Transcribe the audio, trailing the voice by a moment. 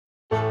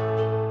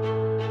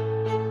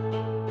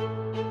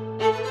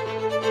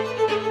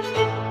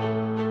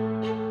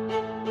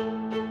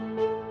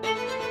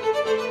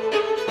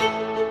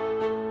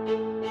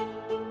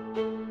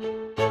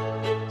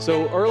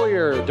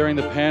during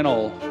the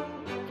panel,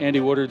 Andy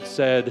Woodard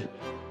said,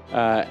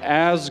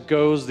 as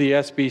goes the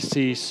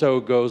SBC, so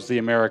goes the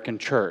American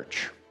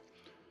church.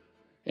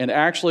 And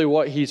actually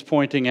what he's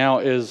pointing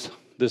out is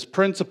this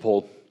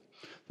principle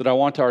that I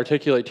want to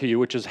articulate to you,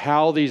 which is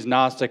how these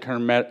Gnostic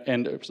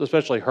and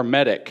especially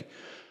Hermetic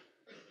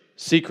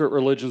secret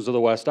religions of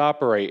the West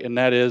operate. And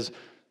that is,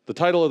 the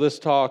title of this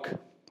talk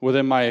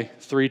within my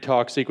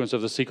 3-talk sequence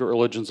of the secret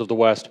religions of the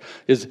West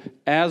is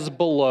As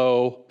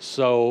Below,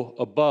 So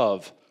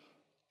Above.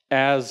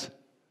 As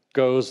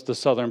goes the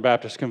Southern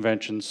Baptist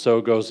Convention,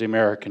 so goes the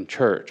American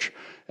church.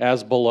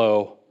 As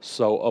below,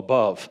 so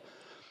above.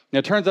 Now,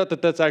 it turns out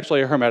that that's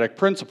actually a Hermetic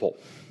principle.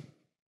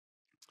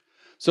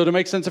 So to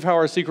make sense of how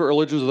our secret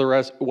religions of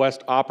the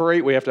West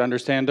operate, we have to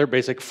understand their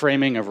basic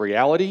framing of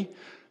reality,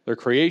 their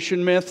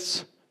creation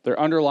myths, their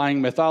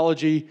underlying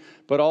mythology,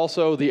 but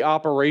also the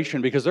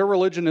operation, because their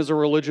religion is a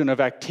religion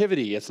of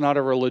activity. It's not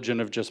a religion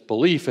of just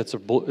belief. It's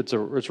a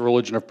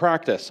religion of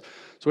practice.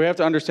 So we have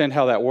to understand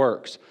how that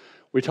works.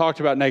 We talked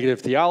about negative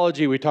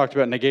theology, we talked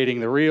about negating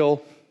the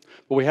real,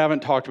 but we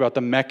haven't talked about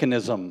the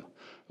mechanism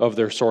of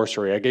their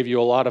sorcery. I gave you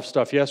a lot of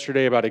stuff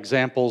yesterday about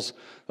examples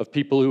of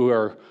people who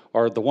are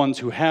the ones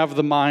who have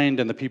the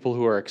mind and the people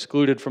who are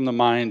excluded from the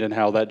mind, and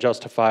how that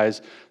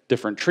justifies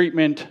different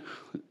treatment,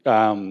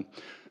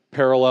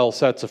 parallel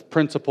sets of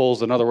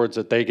principles, in other words,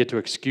 that they get to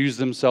excuse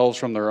themselves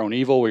from their own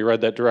evil. We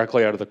read that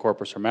directly out of the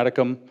Corpus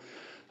Hermeticum.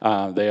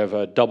 They have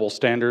a double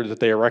standard that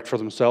they erect for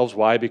themselves.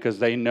 Why? Because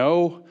they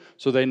know,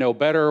 so they know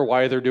better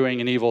why they're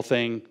doing an evil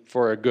thing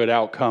for a good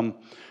outcome.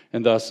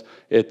 And thus,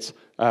 it's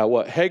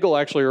what Hegel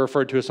actually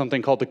referred to as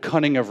something called the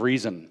cunning of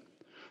reason.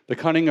 The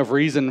cunning of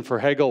reason for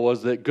Hegel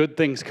was that good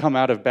things come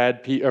out of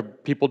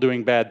people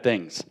doing bad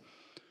things.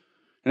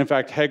 And in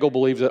fact, Hegel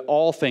believes that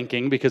all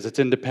thinking, because it's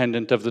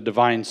independent of the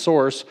divine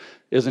source,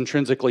 is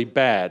intrinsically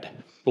bad,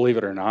 believe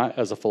it or not,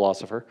 as a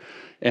philosopher.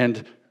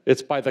 And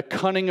it's by the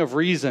cunning of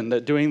reason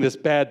that doing this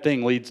bad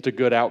thing leads to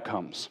good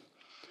outcomes.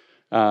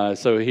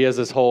 So he has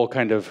this whole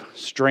kind of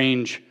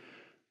strange,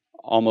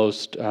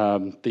 almost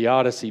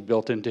theodicy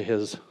built into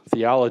his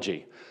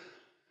theology.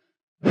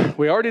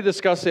 We already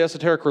discussed the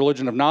esoteric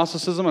religion of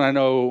Gnosticism, and I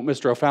know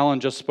Mr. O'Fallon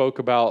just spoke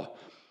about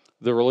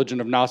the religion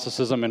of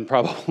Gnosticism and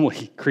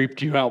probably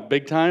creeped you out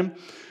big time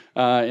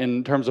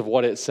in terms of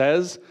what it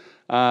says.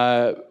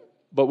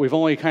 But we've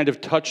only kind of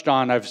touched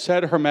on, I've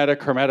said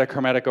Hermetic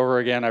over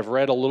again. I've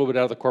read a little bit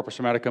out of the Corpus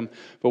Hermeticum,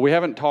 but we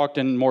haven't talked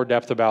in more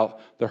depth about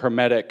the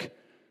Hermetic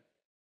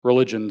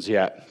religions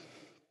yet.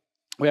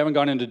 We haven't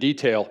gone into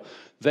detail.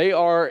 They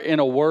are, in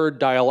a word,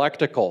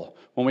 dialectical.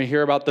 When we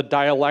hear about the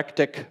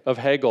dialectic of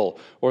Hegel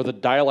or the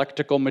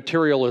dialectical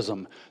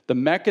materialism, the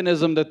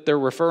mechanism that they're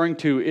referring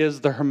to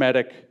is the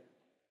Hermetic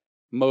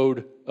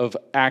mode of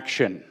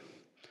action.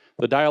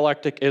 The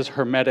dialectic is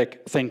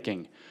Hermetic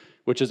thinking,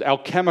 which is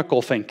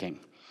alchemical thinking.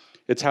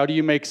 It's how do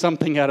you make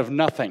something out of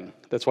nothing.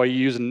 That's why you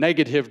use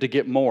negative to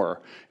get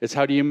more. It's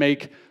how do you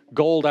make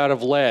gold out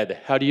of lead?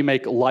 How do you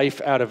make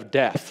life out of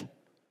death?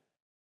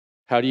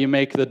 How do you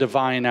make the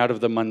divine out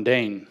of the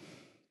mundane?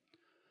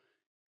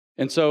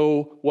 And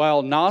so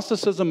while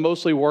Gnosticism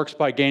mostly works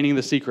by gaining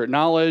the secret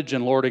knowledge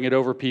and lording it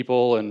over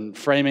people and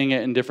framing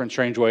it in different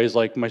strange ways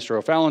like Mr.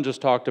 O'Fallon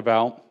just talked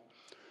about,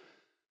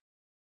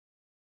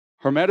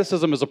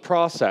 Hermeticism is a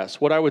process.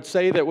 What I would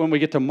say that when we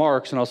get to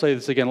Marx, and I'll say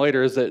this again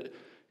later, is that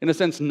in a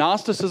sense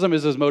Gnosticism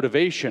is his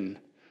motivation,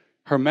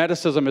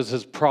 Hermeticism is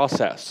his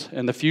process,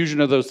 and the fusion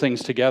of those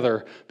things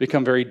together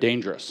become very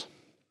dangerous.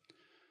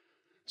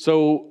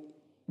 So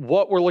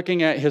what we're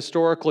looking at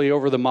historically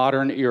over the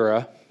modern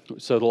era,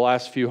 so the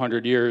last few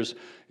hundred years,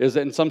 is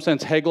that in some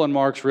sense Hegel and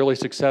Marx really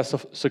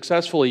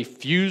successfully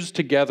fused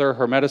together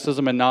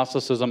Hermeticism and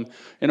Gnosticism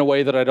in a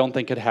way that I don't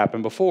think had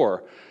happened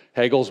before.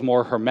 Hegel's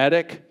more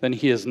Hermetic than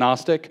he is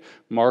Gnostic.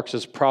 Marx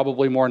is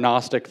probably more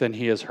Gnostic than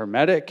he is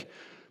Hermetic.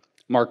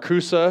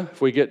 Marcuse,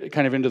 if we get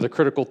kind of into the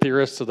critical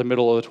theorists of the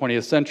middle of the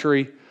 20th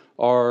century,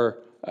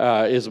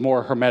 is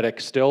more Hermetic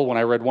still. When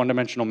I read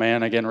One-Dimensional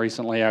Man again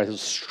recently, I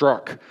was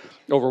struck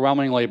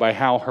overwhelmingly by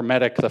how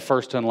Hermetic the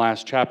first and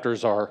last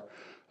chapters are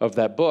of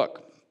that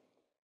book.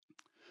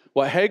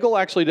 What Hegel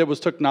actually did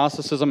was took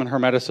Gnosticism and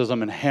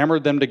Hermeticism and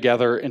hammered them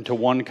together into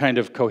one kind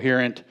of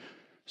coherent,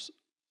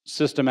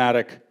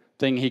 systematic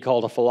thing he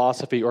called a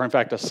philosophy, or in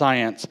fact a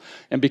science.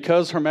 And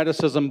because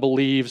Hermeticism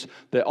believes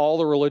that all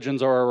the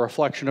religions are a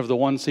reflection of the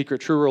one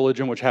secret true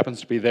religion, which happens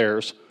to be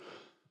theirs,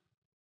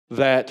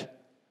 that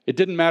it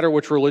didn't matter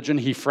which religion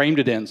he framed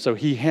it in. So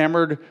he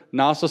hammered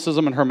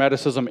Gnosticism and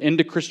Hermeticism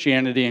into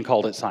Christianity and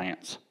called it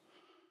science.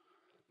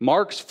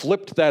 Marx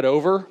flipped that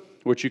over,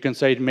 which you can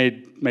say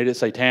made it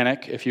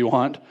satanic if you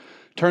want,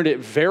 turned it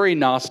very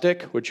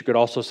Gnostic, which you could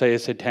also say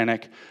is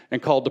satanic,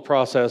 and called the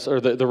process,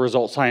 or the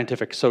result,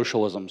 scientific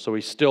socialism. So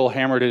he still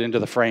hammered it into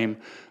the frame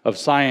of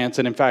science,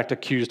 and in fact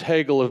accused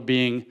Hegel of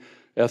being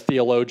a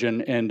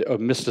theologian and a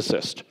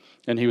mysticist.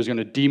 And he was going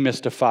to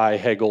demystify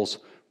Hegel's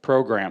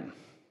program.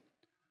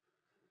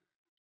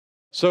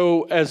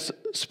 So as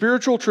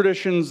spiritual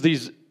traditions,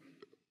 these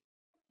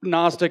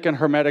Gnostic and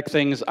Hermetic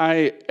things,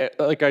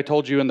 like I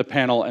told you in the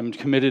panel, am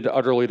committed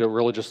utterly to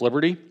religious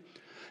liberty.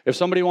 If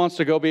somebody wants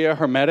to go be a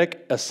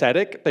Hermetic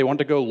ascetic, they want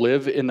to go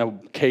live in a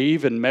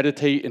cave and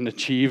meditate and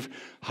achieve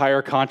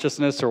higher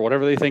consciousness or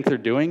whatever they think they're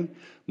doing,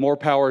 more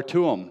power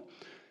to them.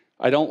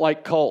 I don't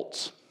like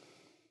cults.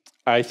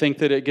 I think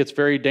that it gets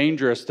very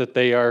dangerous, that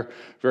they are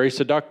very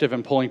seductive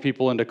in pulling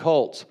people into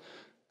cults.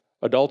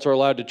 Adults are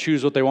allowed to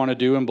choose what they want to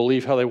do and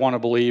believe how they want to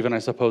believe, and I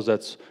suppose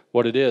that's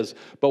what it is.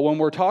 But when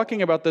we're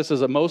talking about this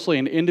as mostly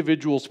an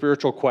individual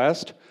spiritual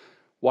quest,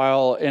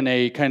 while in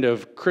a kind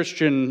of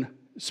Christian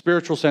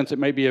spiritual sense, it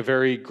may be a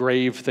very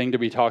grave thing to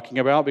be talking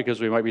about because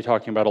we might be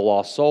talking about a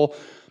lost soul.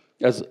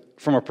 As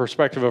from a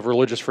perspective of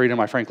religious freedom,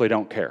 I frankly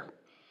don't care.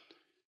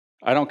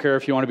 I don't care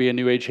if you want to be a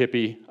New Age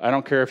hippie. I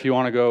don't care if you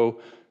want to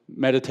go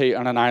meditate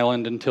on an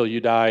island until you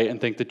die and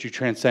think that you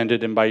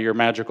transcended and by your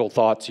magical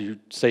thoughts you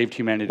saved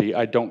humanity.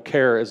 I don't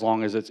care as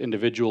long as it's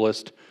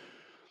individualist.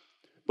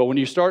 But when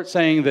you start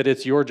saying that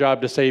it's your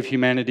job to save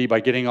humanity by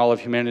getting all of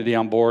humanity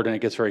on board and it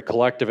gets very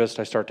collectivist,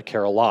 I start to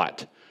care a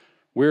lot.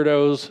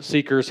 Weirdos,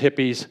 seekers,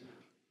 hippies,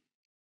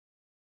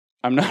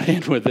 I'm not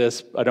in with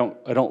this. I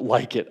don't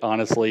like it,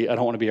 honestly. I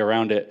don't want to be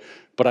around it.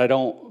 But I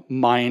don't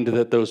mind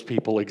that those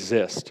people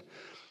exist.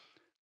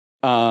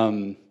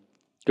 Go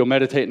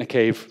meditate in a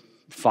cave,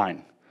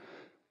 fine.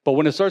 But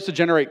when it starts to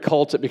generate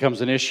cults, it becomes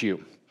an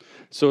issue.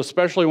 So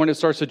especially when it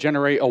starts to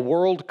generate a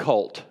world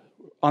cult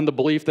on the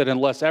belief that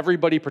unless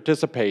everybody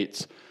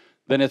participates,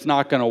 then it's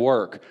not going to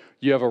work.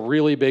 You have a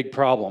really big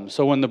problem.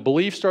 So when the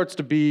belief starts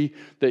to be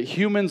that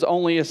humans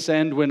only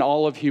ascend when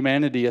all of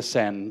humanity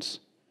ascends,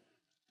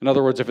 in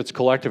other words, if it's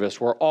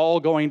collectivist, we're all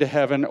going to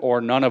heaven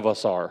or none of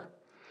us are.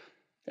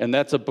 And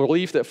that's a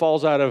belief that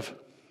falls out of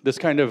this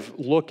kind of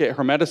look at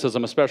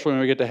Hermeticism, especially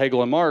when we get to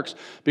Hegel and Marx,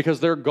 because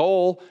their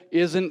goal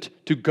isn't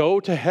to go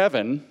to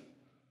heaven,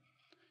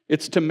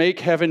 it's to make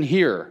heaven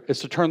here. It's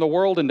to turn the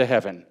world into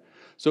heaven.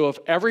 So if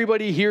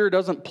everybody here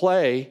doesn't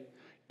play,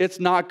 it's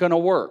not going to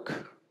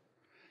work.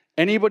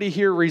 Anybody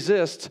here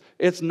resists,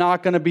 it's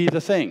not going to be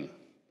the thing.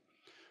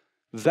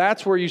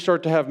 That's where you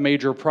start to have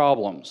major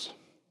problems.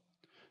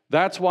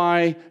 That's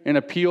why an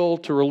appeal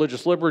to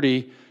religious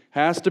liberty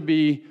has to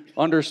be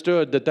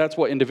understood that that's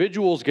what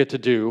individuals get to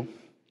do.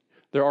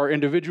 There are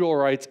individual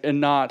rights and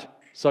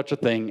not such a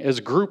thing as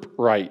group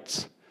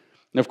rights.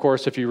 And of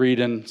course, if you read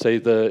in, say,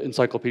 the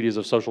encyclopedias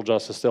of social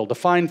justice, they'll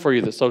define for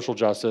you that social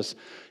justice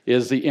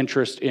is the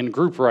interest in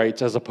group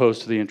rights as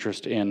opposed to the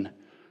interest in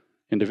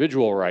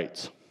individual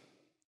rights.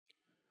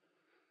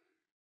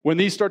 When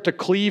these start to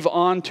cleave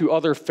on to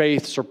other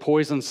faiths or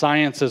poison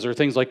sciences or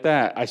things like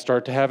that, I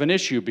start to have an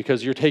issue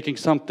because you're taking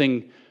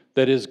something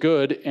that is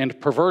good and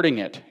perverting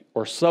it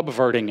or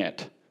subverting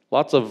it.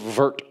 Lots of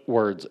vert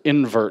words,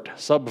 invert,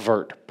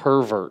 subvert,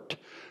 pervert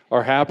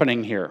are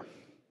happening here.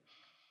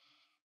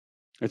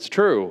 It's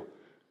true.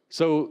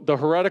 So the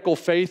heretical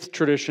faith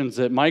traditions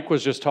that Mike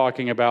was just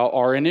talking about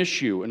are an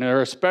issue, and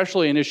they're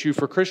especially an issue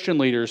for Christian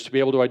leaders to be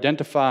able to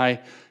identify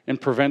and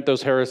prevent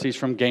those heresies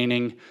from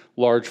gaining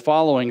large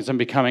followings and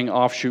becoming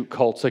offshoot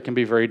cults that can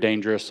be very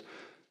dangerous,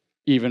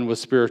 even with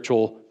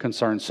spiritual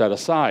concerns set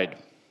aside.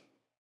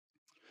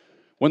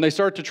 When they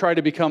start to try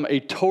to become a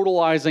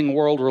totalizing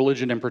world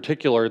religion in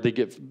particular, they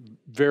get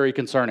very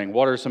concerning.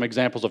 What are some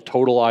examples of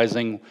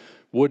totalizing,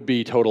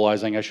 would-be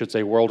totalizing, I should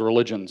say, world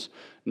religions?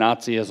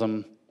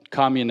 Nazism,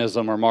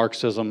 communism or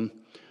Marxism,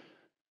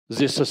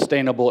 the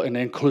sustainable and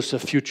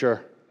inclusive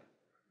future.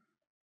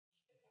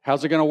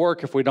 How's it going to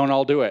work if we don't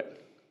all do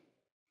it?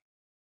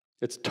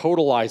 It's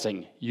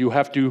totalizing. You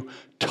have to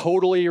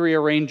totally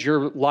rearrange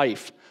your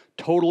life,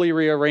 totally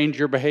rearrange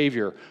your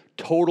behavior,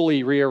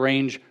 totally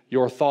rearrange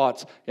your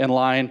thoughts in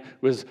line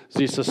with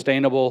the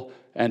sustainable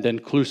and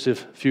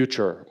inclusive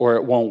future, or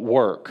it won't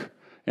work.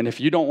 And if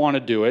you don't want to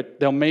do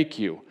it, they'll make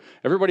you.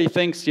 Everybody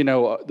thinks,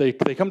 they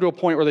come to a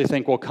point where they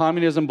think, well,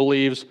 communism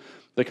believes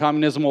that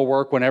communism will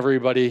work when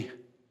everybody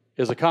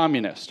is a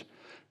communist.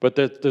 But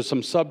there's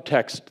some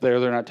subtext there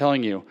they're not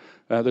telling you.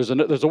 There's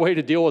a way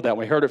to deal with that.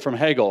 We heard it from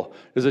Hegel,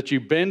 is that you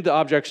bend the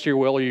objects to your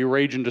will, or you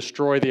rage and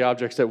destroy the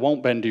objects that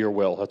won't bend to your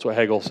will. That's what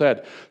Hegel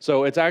said.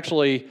 So it's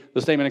actually,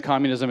 the statement in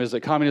communism is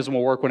that communism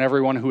will work when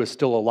everyone who is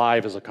still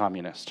alive is a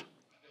communist,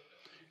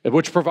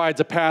 which provides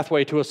a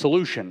pathway to a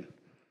solution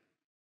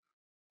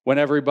when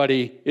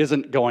everybody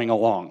isn't going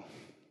along.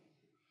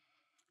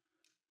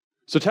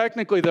 So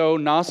technically, though,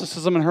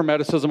 Gnosticism and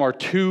Hermeticism are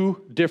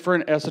two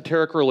different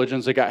esoteric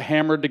religions that got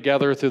hammered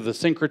together through the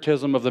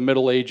syncretism of the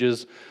Middle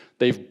Ages.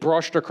 They've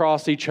brushed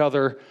across each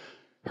other.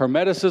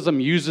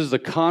 Hermeticism uses the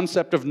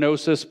concept of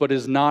gnosis, but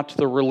is not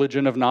the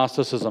religion of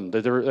Gnosticism.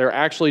 They're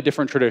actually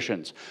different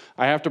traditions.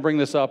 I have to bring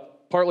this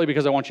up partly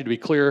because I want you to be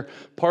clear,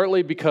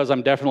 partly because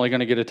I'm definitely going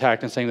to get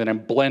attacked and saying that I'm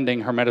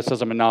blending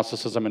Hermeticism and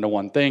Gnosticism into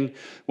one thing,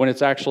 when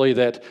it's actually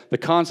that the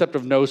concept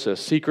of gnosis,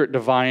 secret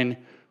divine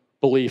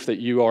belief that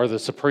you are the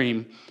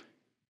supreme,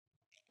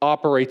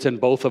 operates in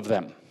both of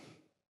them.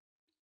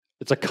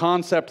 It's a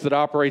concept that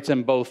operates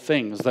in both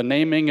things. The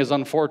naming is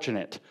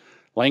unfortunate.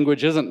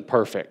 Language isn't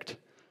perfect.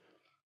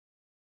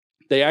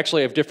 They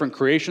actually have different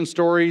creation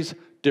stories,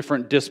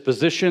 different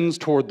dispositions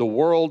toward the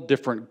world,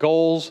 different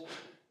goals.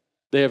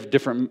 They have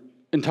different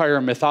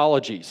entire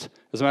mythologies.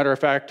 As a matter of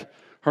fact,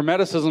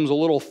 Hermeticism is a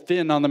little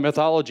thin on the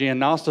mythology, and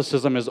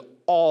Gnosticism is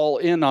all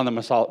in on the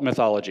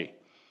mythology.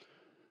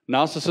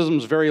 Gnosticism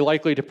is very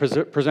likely to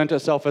present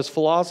itself as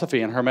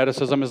philosophy, and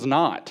Hermeticism is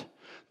not.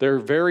 They're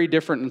very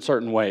different in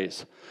certain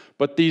ways.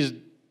 But these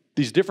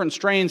different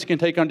strains can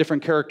take on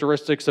different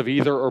characteristics of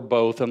either or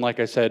both. And like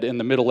I said, in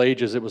the Middle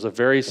Ages, it was a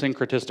very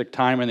syncretistic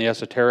time in the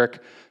esoteric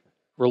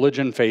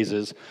religion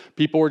phases.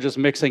 People were just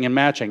mixing and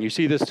matching. You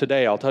see this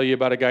today. I'll tell you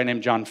about a guy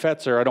named John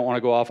Fetzer. I don't want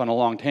to go off on a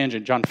long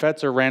tangent. John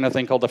Fetzer ran a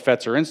thing called the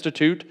Fetzer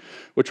Institute,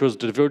 which was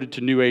devoted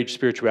to New Age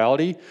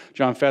spirituality.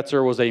 John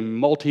Fetzer was a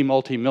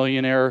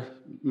multi-millionaire,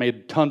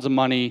 made tons of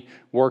money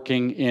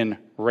working in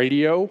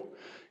radio.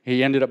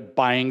 He ended up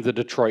buying the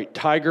Detroit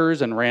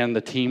Tigers and ran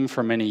the team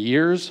for many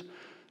years.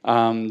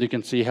 You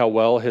can see how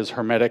well his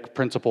Hermetic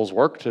principles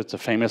worked. It's a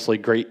famously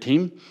great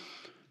team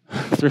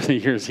through the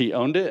years he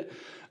owned it.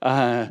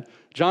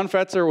 John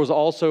Fetzer was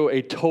also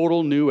a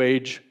total New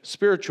Age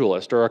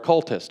spiritualist or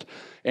occultist.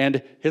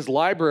 And his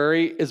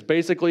library is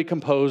basically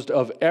composed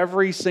of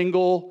every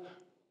single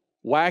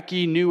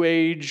wacky New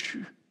Age,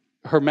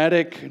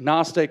 Hermetic,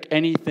 Gnostic,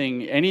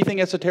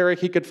 anything esoteric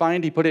he could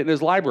find, he put it in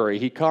his library.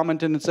 He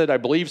commented and said, I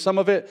believe some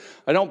of it,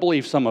 I don't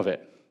believe some of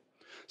it.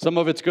 Some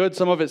of it's good,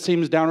 some of it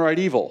seems downright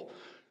evil.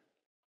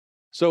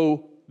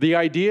 So the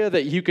idea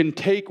that you can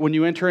take, when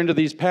you enter into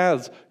these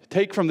paths,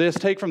 take from this,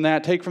 take from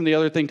that, take from the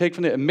other thing, take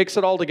from it, and mix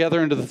it all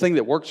together into the thing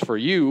that works for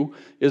you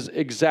is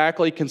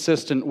exactly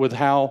consistent with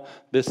how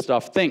this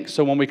stuff thinks.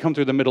 So when we come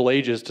through the Middle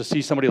Ages, to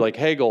see somebody like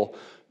Hegel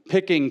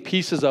picking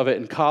pieces of it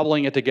and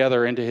cobbling it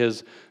together into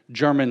his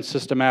German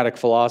systematic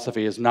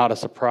philosophy is not a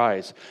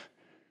surprise.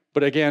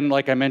 But again,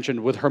 like I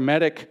mentioned, with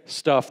Hermetic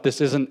stuff, this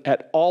isn't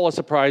at all a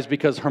surprise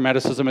because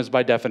Hermeticism is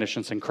by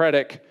definition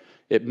syncretic.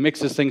 It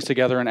mixes things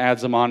together and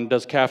adds them on,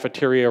 does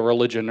cafeteria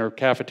religion or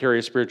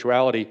cafeteria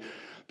spirituality,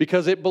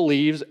 because it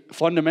believes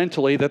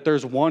fundamentally that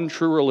there's one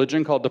true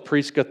religion called the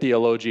Prisca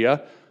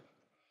Theologia,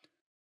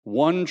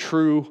 one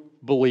true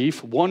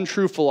belief, one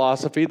true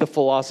philosophy, the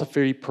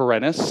philosophy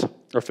perennis,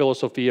 or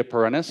philosophia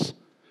perennis,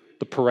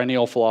 the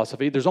perennial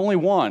philosophy. There's only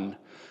one.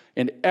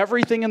 And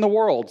everything in the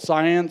world,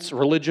 science,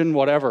 religion,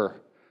 whatever,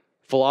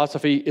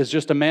 philosophy is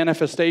just a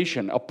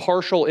manifestation, a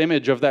partial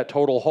image of that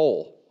total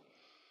whole.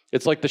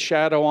 It's like the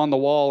shadow on the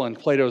wall in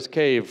Plato's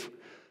cave,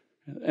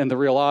 and the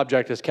real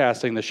object is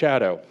casting the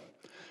shadow.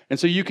 And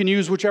so you can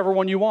use whichever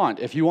one you want.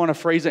 If you want to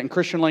phrase it in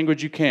Christian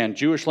language, you can.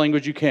 Jewish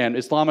language, you can.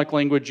 Islamic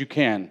language, you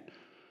can.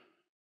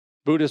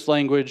 Buddhist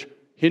language,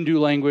 Hindu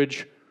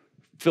language,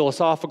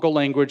 philosophical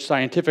language,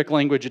 scientific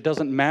language, it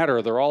doesn't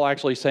matter. They're all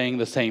actually saying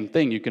the same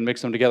thing. You can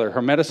mix them together.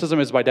 Hermeticism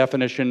is by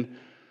definition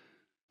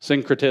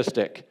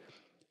syncretistic.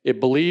 It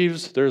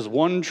believes there's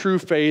one true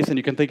faith, and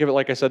you can think of it,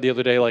 like I said the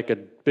other day, like a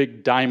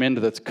big diamond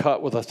that's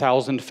cut with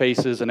 1,000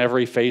 faces, and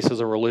every face is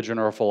a religion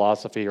or a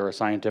philosophy or a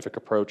scientific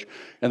approach.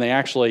 And they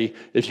actually,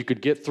 if you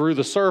could get through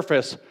the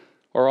surface,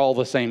 are all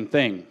the same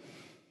thing.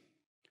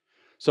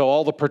 So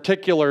all the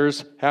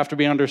particulars have to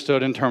be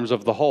understood in terms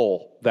of the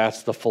whole.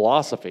 That's the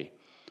philosophy.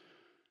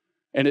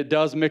 And it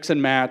does mix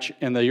and match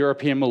in the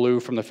European milieu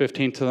from the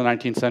 15th to the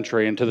 19th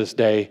century, and to this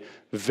day,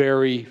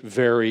 very,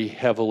 very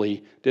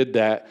heavily did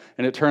that.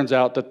 And it turns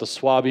out that the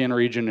Swabian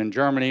region in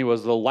Germany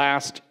was the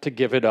last to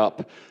give it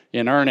up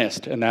in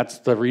earnest, and that's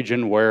the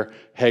region where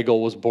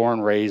Hegel was born,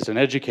 raised, and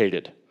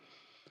educated.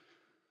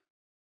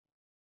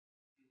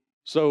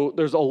 So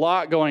there's a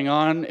lot going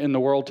on in the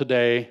world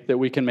today that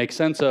we can make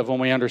sense of when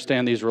we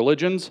understand these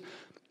religions.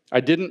 I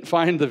didn't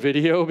find the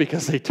video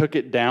because they took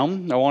it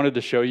down. I wanted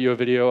to show you a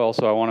video.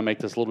 Also, I want to make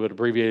this a little bit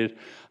abbreviated.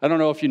 I don't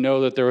know if you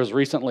know that there was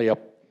recently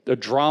a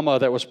drama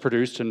that was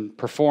produced and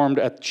performed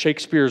at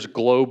Shakespeare's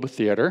Globe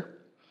Theater.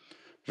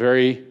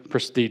 Very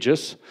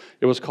prestigious.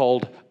 It was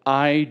called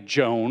I,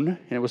 Joan,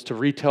 and it was to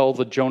retell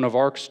the Joan of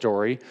Arc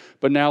story,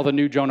 but now the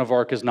new Joan of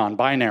Arc is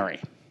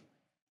non-binary.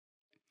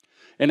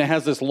 And it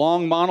has this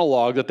long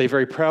monologue that they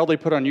very proudly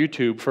put on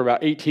YouTube for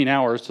about 18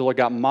 hours till it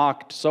got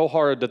mocked so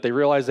hard that they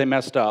realized they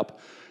messed up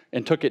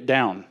and took it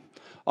down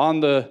on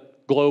the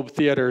Globe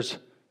Theater's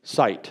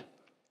site.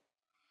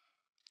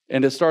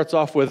 And it starts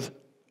off with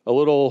a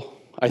little,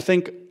 I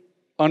think,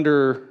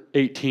 under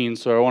 18,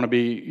 so I want to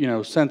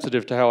be,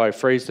 sensitive to how I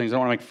phrase things. I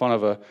don't want to make fun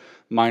of a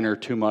minor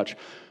too much.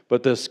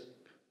 But this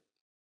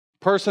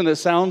person that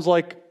sounds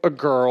like a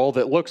girl,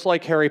 that looks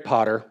like Harry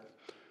Potter,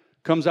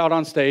 comes out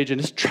on stage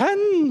and is,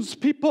 trans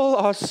people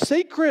are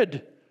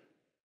sacred.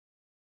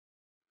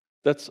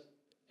 That's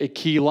a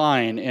key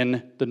line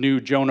in the new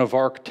Joan of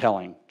Arc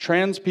telling.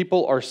 Trans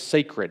people are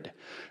sacred.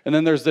 And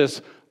then there's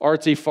this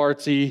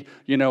artsy-fartsy,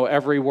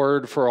 every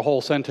word for a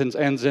whole sentence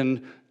ends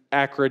in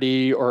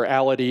acrity or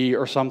ality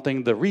or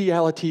something. The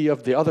reality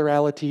of the other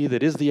ality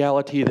that is the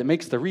ality that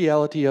makes the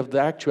reality of the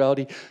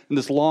actuality. And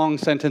this long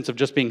sentence of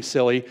just being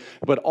silly.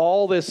 But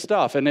all this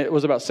stuff, and it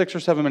was about 6 or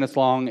 7 minutes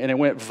long, and it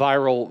went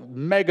viral,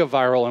 mega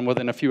viral, and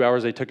within a few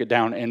hours they took it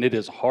down, and it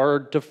is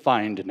hard to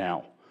find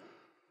now.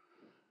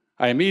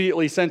 I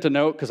immediately sent a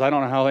note because I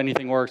don't know how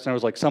anything works, and I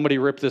was like, somebody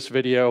rip this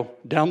video,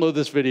 download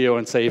this video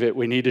and save it.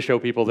 We need to show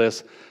people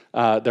this.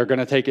 They're going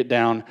to take it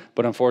down,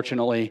 but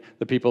unfortunately,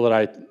 the people that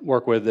I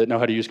work with that know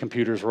how to use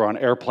computers were on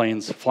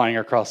airplanes flying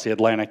across the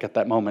Atlantic at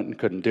that moment and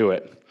couldn't do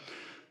it.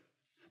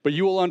 But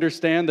you will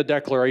understand the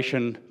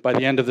declaration by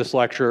the end of this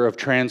lecture of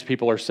trans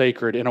people are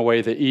sacred in a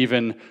way that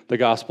even the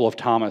Gospel of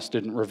Thomas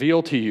didn't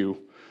reveal to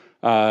you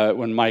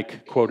when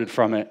Mike quoted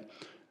from it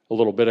a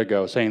little bit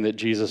ago, saying that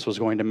Jesus was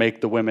going to make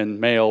the women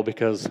male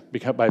because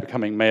by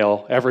becoming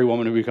male, every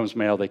woman who becomes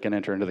male, they can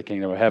enter into the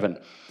kingdom of heaven,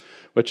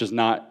 which is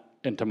not,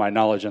 to my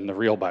knowledge, in the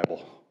real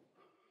Bible.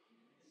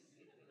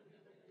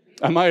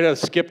 I might have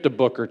skipped a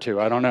book or two,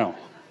 I don't know.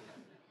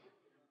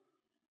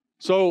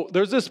 So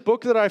there's this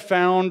book that I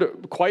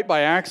found quite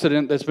by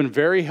accident that's been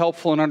very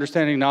helpful in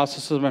understanding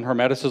Gnosticism and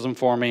Hermeticism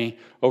for me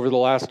over the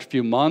last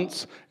few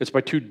months. It's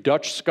by two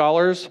Dutch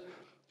scholars,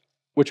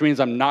 which means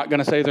I'm not going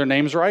to say their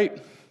names right.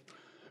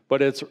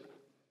 But it's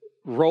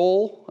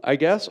Roel, I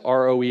guess,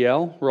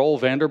 R-O-E-L, Roel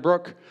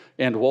Vanderbroek,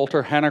 and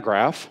Walter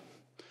Hanegraaff.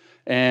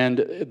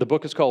 And the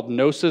book is called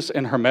Gnosis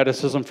and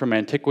Hermeticism from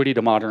Antiquity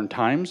to Modern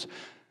Times.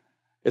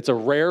 It's a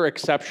rare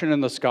exception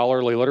in the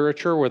scholarly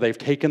literature where they've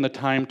taken the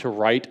time to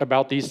write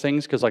about these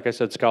things, because like I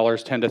said,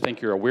 scholars tend to think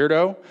you're a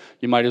weirdo.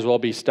 You might as well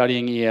be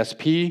studying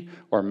ESP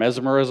or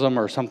mesmerism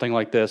or something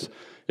like this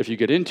if you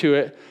get into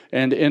it.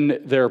 And in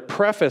their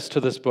preface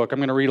to this book, I'm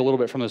going to read a little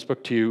bit from this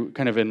book to you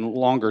kind of in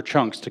longer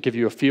chunks to give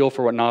you a feel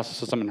for what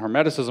Gnosticism and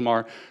Hermeticism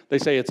are. They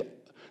say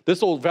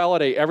this will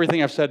validate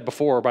everything I've said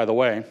before, by the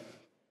way.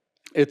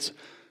 It's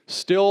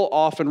still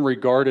often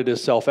regarded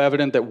as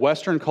self-evident that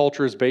Western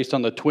culture is based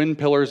on the twin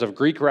pillars of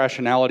Greek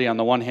rationality on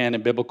the one hand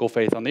and biblical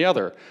faith on the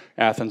other,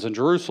 Athens and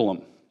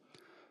Jerusalem.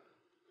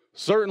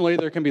 Certainly,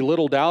 there can be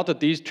little doubt that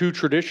these two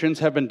traditions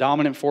have been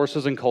dominant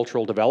forces in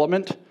cultural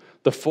development.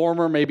 The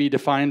former may be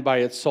defined by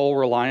its sole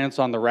reliance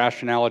on the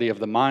rationality of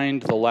the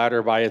mind, the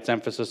latter by its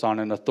emphasis on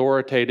an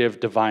authoritative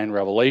divine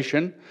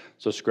revelation,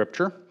 so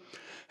Scripture.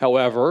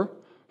 However,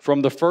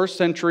 from the first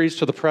centuries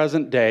to the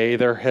present day,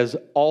 there has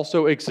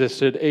also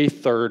existed a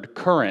third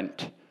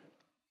current,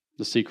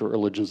 the secret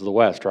religions of the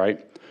West,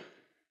 right?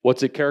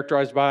 What's it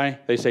characterized by?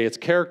 They say it's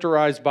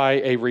characterized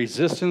by a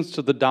resistance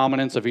to the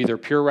dominance of either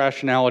pure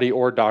rationality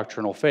or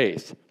doctrinal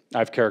faith.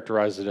 I've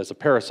characterized it as a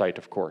parasite,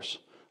 of course,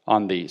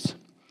 on these.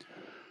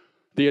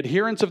 The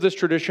adherents of this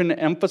tradition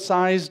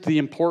emphasized the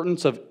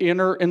importance of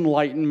inner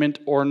enlightenment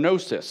or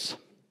gnosis,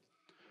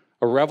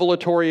 a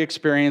revelatory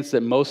experience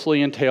that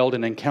mostly entailed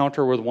an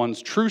encounter with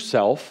one's true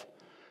self,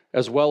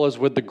 as well as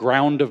with the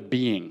ground of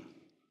being,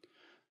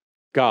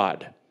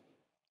 God.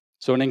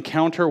 So an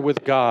encounter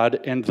with God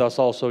and thus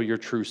also your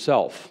true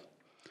self.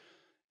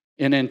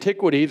 In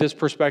antiquity, this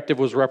perspective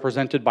was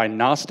represented by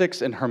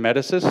Gnostics and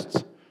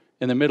Hermeticists.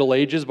 In the Middle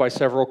Ages, by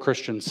several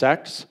Christian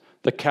sects.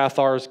 The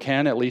Cathars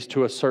can, at least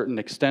to a certain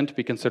extent,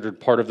 be considered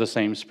part of the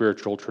same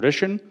spiritual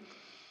tradition.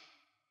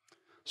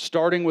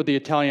 Starting with the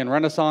Italian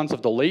Renaissance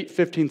of the late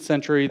 15th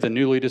century, the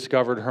newly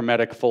discovered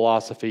Hermetic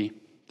philosophy,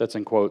 that's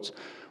in quotes,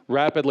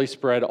 rapidly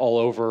spread all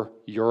over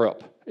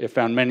Europe. It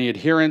found many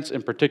adherents,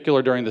 in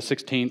particular during the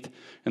 16th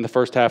and the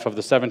first half of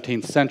the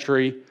 17th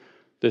century.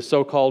 The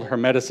so-called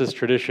Hermeticist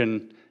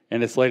tradition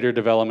and its later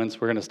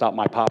developments, we're going to stop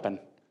my popping.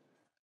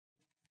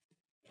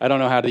 I don't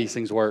know how these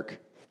things work.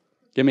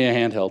 Give me a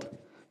handheld.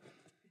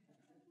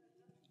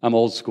 I'm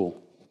old school.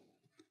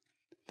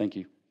 Thank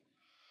you.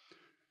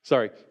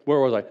 Sorry, where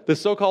was I? The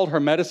so-called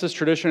Hermeticist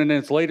tradition and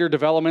its later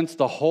developments,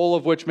 the whole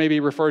of which may be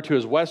referred to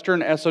as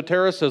Western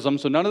esotericism.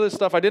 So none of this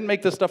stuff, I didn't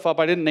make this stuff up.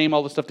 I didn't name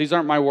all this stuff. These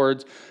aren't my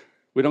words.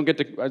 We don't get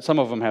to, some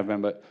of them have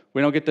been, but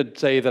we don't get to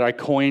say that I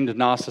coined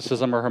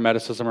Gnosticism or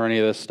Hermeticism or any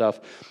of this stuff,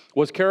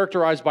 was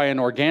characterized by an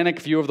organic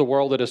view of the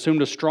world that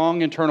assumed a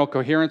strong internal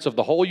coherence of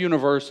the whole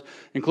universe,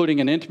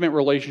 including an intimate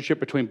relationship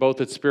between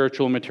both its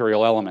spiritual and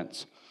material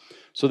elements.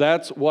 So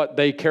that's what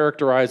they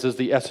characterize as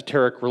the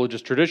esoteric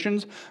religious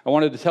traditions. I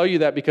wanted to tell you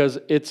that because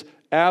it's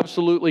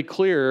absolutely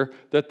clear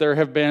that there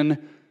have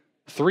been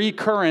three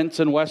currents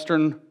in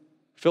Western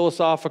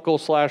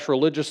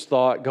philosophical/religious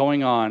thought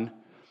going on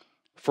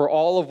for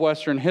all of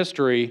Western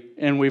history,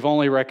 and we've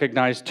only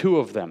recognized two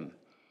of them.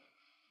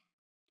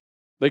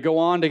 They go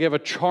on to give a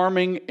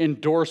charming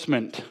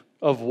endorsement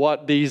of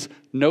what these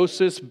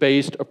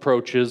gnosis-based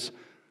approaches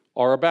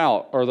are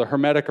about, or the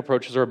Hermetic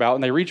approaches are about,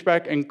 and they reach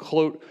back and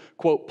quote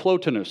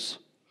Plotinus.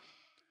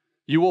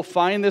 You will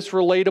find this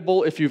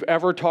relatable if you've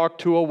ever talked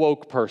to a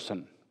woke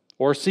person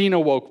or seen a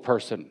woke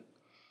person.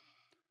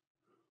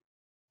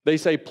 They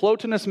say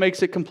Plotinus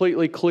makes it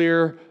completely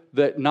clear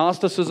that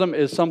Gnosticism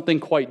is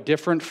something quite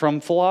different from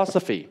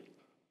philosophy.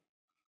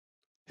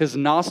 His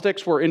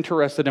Gnostics were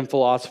interested in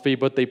philosophy,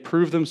 but they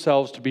proved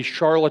themselves to be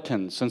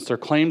charlatans since their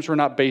claims were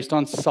not based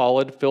on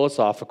solid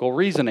philosophical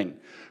reasoning.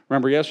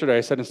 Remember yesterday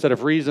I said instead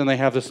of reason, they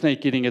have the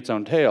snake eating its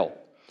own tail.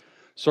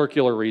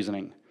 Circular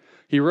reasoning.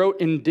 He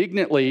wrote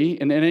indignantly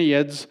in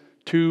Enneads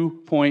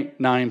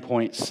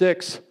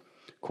 2.9.6,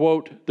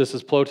 quote, this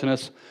is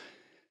Plotinus,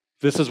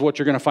 this is what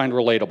you're going to find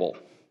relatable.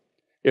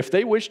 If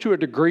they wish to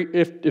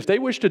if they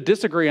wish to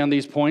disagree on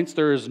these points,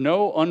 there is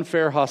no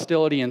unfair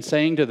hostility in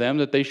saying to them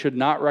that they should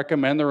not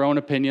recommend their own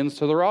opinions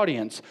to their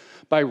audience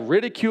by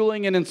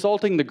ridiculing and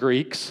insulting the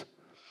Greeks,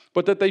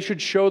 but that they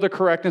should show the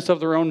correctness of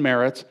their own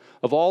merits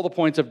of all the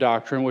points of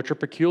doctrine which are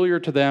peculiar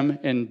to them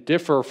and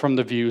differ from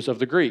the views of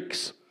the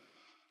Greeks.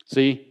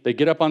 See, they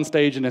get up on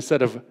stage and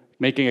instead of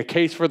making a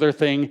case for their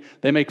thing,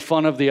 they make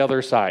fun of the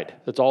other side.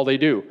 That's all they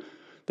do.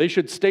 They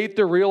should state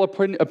their real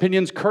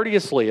opinions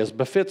courteously, as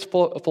befits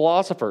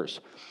philosophers,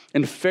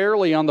 and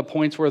fairly on the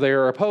points where they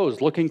are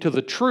opposed, looking to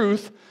the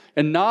truth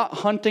and not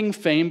hunting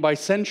fame by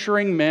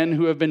censuring men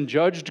who have been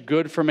judged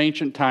good from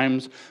ancient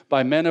times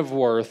by men of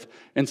worth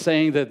and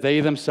saying that they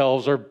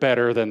themselves are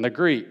better than the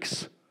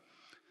Greeks.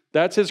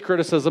 That's his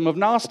criticism of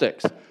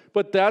Gnostics.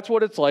 But that's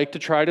what it's like to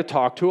try to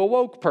talk to a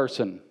woke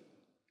person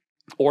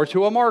or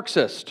to a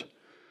Marxist.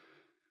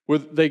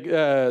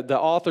 The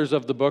authors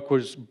of the book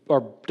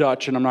are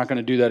Dutch, and I'm not going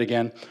to do that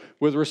again.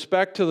 With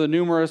respect to the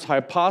numerous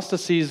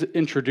hypostases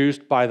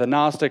introduced by the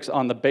Gnostics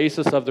on the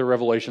basis of their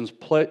revelations,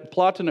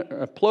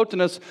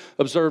 Plotinus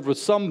observed with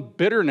some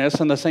bitterness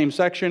in the same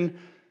section,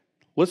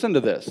 listen to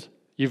this,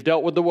 you've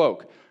dealt with the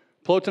woke.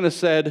 Plotinus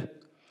said,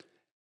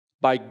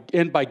 by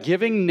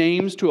giving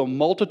names to a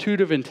multitude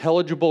of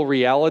intelligible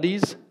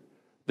realities,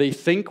 they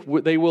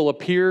think they will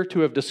appear to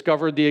have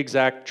discovered the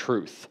exact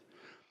truth.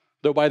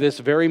 Though by this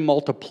very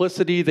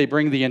multiplicity they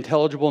bring the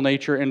intelligible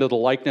nature into the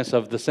likeness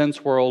of the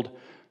sense world,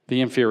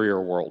 the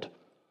inferior world.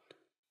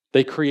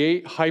 They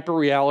create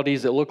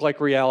hyper-realities that look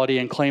like reality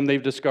and claim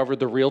they've discovered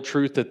the real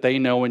truth that they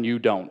know and you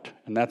don't.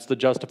 And that's the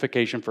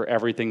justification for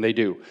everything they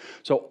do.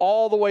 So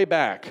all the way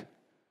back,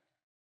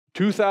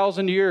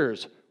 2,000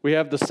 years, we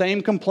have the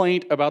same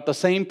complaint about the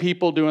same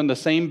people doing the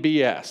same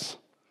BS.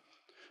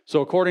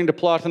 So according to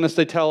Plotinus,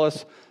 they tell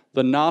us,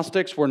 the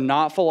Gnostics were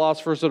not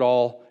philosophers at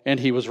all, and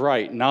he was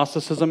right.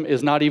 Gnosticism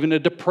is not even a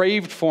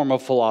depraved form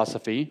of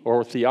philosophy,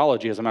 or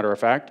theology as a matter of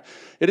fact.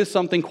 It is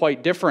something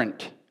quite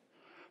different.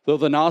 Though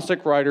the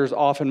Gnostic writers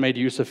often made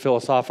use of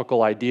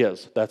philosophical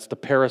ideas. That's the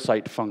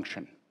parasite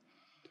function.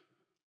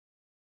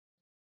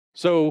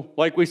 So,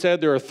 like we said,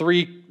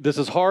 this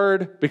is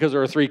hard because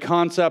there are three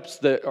concepts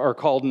that are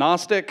called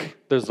Gnostic.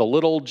 There's the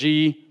little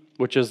g,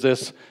 which is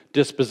this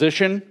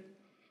disposition,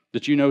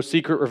 that you know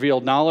secret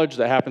revealed knowledge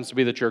that happens to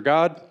be that you're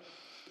God,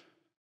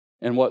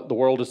 and what the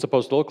world is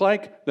supposed to look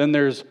like. Then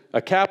there's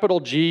a capital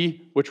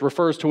G, which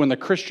refers to when the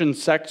Christian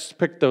sects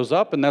picked those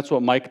up, and that's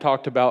what Mike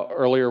talked about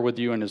earlier with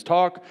you in his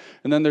talk.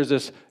 And then there's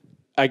this,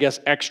 I guess,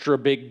 extra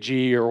big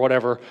G or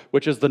whatever,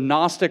 which is the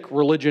Gnostic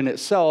religion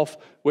itself,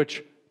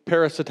 which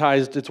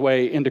parasitized its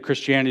way into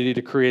Christianity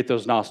to create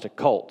those Gnostic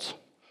cults,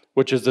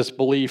 which is this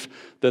belief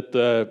that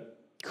the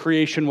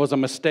creation was a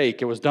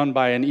mistake, it was done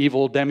by an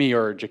evil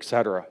demiurge,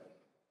 etc.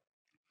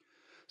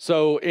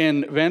 So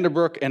in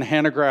Vanderbroek and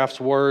Hanegraaff's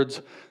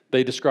words,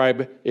 they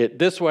describe it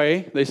this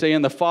way. They say,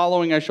 in the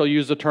following I shall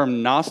use the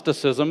term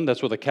Gnosticism,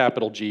 that's with a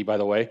capital G, by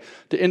the way,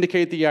 to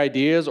indicate the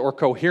ideas or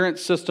coherent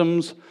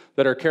systems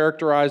that are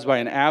characterized by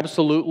an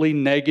absolutely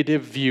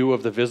negative view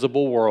of the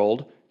visible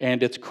world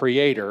and its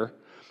creator,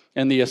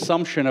 and the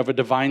assumption of a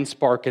divine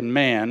spark in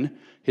man,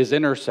 his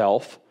inner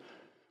self,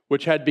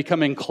 which had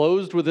become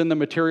enclosed within the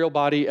material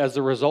body as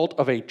the result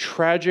of a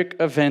tragic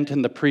event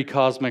in the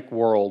pre-cosmic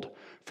world,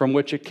 from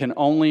which it can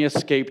only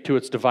escape to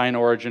its divine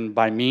origin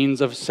by means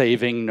of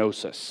saving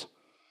gnosis.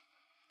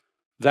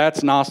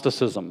 That's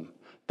Gnosticism.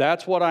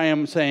 That's what I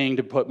am saying,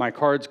 to put my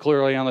cards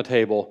clearly on the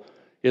table,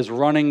 is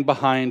running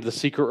behind the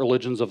secret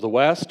religions of the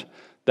West.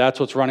 That's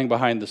what's running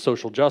behind the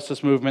social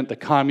justice movement, the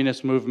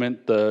communist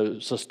movement, the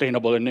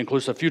sustainable and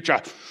inclusive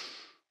future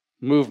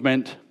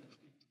movement,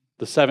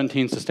 the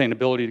 17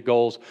 sustainability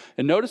goals.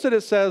 And notice that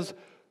it says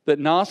that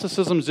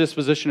Gnosticism's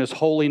disposition is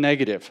wholly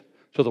negative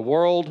to the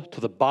world,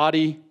 to the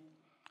body,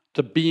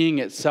 to being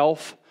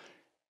itself,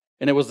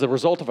 and it was the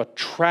result of a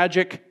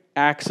tragic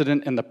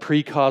accident in the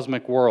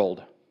pre-cosmic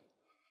world.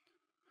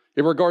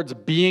 It regards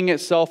being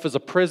itself as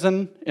a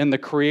prison and the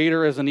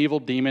creator as an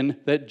evil demon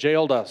that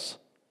jailed us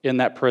in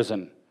that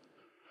prison.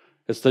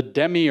 It's the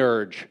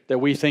demiurge that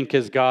we think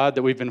is God,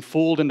 that we've been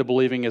fooled into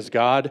believing is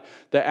God,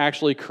 that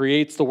actually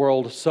creates the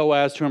world so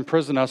as to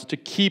imprison us, to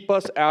keep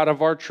us out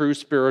of our true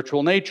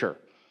spiritual nature.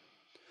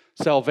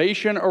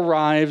 Salvation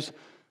arrives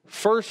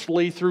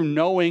firstly through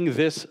knowing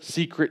this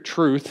secret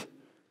truth,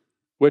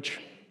 which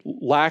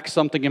lacks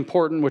something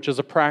important, which is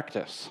a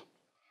practice.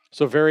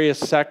 So various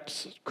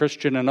sects,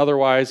 Christian and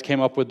otherwise, came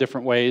up with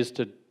different ways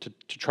to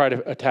try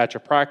to attach a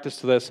practice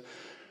to this,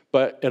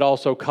 but it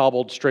also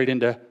cobbled straight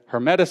into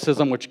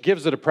Hermeticism, which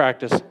gives it a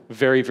practice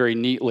very, very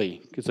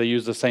neatly, because they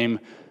use the same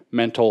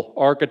mental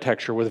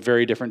architecture with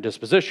very different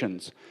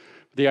dispositions.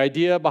 The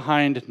idea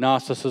behind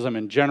Gnosticism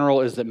in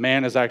general is that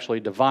man is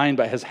actually divine,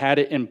 but has had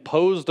it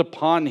imposed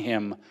upon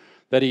him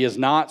that he is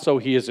not, so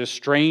he is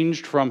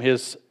estranged from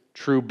his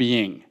true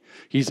being.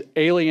 He's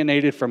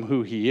alienated from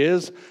who he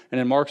is, and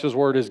in Marx's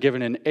word is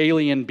given an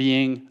alien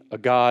being, a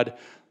God,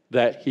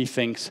 that he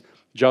thinks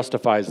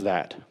justifies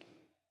that.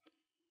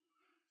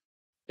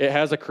 It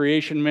has a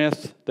creation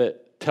myth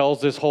that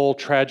tells this whole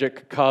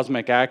tragic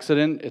cosmic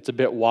accident. It's a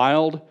bit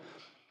wild.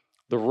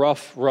 The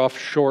rough,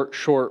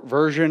 short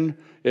version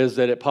is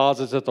that it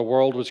posits that the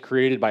world was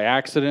created by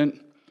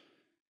accident,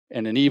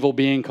 and an evil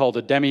being called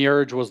a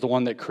demiurge was the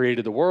one that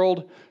created the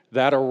world.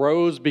 That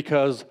arose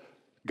because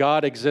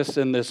God exists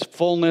in this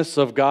fullness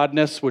of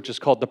godness, which is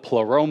called the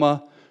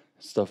pleroma.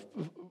 It's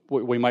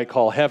what we might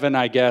call heaven,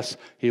 I guess.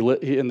 He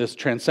in this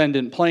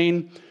transcendent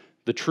plane,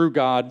 the true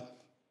God.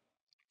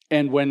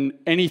 And when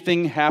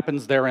anything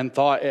happens there in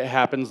thought, it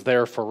happens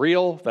there for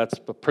real. That's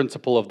the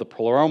principle of the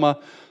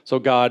pleroma. So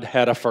God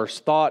had a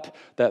first thought.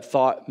 That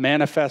thought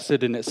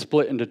manifested and it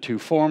split into two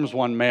forms,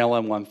 one male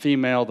and one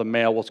female. The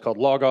male was called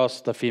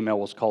Logos. The female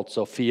was called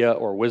Sophia,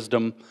 or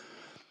wisdom.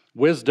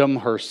 Wisdom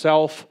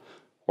herself,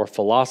 or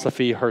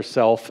philosophy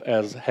herself,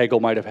 as Hegel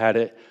might have had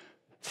it,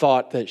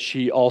 thought that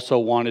she also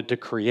wanted to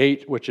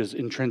create, which is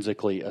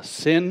intrinsically a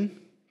sin.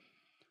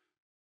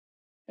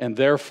 And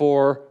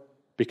therefore,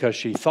 because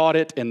she thought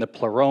it in the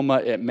pleroma,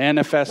 it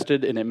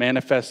manifested, and it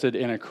manifested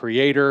in a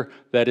creator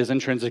that is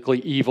intrinsically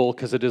evil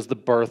because it is the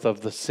birth of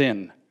the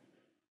sin.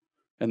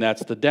 And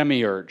that's the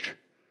demiurge.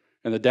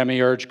 And the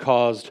demiurge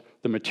caused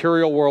the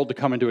material world to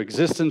come into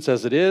existence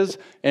as it is,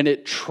 and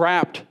it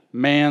trapped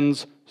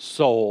man's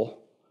soul,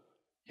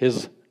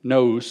 his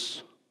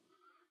nous,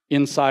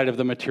 inside of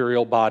the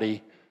material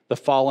body, the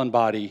fallen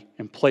body,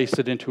 and placed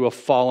it into a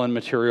fallen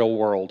material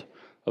world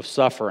of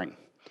suffering.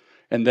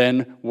 And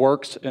then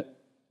works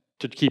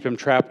to keep him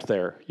trapped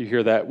there. You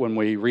hear that when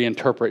we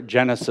reinterpret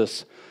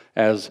Genesis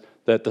as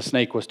that the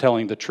snake was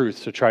telling the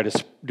truth to try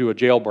to do a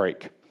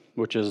jailbreak,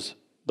 which is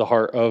the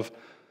heart of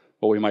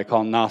what we might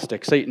call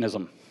Gnostic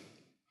Satanism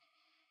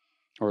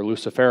or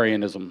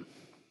Luciferianism.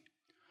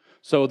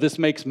 So this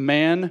makes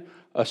man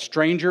a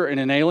stranger and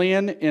an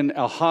alien in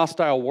a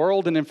hostile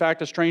world, and in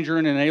fact a stranger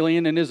and an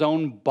alien in his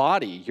own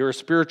body. You're a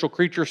spiritual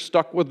creature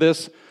stuck with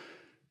this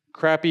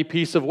crappy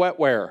piece of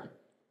wetware.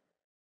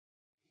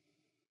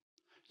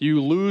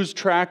 You lose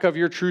track of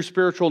your true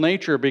spiritual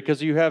nature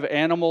because you have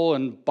animal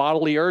and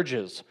bodily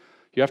urges.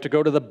 You have to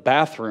go to the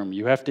bathroom.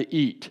 You have to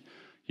eat.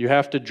 You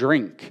have to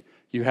drink.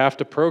 You have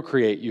to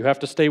procreate. You have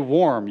to stay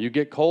warm. You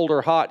get cold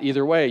or hot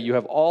either way. You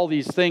have all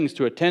these things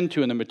to attend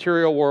to in the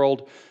material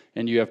world,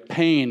 and you have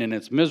pain, and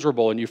it's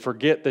miserable, and you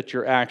forget that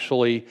you're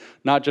actually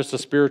not just a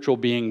spiritual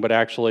being, but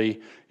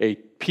actually a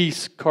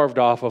piece carved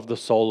off of the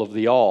soul of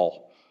the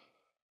all.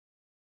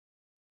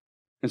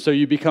 And so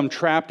you become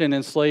trapped and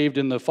enslaved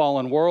in the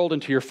fallen world,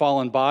 into your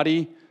fallen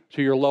body,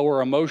 to your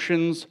lower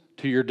emotions,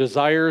 to your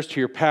desires, to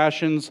your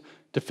passions,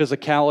 to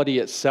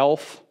physicality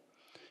itself,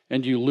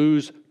 and you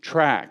lose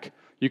track.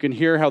 You can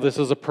hear how this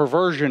is a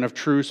perversion of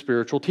true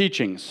spiritual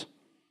teachings.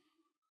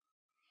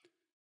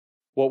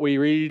 What we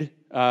read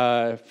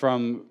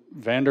from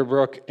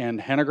Vanderbroek and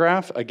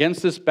Hanegraaff,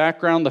 against this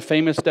background, the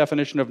famous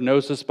definition of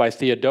gnosis by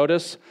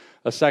Theodotus,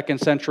 a 2nd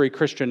century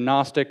Christian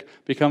Gnostic,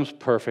 becomes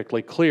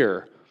perfectly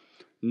clear.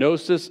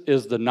 Gnosis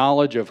is the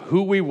knowledge of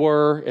who we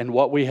were and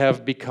what we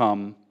have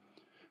become,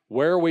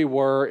 where we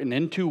were and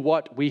into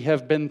what we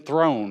have been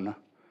thrown,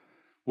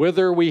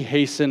 whither we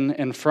hasten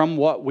and from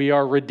what we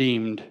are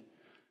redeemed,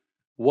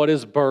 what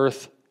is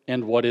birth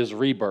and what is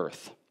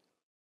rebirth.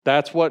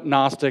 That's what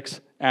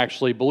Gnostics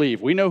actually believe.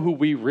 We know who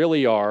we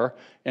really are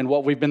and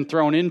what we've been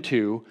thrown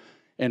into,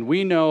 and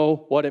we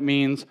know what it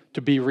means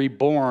to be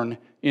reborn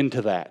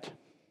into that.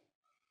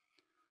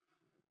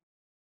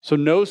 So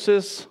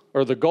gnosis,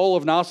 or the goal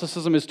of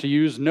Gnosticism, is to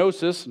use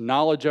gnosis,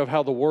 knowledge of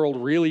how the world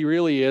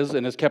really is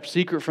and is kept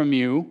secret from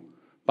you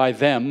by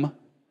them,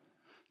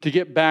 to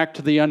get back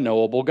to the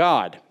unknowable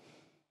God,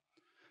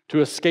 to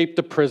escape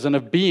the prison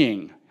of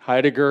being.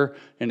 Heidegger,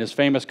 in his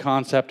famous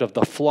concept of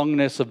the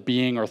flungness of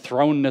being or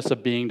thrownness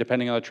of being,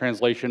 depending on the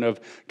translation of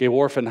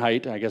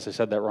Geworfenheit, I guess I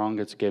said that wrong,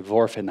 it's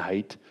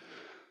Geworfenheit,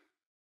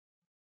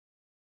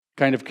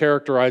 kind of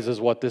characterizes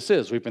what this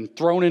is. We've been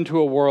thrown into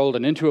a world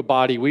and into a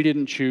body we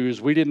didn't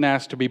choose, we didn't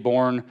ask to be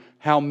born.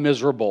 How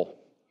miserable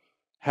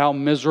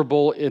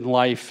in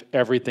life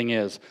everything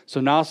is. So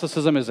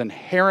Gnosticism is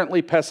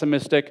inherently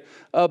pessimistic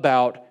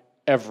about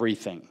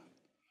everything,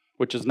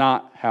 which is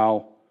not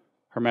how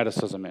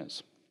Hermeticism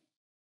is.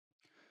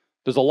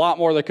 There's a lot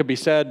more that could be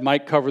said.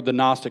 Mike covered the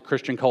Gnostic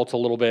Christian cults a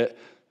little bit.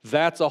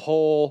 That's a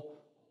whole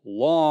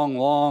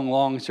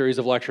long series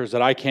of lectures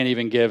that I can't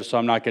even give, so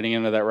I'm not getting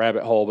into that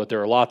rabbit hole, but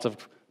there are lots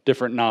of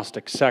different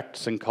Gnostic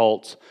sects and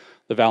cults.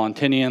 The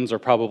Valentinians are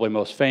probably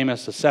most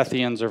famous. The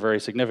Sethians are very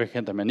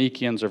significant. The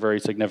Manichaeans are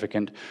very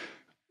significant.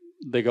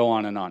 They go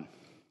on and on.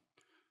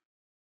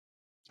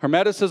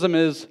 Hermeticism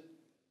is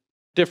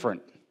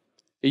different.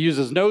 It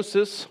uses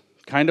gnosis,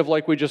 kind of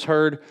like we just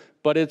heard,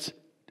 but it's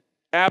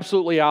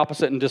absolutely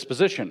opposite in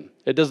disposition.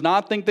 It does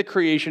not think that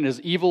creation is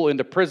evil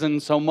into prison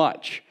so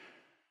much.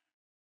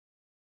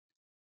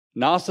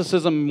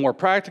 Gnosticism, more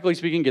practically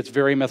speaking, gets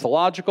very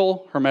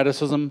mythological.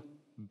 Hermeticism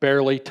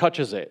barely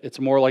touches it. It's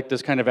more like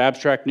this kind of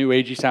abstract, new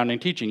agey sounding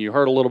teaching. You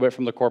heard a little bit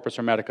from the Corpus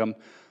Hermeticum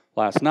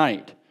last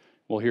night.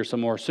 We'll hear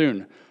some more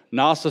soon.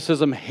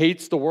 Gnosticism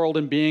hates the world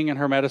and being, and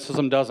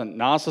Hermeticism doesn't.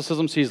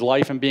 Gnosticism sees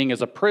life and being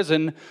as a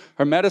prison.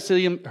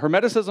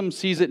 Hermeticism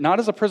sees it not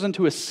as a prison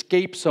to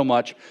escape so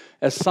much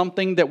as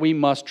something that we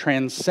must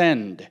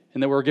transcend,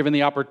 and that we're given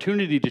the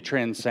opportunity to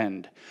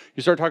transcend.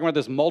 You start talking about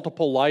this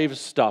multiple lives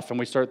stuff, and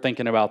we start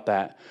thinking about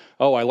that.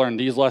 Oh, I learned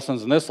these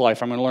lessons in this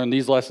life. I'm going to learn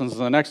these lessons in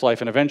the next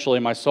life, and eventually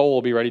my soul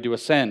will be ready to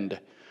ascend.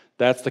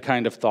 That's the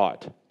kind of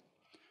thought.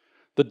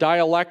 The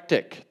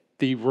dialectic,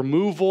 the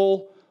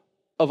removal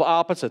of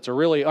opposites, or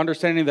really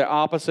understanding that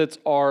opposites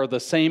are the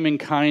same in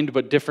kind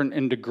but different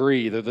in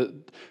degree. They're the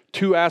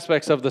two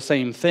aspects of the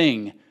same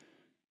thing.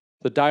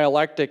 The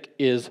dialectic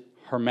is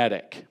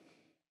Hermetic.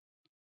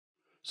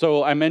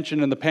 So I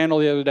mentioned in the panel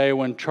the other day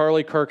when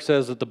Charlie Kirk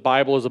says that the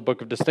Bible is a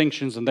book of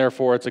distinctions and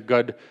therefore it's a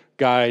good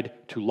guide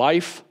to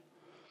life.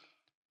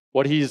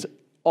 What he's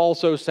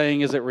also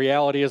saying is that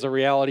reality is a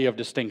reality of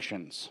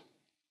distinctions.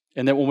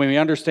 And that when we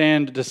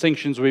understand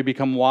distinctions, we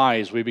become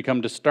wise, we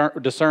become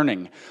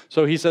discerning.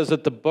 So he says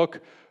that the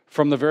book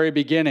from the very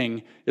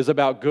beginning is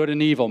about good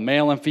and evil,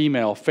 male and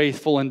female,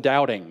 faithful and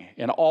doubting.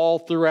 And all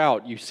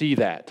throughout you see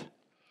that.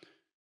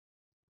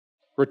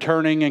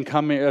 Returning and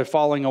coming,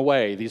 falling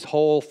away, these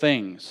whole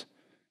things.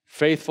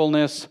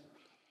 Faithfulness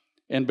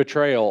and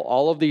betrayal,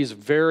 all of these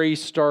very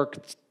stark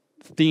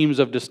themes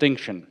of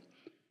distinction.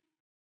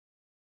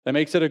 That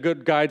makes it a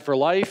good guide for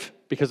life,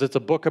 because it's a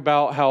book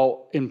about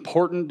how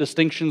important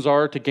distinctions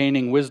are to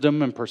gaining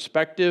wisdom and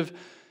perspective,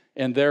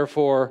 and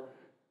therefore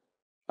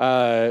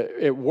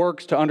it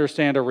works to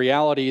understand a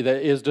reality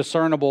that is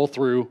discernible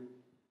through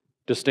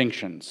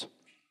distinctions.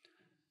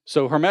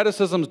 So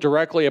Hermeticism is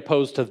directly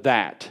opposed to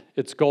that.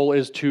 Its goal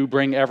is to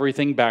bring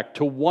everything back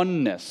to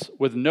oneness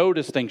with no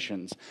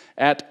distinctions,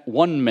 at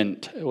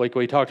one-ment, like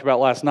we talked about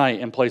last night,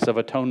 in place of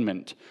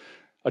atonement.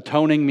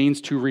 Atoning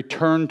means to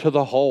return to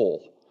the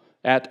whole,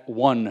 at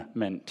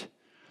one-ment.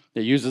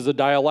 It uses a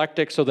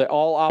dialectic so that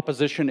all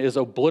opposition is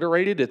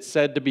obliterated. It's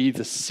said to be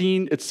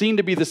seen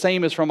to be the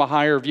same as from a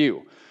higher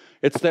view.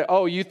 It's that,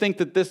 oh, you think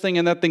that this thing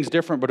and that thing's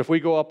different, but if we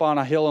go up on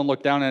a hill and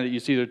look down at it,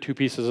 you see they're two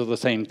pieces of the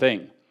same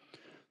thing.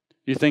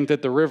 You think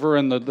that the river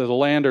and the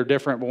land are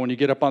different, but when you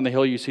get up on the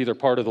hill, you see they're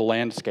part of the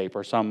landscape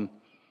or some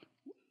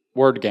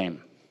word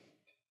game.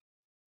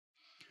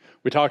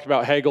 We talked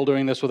about Hegel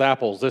doing this with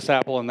apples. This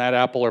apple and that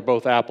apple are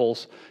both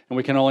apples, and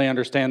we can only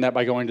understand that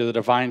by going to the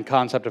divine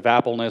concept of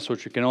appleness,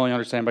 which we can only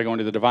understand by going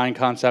to the divine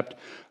concept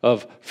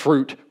of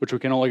fruit, which we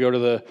can only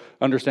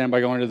understand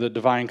by going to the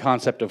divine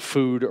concept of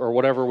food, or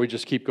whatever. We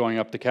just keep going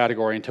up the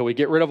category until we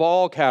get rid of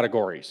all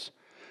categories.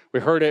 We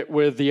heard it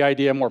with the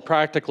idea more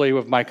practically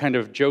with my kind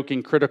of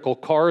joking critical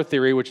car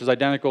theory, which is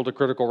identical to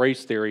critical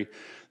race theory,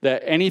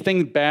 that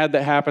anything bad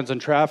that happens in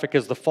traffic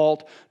is the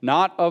fault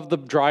not of the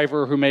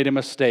driver who made a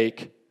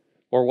mistake,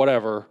 or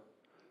whatever,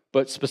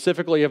 but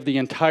specifically of the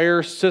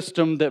entire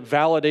system that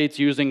validates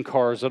using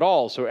cars at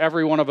all. So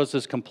every one of us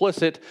is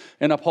complicit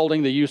in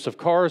upholding the use of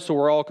cars, so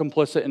we're all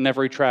complicit in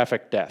every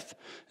traffic death.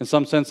 In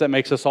some sense, that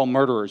makes us all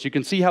murderers. You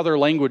can see how their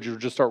language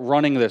would just start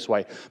running this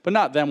way, but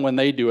not them when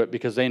they do it,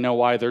 because they know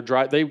why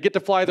they get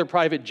to fly their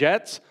private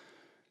jets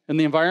in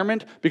the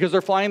environment, because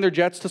they're flying their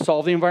jets to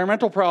solve the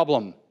environmental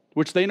problem,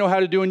 which they know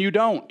how to do and you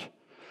don't,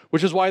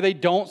 which is why they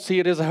don't see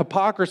it as a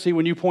hypocrisy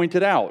when you point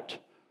it out.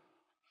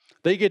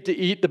 They get to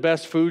eat the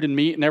best food and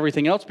meat and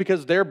everything else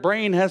because their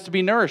brain has to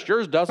be nourished.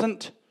 Yours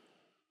doesn't.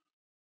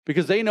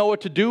 Because they know what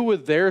to do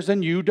with theirs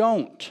and you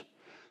don't.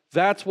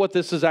 That's what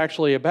this is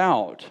actually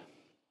about.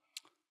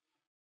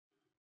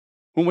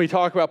 When we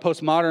talk about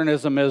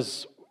postmodernism,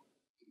 as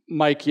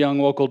Mike Young,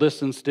 Local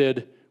Distance,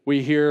 did,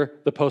 we hear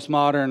the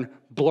postmodern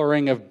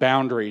blurring of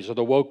boundaries, or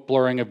the woke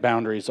blurring of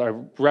boundaries. I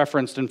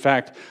referenced, in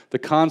fact, the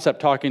concept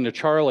talking to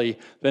Charlie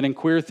that in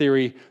queer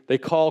theory, they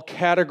call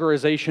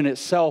categorization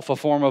itself a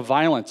form of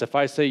violence. If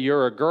I say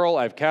you're a girl,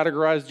 I've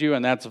categorized you,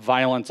 and that's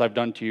violence I've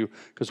done to you.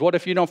 Because what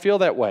if you don't feel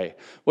that way?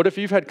 What if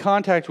you've had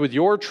contact with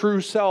your true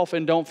self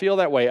and don't feel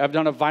that way? I've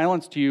done a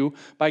violence to you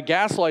by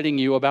gaslighting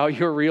you about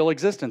your real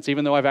existence,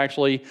 even though I've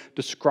actually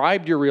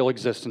described your real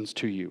existence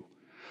to you.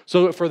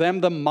 So for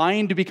them, the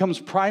mind becomes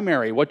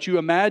primary. What you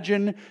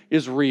imagine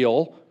is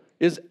real,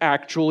 is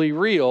actually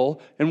real,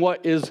 and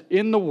what is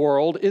in the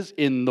world is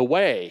in the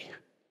way.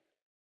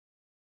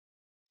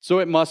 So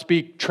it must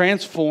be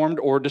transformed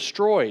or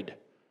destroyed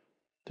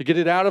to get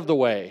it out of the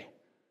way.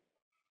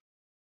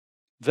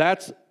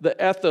 That's the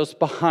ethos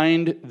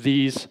behind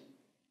these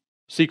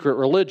secret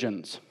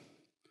religions.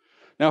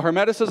 Now,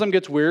 Hermeticism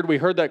gets weird. We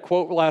heard that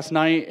quote last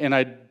night, and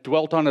I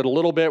dwelt on it a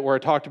little bit, where I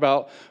talked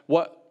about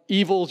what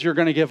evils you're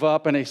going to give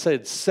up, and it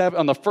said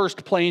on the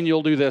first plane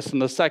you'll do this,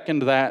 and the second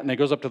that, and it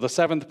goes up to the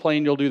seventh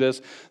plane you'll do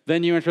this,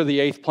 then you enter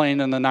the eighth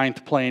plane and the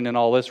ninth plane and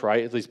all this,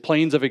 right? It's these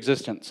planes of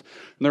existence.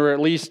 And there are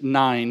at least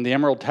 9. The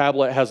Emerald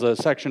Tablet has a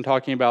section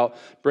talking about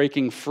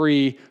breaking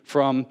free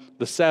from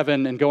the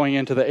 7 and going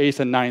into the 8th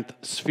and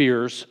 9th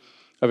spheres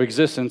of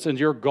existence. And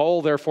your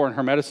goal, therefore, in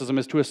Hermeticism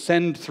is to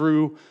ascend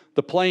through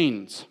the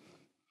planes.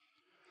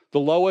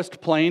 The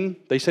lowest plane,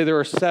 they say there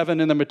are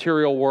 7 in the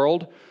material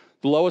world.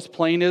 The lowest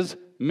plane is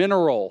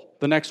mineral.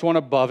 The next one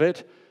above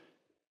it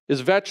is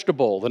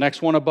vegetable. The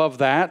next one above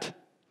that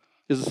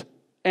is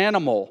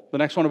animal. The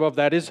next one above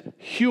that is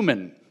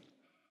human.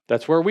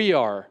 That's where we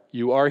are.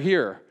 You are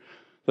here.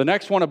 The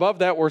next one above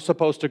that we're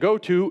supposed to go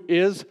to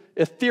is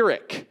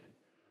etheric.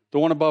 The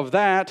one above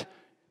that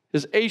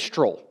is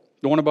astral.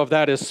 The one above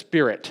that is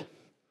spirit.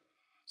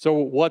 So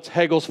what's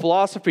Hegel's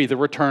philosophy? The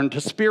return to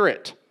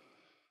spirit.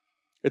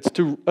 It's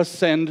to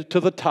ascend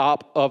to the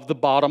top of the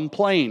bottom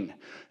plane,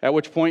 at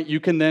which point you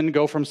can then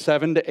go from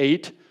 7 to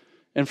 8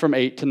 and from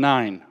 8 to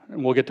 9.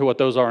 And we'll get to what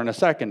those are in a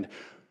second,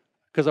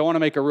 because I want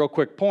to make a real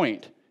quick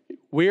point.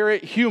 We're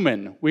at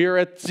human. We are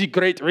at the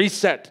great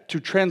reset to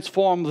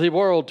transform the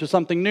world to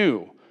something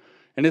new.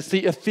 And it's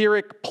the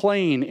etheric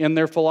plane in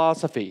their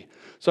philosophy.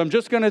 So I'm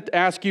just going to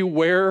ask you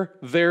where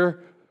their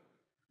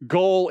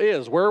goal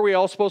is. Where are we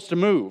all supposed to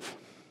move?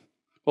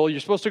 Well,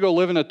 you're supposed to go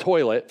live in a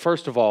toilet,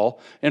 first of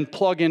all, and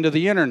plug into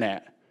the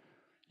internet.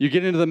 You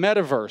get into the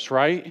metaverse,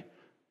 right?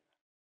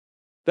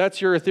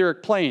 That's your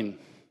etheric plane.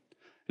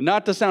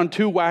 Not to sound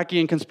too wacky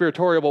and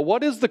conspiratorial, but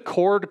what is the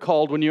cord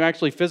called when you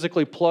actually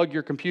physically plug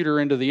your computer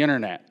into the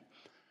internet?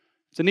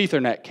 It's an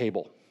Ethernet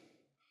cable.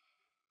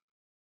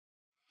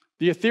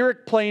 The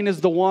etheric plane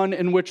is the one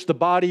in which the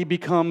body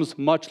becomes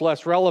much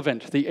less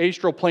relevant. The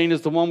astral plane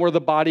is the one where the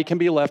body can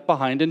be left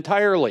behind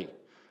entirely.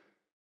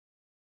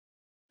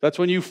 That's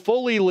when you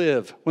fully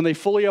live, when they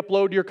fully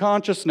upload your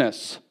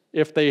consciousness,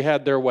 if they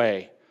had their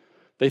way.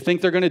 They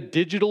think they're going to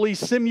digitally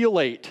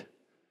simulate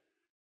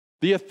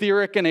the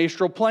etheric and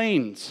astral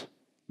planes,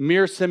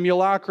 mere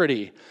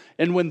simulacrity.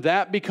 And when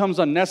that becomes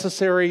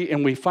unnecessary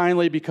and we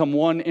finally become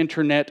one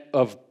internet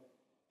of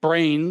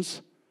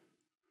brains,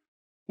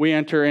 we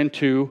enter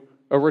into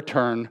a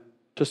return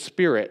to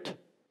spirit.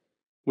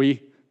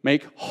 We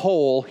make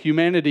whole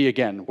humanity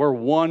again. We're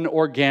one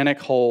organic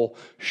whole,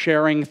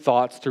 sharing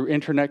thoughts through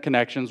internet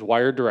connections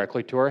wired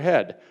directly to our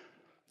head.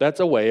 That's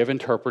a way of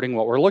interpreting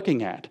what we're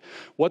looking at.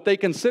 What they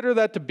consider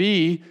that to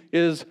be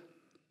is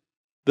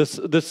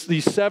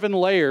these 7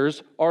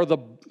 layers are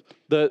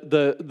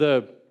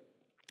the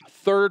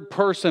third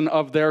person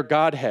of their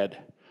Godhead.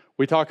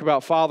 We talk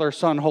about Father,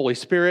 Son, Holy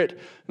Spirit,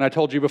 and I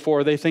told you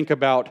before, they think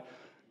about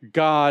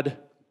God,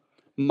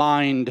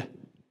 mind,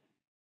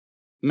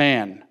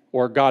 man,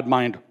 or God,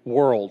 mind,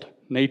 world.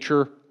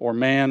 Nature or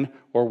man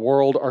or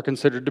world are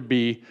considered to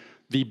be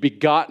the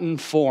begotten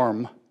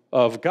form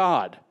of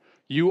God.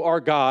 You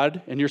are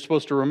God, and you're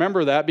supposed to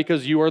remember that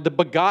because you are the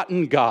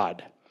begotten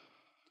God.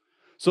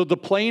 So the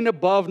plane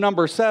above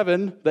number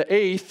 7, the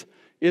 8th,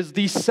 is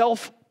the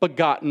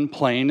self-begotten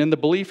plane, and the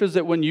belief is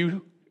that when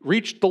you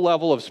reach the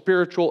level of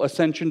spiritual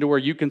ascension to where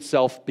you can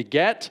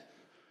self-beget,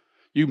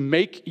 you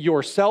make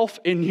yourself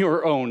in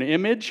your own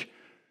image,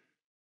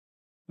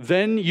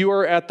 then you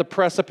are at the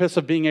precipice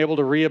of being able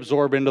to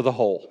reabsorb into the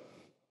whole.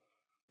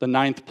 The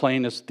 9th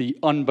plane is the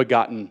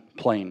unbegotten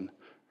plane,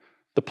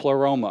 the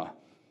pleroma.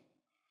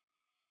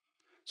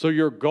 So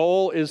your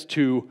goal is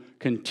to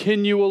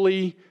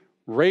continually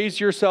raise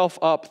yourself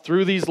up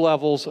through these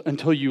levels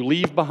until you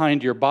leave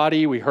behind your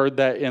body. We heard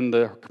that in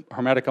the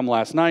Hermeticum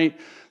last night.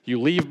 You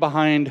leave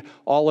behind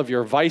all of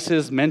your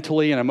vices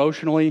mentally and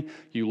emotionally.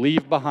 You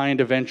leave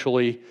behind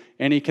eventually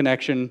any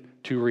connection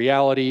to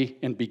reality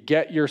and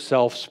beget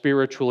yourself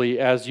spiritually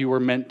as you were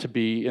meant to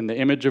be in the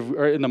image of,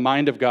 or in the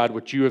mind of God,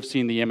 which you have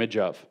seen the image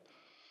of.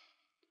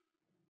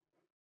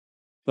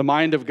 The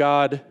mind of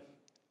God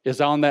is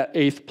on that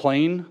 8th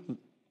plane.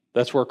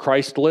 That's where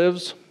Christ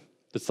lives.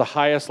 It's the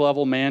highest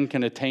level man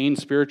can attain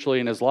spiritually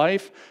in his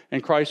life,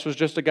 and Christ was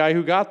just a guy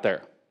who got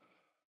there.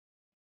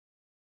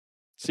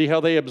 See how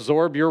they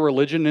absorb your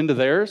religion into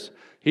theirs?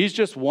 He's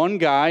just one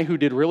guy who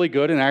did really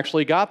good and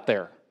actually got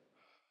there.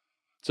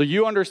 So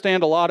you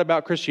understand a lot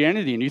about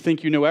Christianity and you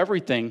think you know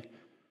everything.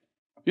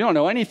 You don't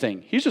know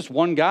anything. He's just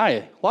one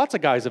guy. Lots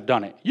of guys have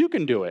done it. You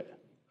can do it.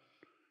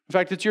 In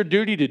fact, it's your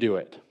duty to do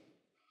it.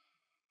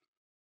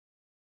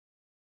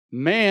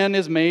 Man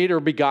is made or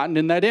begotten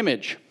in that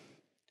image.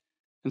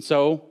 And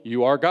so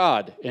you are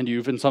God, and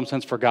you've in some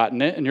sense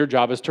forgotten it, and your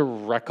job is to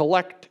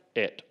recollect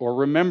it or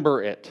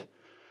remember it,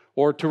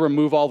 or to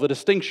remove all the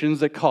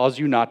distinctions that cause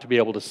you not to be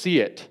able to see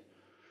it.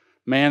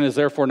 Man is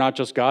therefore not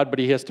just God, but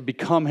he has to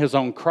become his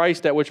own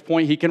Christ, at which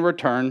point he can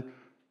return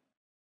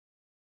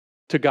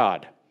to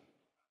God,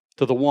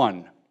 to the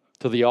one,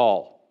 to the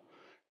all.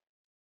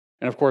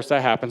 And of course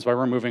that happens by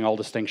removing all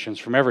distinctions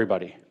from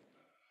everybody.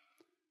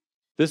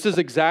 This is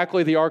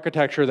exactly the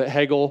architecture that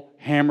Hegel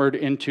hammered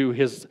into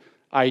his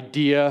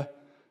idea,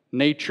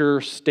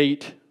 nature,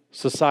 state,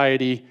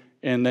 society,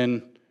 and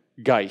then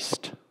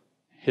Geist,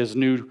 his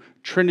new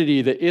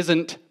trinity that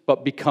isn't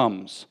but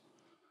becomes.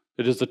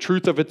 It is the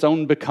truth of its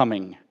own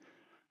becoming.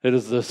 It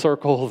is the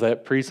circle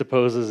that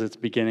presupposes its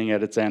beginning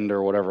at its end,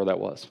 or whatever that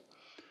was.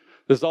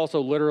 This is also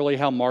literally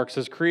how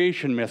Marx's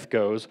creation myth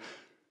goes.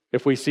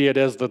 If we see it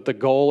as that the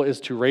goal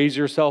is to raise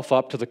yourself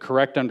up to the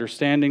correct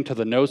understanding, to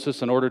the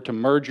gnosis, in order to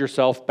merge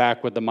yourself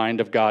back with the mind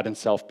of God and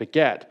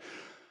self-beget.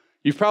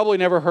 You've probably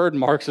never heard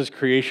Marx's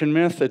creation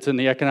myth. It's in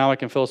the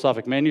economic and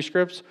philosophic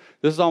manuscripts.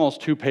 This is almost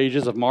 2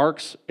 pages of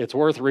Marx. It's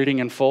worth reading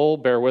in full.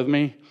 Bear with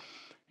me.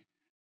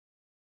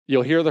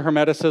 You'll hear the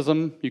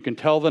Hermeticism. You can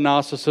tell the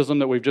Gnosticism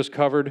that we've just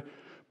covered.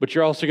 But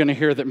you're also going to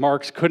hear that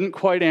Marx couldn't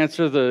quite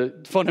answer the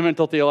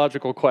fundamental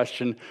theological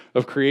question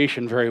of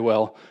creation very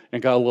well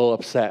and got a little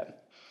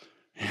upset.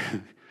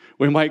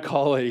 We might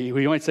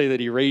say that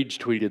he rage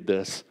tweeted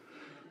this.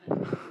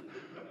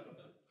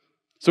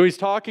 So he's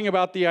talking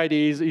about the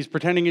ideas, he's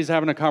pretending he's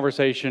having a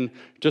conversation,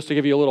 just to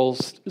give you a little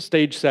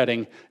stage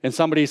setting, and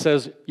somebody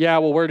says, yeah,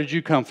 well, where did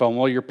you come from?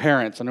 Well, your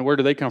parents. And where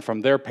do they come from?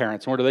 Their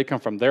parents. And where do they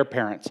come from? Their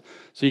parents.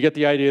 So you get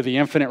the idea of the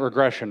infinite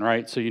regression,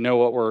 right? So you know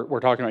what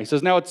we're talking about. He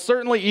says, now it's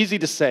certainly easy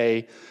to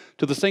say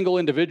to the single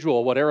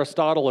individual what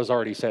Aristotle has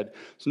already said.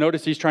 So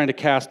notice he's trying to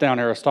cast down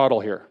Aristotle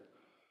here.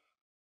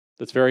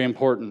 That's very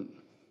important.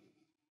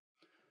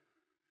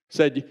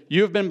 Said,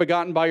 you have been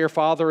begotten by your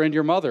father and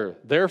your mother.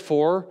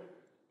 Therefore,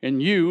 in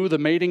you, the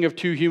mating of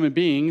two human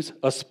beings,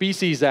 a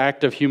species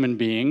act of human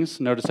beings,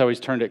 notice how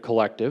he's turned it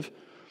collective,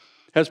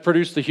 has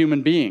produced the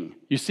human being.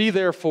 You see,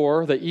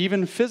 therefore, that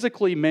even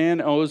physically man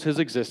owes his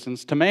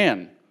existence to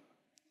man,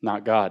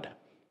 not God.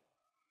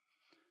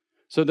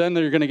 So then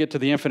you're going to get to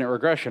the infinite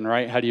regression,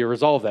 right? How do you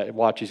resolve that?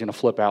 Watch, he's going to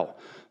flip out.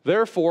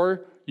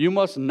 Therefore, you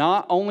must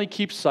not only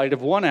keep sight of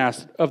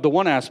the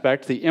one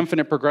aspect, the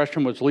infinite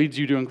progression which leads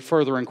you to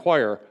further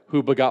inquire,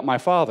 who begot my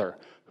father,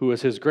 who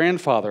is his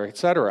grandfather,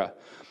 etc.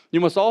 You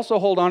must also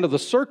hold on to the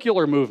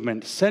circular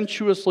movement,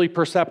 sensuously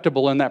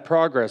perceptible in that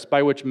progress,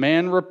 by which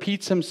man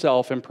repeats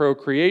himself in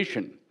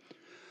procreation.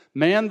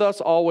 Man thus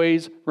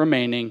always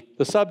remaining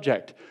the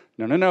subject.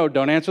 No,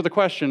 don't answer the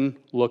question.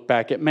 Look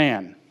back at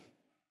man.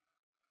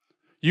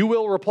 You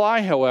will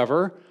reply,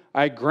 however,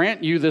 I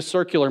grant you this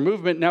circular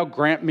movement, now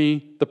grant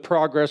me the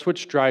progress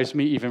which drives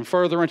me even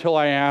further until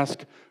I ask,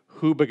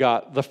 who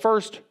begot the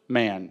first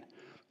man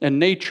and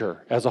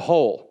nature as a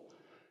whole?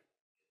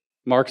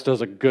 Marx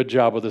does a good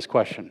job with this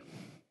question.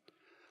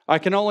 I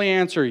can only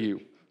answer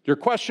you. Your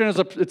question is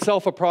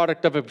itself a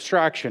product of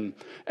abstraction.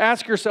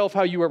 Ask yourself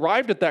how you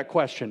arrived at that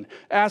question.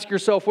 Ask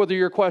yourself whether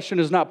your question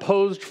is not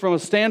posed from a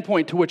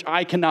standpoint to which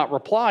I cannot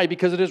reply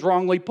because it is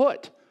wrongly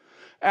put.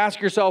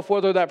 Ask yourself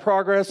whether that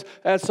progress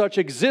as such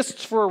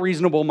exists for a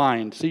reasonable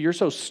mind. See, you're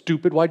so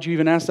stupid. Why'd you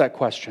even ask that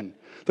question?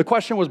 The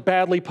question was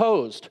badly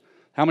posed.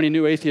 How many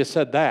new atheists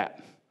said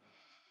that?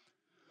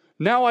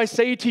 Now I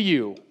say to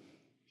you,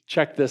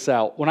 check this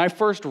out. When I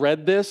first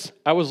read this,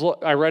 I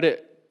read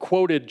it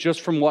quoted just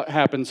from what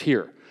happens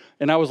here.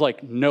 And I was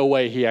like, no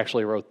way he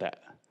actually wrote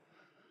that.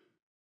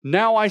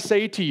 Now I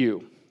say to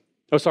you,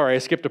 oh, sorry, I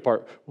skipped a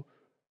part.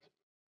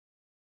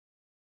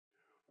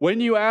 When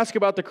you ask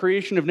about the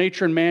creation of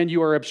nature and man,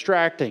 you are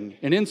abstracting.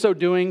 And in so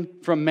doing,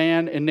 from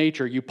man and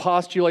nature, you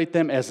postulate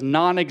them as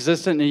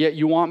non-existent, and yet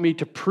you want me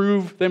to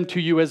prove them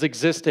to you as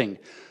existing.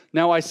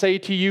 Now I say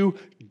to you,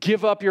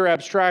 give up your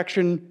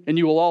abstraction, and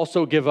you will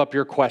also give up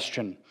your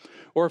question.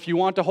 Or if you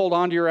want to hold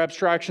on to your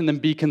abstraction, then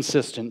be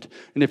consistent.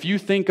 And if you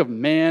think of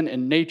man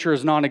and nature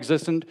as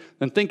non-existent,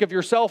 then think of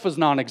yourself as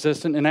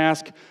non-existent and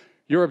ask,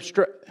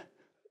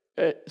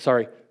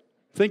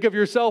 think of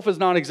yourself as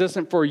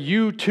non-existent, for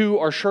you too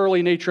are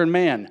surely nature and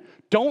man.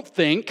 Don't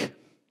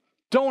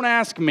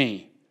ask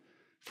me.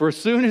 For as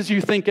soon as you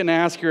think and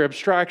ask, your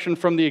abstraction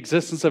from the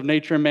existence of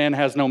nature and man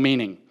has no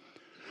meaning.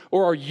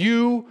 Or are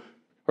you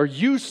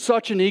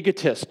such an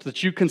egotist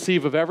that you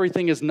conceive of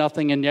everything as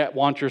nothing and yet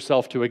want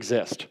yourself to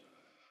exist?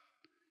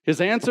 His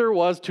answer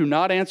was to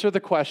not answer the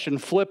question,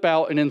 flip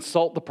out, and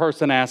insult the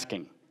person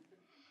asking.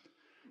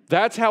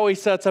 That's how he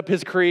sets up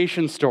his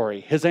creation story.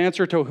 His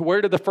answer to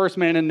where did the first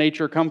man in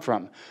nature come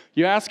from?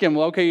 You ask him,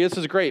 well, okay, this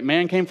is great.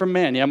 Man came from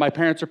man. Yeah, my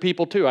parents are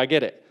people too. I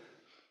get it.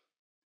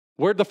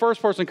 Where did the first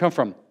person come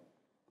from?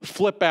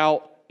 Flip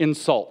out,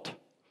 insult.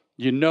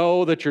 You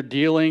know that you're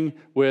dealing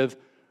with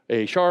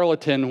a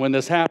charlatan when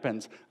this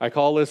happens. I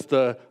call this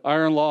the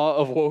iron law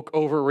of woke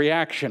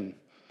overreaction.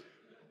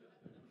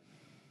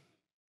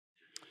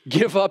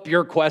 Give up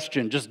your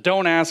question. Just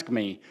don't ask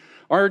me.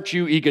 Aren't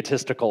you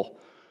egotistical?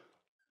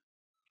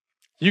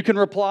 You can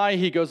reply,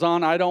 he goes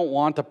on, I don't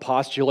want to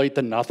postulate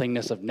the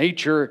nothingness of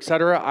nature,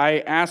 etc. I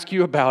ask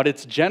you about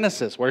its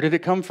genesis. Where did it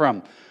come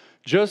from?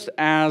 Just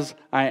as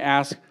I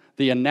ask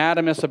the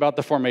anatomist about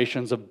the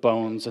formations of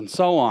bones and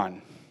so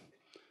on.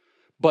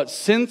 But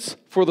since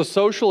for the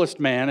socialist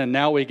man, and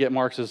now we get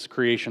Marx's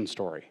creation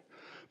story,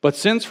 but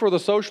since for the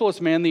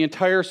socialist man, the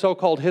entire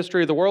so-called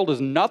history of the world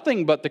is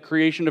nothing but the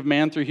creation of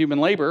man through human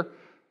labor,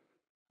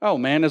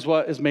 man is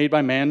what is made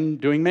by man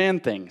doing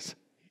man things.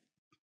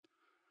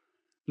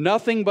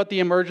 Nothing but the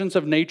emergence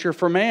of nature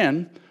for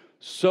man,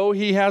 so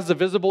he has the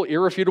visible,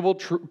 irrefutable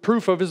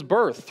proof of his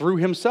birth through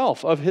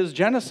himself, of his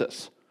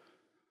genesis.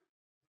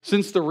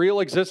 Since the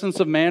real existence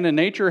of man and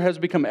nature has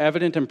become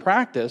evident in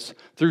practice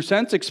through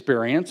sense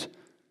experience,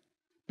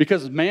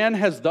 because man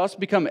has thus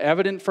become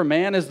evident for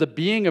man as the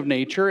being of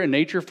nature, and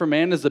nature for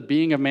man as the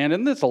being of man.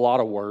 And that's a lot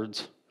of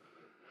words.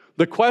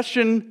 The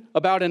question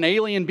about an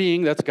alien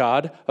being, that's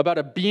God, about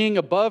a being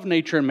above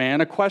nature and man,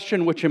 a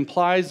question which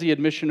implies the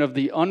admission of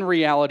the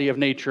unreality of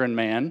nature and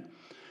man,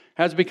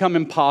 has become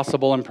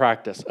impossible in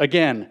practice.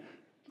 Again,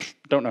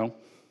 don't know.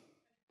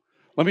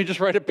 Let me just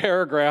write a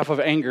paragraph of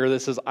anger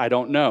that says, I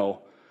don't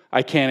know.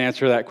 I can't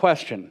answer that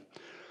question.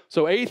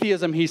 So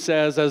atheism, he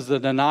says, as the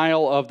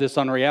denial of this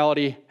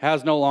unreality,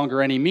 has no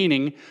longer any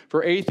meaning,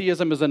 for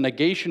atheism is a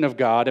negation of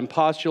God and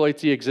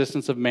postulates the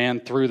existence of man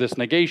through this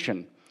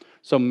negation.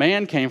 So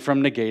man came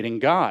from negating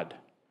God,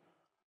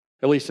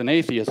 at least in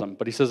atheism.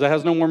 But he says that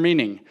has no more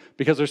meaning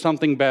because there's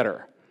something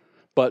better.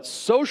 But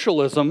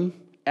socialism,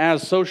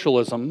 as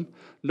socialism,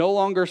 no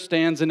longer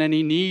stands in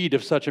any need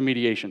of such a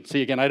mediation.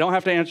 See, again, I don't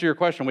have to answer your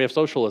question. We have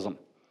socialism.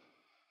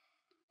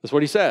 That's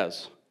what he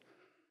says.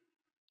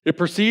 It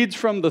proceeds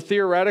from the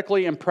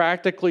theoretically and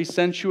practically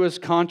sensuous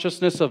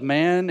consciousness of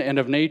man and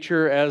of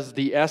nature as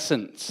the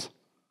essence.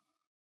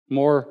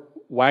 More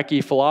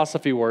wacky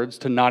philosophy words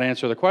to not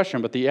answer the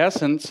question, but the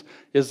essence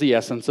is the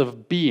essence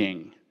of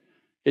being.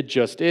 It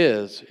just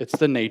is. It's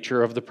the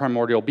nature of the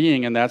primordial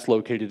being, and that's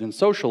located in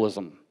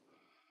socialism.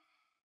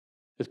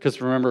 Because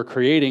remember,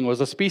 creating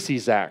was a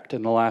species act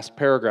in the last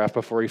paragraph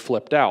before he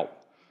flipped out.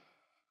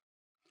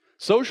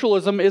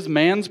 Socialism is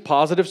man's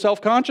positive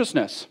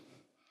self-consciousness.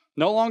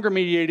 No longer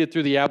mediated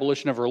through the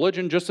abolition of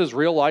religion, just as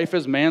real life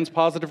is man's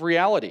positive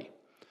reality.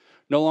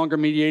 No longer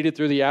mediated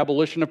through the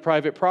abolition of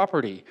private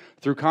property,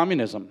 through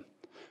communism.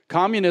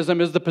 Communism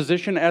is the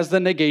position as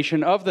the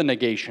negation of the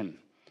negation.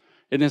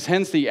 It is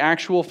hence the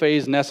actual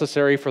phase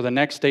necessary for the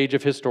next stage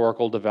of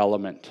historical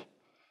development.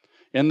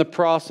 In the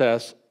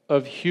process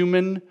of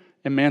human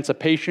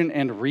emancipation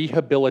and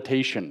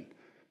rehabilitation,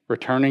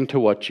 returning to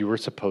what you were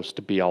supposed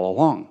to be all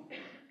along.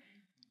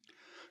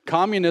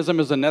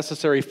 Communism is a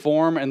necessary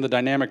form and the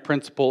dynamic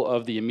principle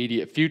of the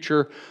immediate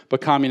future,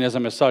 but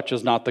communism as such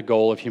is not the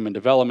goal of human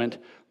development,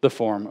 the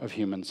form of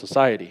human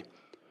society.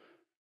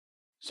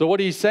 So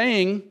what he's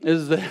saying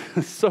is that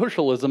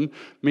socialism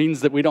means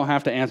that we don't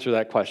have to answer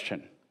that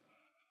question.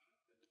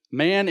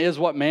 Man is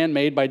what man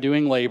made by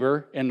doing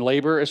labor, and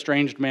labor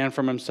estranged man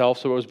from himself,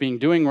 so it was been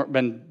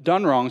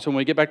done wrong. So when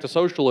we get back to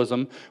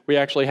socialism, we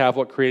actually have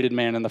what created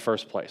man in the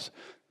first place.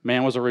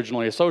 Man was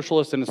originally a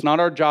socialist, and it's not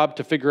our job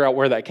to figure out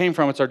where that came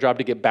from. It's our job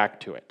to get back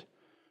to it.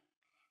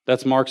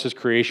 That's Marx's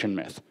creation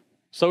myth.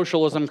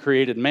 Socialism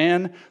created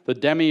man. The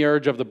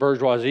demiurge of the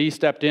bourgeoisie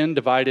stepped in,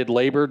 divided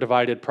labor,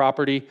 divided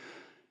property,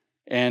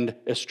 and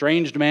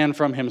estranged man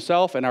from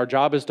himself. And our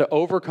job is to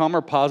overcome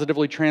or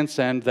positively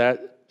transcend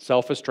that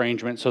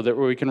self-estrangement so that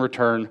we can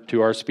return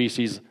to our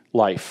species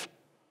life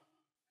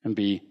and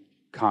be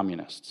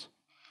communists.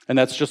 And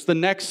that's just the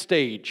next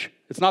stage.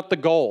 It's not the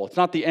goal. It's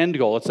not the end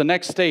goal. It's the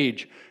next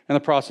stage in the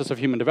process of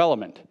human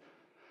development.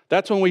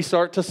 That's when we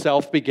start to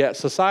self-beget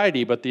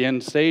society, but the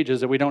end stage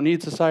is that we don't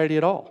need society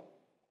at all.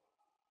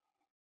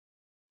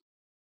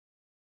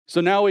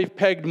 So now we've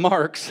pegged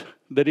Marx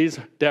that he's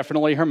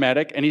definitely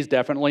Hermetic and he's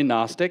definitely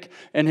Gnostic,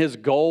 and his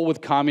goal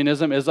with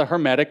communism is a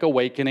Hermetic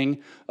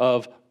awakening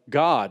of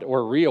God,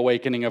 or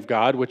reawakening of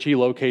God, which he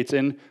locates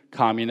in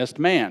communist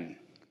man.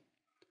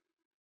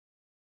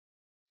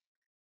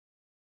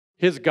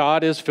 His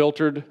God is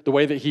filtered, the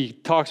way that he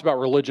talks about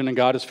religion and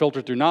God is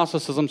filtered through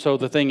Gnosticism, so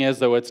the thing is,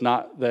 though, it's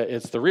not that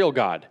it's the real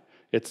God.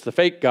 It's the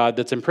fake God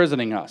that's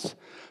imprisoning us.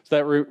 So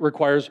that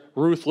requires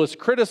ruthless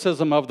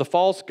criticism of the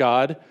false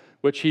God,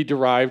 which he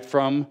derived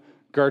from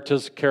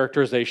Goethe's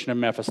characterization of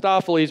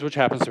Mephistopheles, which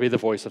happens to be the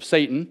voice of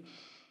Satan,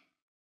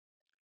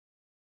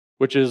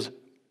 which is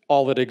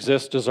all that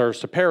exists deserves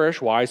to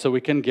perish. Why? So we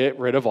can get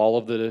rid of all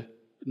of the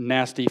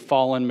nasty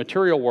fallen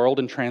material world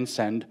and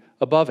transcend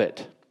above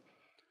it.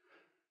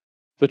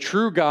 The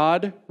true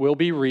God will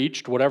be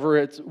reached, what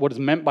is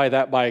meant by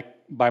that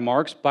by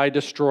Marx, by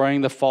destroying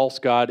the false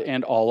God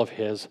and all of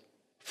his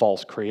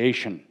false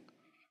creation,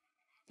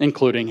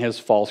 including his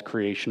false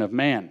creation of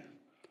man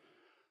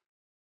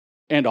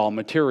and all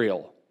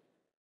material.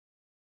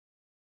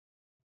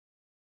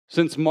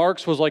 Since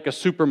Marx was like a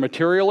super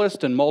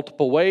materialist in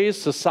multiple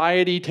ways,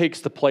 society takes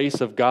the place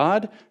of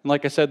God. And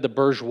like I said, the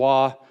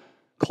bourgeois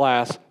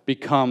class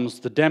becomes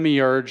the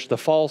demiurge, the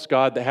false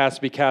god that has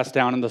to be cast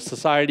down, and the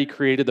society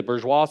created, the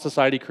bourgeois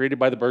society created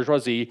by the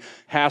bourgeoisie,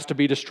 has to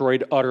be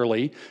destroyed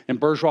utterly, and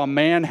bourgeois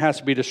man has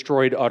to be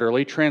destroyed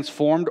utterly,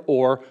 transformed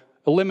or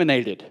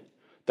eliminated.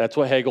 That's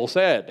what Hegel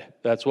said.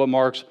 That's what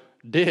Marx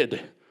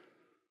did.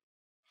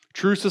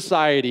 True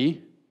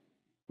society,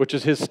 which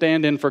is his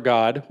stand-in for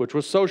God, which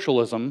was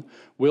socialism,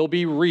 will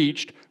be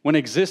reached when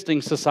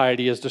existing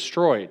society is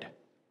destroyed.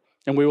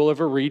 And we will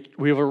have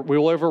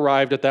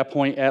arrived at that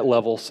point at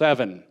level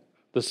 7,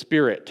 the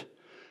spirit,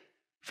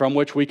 from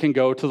which we can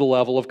go to the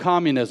level of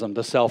communism,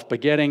 the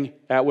self-begetting,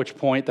 at which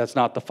point that's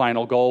not the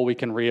final goal. We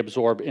can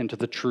reabsorb into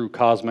the true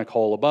cosmic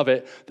whole above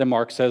it that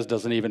Marx says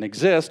doesn't even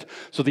exist.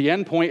 So the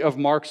end point of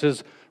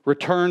Marx's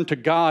return to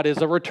God is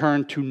a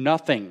return to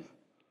nothing.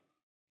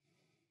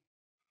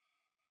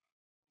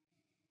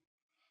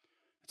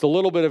 It's a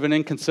little bit of an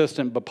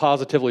inconsistent but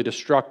positively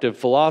destructive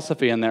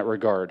philosophy in that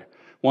regard,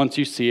 once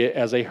you see it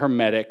as a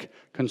Hermetic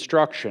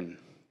construction.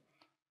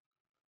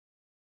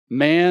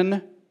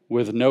 Man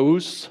with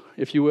nous,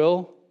 if you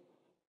will,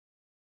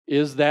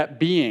 is that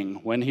being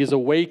when he's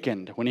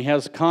awakened, when he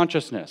has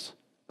consciousness,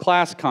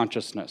 class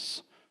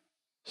consciousness,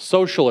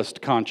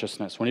 socialist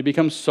consciousness, when he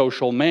becomes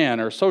social man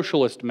or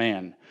socialist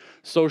man.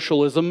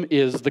 Socialism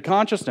is the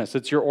consciousness.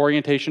 It's your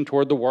orientation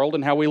toward the world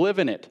and how we live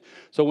in it.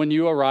 So when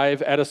you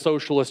arrive at a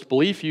socialist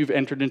belief, you've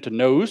entered into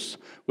nous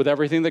with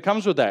everything that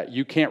comes with that.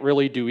 You can't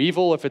really do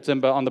evil if it's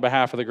on the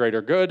behalf of the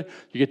greater good.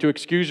 You get to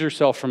excuse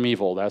yourself from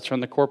evil. That's from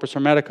the Corpus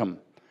Hermeticum.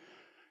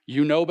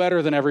 You know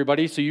better than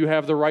everybody, so you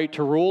have the right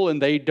to rule, and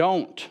they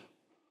don't.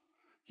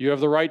 You have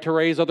the right to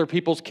raise other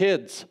people's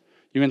kids.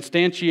 You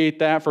instantiate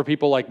that for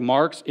people like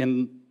Marx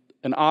in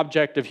an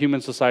object of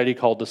human society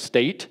called the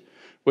state,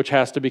 which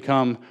has to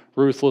become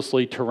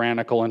ruthlessly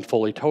tyrannical and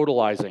fully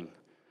totalizing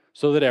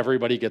so that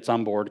everybody gets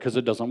on board because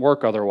it doesn't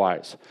work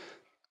otherwise.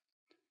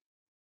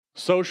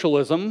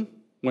 Socialism,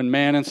 when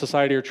man and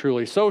society are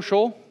truly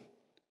social,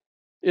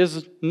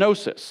 is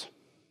gnosis.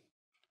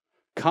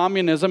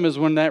 Communism is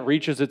when that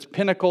reaches its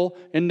pinnacle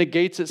and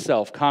negates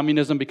itself.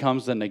 Communism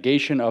becomes the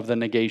negation of the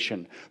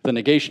negation. The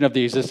negation of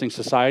the existing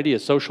society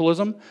is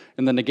socialism,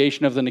 and the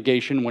negation of the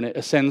negation when it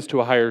ascends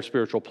to a higher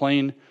spiritual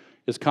plane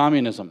is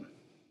communism.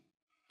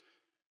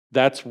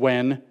 That's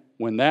when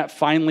that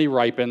finally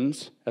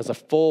ripens as a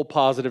full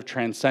positive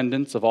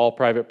transcendence of all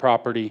private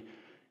property,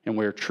 and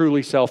we're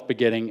truly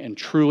self-begetting and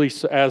truly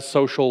as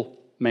social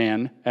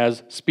man,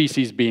 as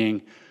species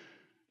being,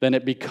 then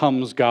it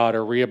becomes God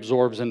or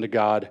reabsorbs into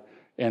God,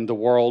 and the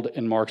world,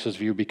 in Marx's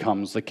view,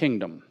 becomes the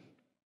kingdom.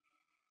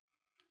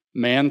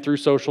 Man, through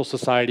social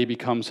society,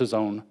 becomes his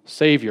own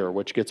savior,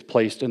 which gets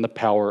placed in the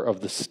power of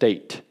the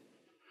state.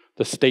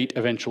 The state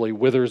eventually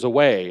withers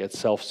away. It's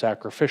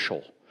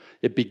self-sacrificial.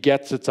 It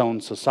begets its own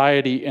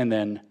society and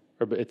then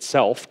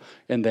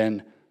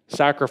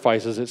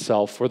sacrifices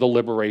itself for the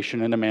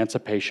liberation and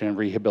emancipation and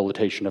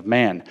rehabilitation of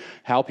man.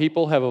 How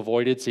people have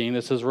avoided seeing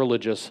this as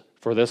religious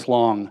for this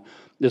long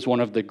is one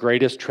of the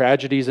greatest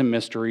tragedies and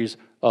mysteries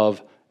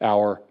of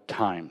our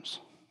times.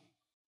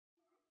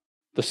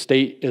 The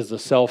state is the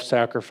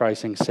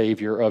self-sacrificing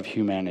savior of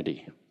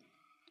humanity.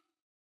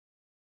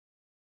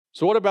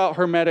 So what about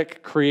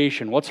Hermetic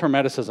creation? What's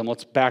Hermeticism?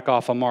 Let's back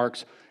off of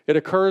Marx. It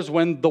occurs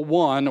when the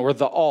one, or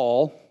the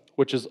all,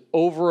 which is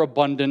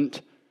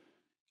overabundant,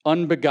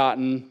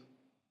 unbegotten,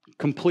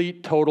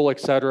 complete, total,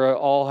 etc.,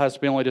 all has to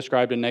be only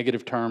described in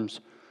negative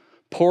terms,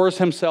 pours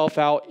himself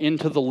out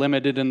into the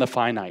limited and the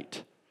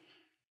finite.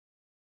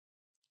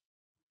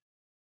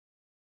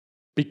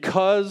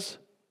 Because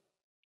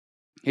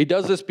he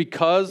does this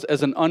because,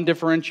 as an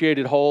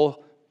undifferentiated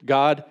whole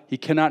God, he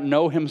cannot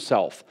know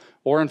himself,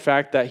 or in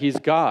fact that he's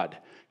God.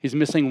 He's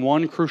missing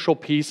one crucial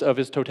piece of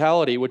his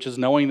totality, which is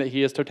knowing that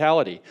he is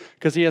totality,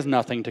 because he has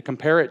nothing to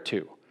compare it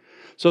to.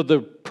 So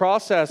the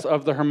process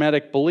of the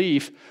Hermetic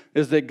belief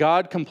is that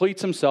God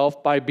completes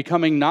himself by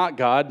becoming not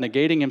God,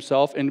 negating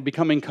himself, and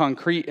becoming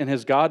concrete in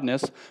his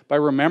godness by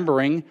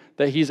remembering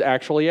that he's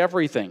actually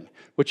everything,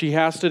 which he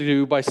has to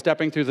do by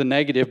stepping through the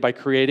negative, by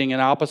creating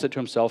an opposite to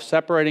himself,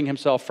 separating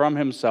himself from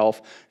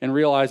himself, and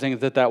realizing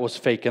that that was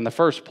fake in the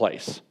first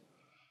place.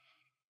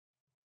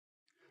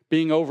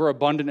 Being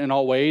overabundant in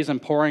all ways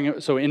and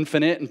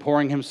infinite and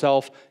pouring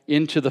himself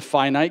into the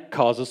finite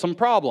causes some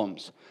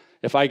problems.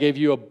 If I gave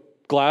you a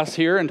glass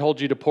here and told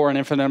you to pour an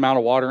infinite amount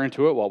of water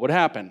into it, what would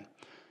happen?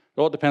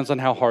 Well, it depends on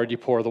how hard you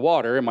pour the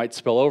water. It might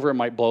spill over, it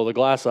might blow the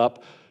glass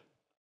up.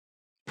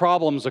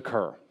 Problems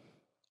occur.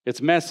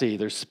 It's messy,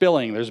 there's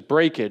spilling, there's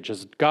breakage.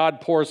 As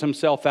God pours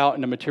himself out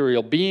into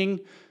material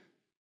being,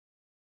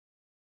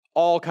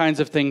 all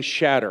kinds of things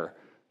shatter.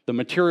 The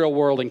material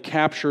world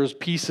encaptures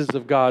pieces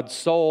of God's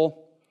soul.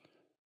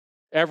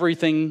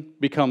 Everything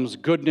becomes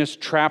goodness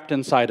trapped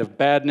inside of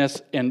badness,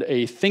 and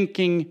a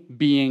thinking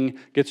being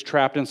gets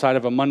trapped inside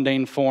of a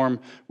mundane form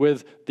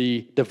with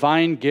the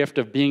divine gift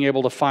of being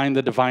able to find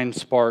the divine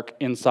spark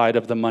inside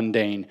of the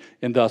mundane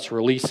and thus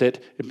release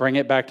it and bring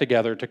it back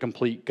together to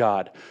complete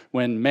God.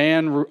 When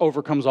man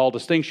overcomes all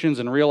distinctions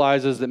and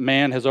realizes that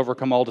man has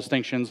overcome all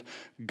distinctions,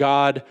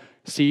 God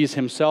sees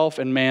himself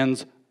in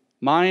man's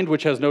mind,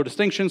 which has no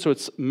distinction, so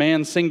it's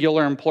man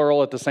singular and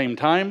plural at the same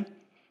time,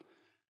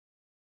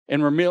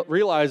 and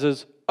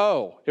realizes,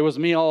 oh, it was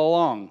me all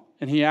along.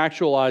 And he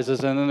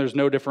actualizes, and then there's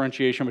no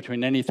differentiation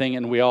between anything,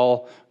 and we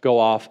all go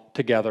off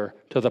together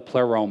to the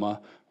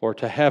pleroma, or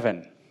to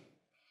heaven.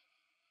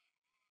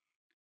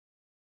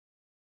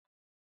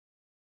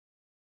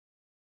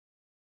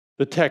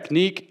 The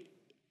technique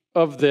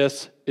of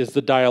this is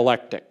the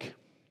dialectic,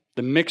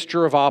 the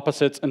mixture of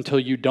opposites until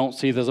you don't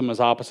see them as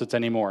opposites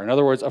anymore. In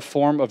other words, a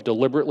form of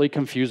deliberately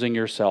confusing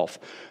yourself,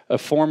 a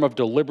form of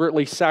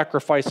deliberately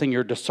sacrificing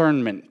your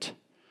discernment,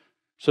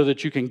 so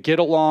that you can get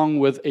along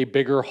with a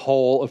bigger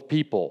whole of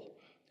people.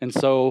 And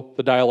so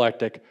the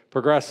dialectic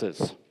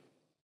progresses.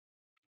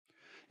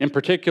 In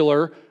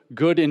particular,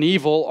 good and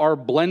evil are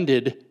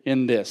blended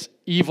in this.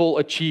 Evil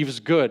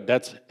achieves good.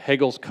 That's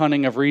Hegel's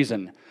cunning of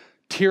reason.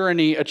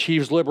 Tyranny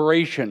achieves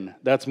liberation.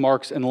 That's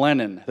Marx and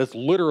Lenin. That's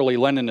literally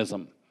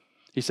Leninism.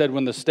 He said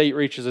when the state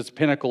reaches its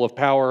pinnacle of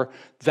power,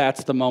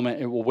 that's the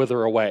moment it will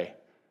wither away,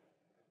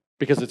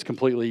 because it's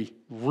completely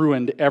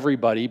ruined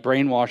everybody,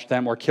 brainwashed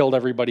them, or killed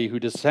everybody who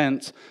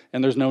dissents,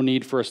 and there's no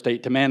need for a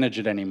state to manage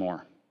it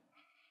anymore.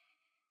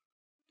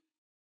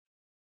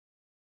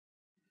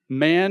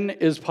 Man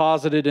is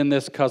posited in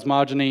this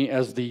cosmogony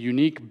as the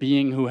unique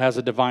being who has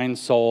a divine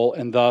soul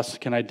and thus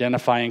can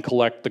identify and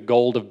collect the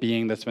gold of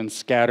being that's been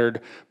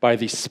scattered by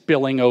the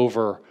spilling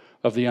over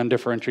of the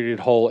undifferentiated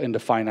whole into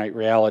finite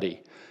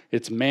reality.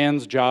 It's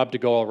man's job to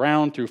go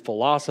around through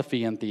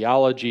philosophy and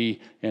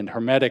theology and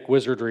Hermetic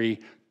wizardry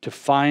to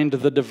find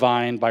the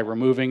divine by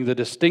removing the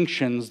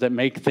distinctions that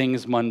make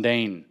things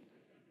mundane.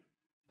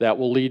 That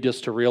will lead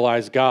us to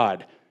realize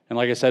God. And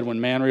like I said,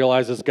 when man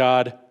realizes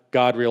God,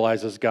 God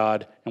realizes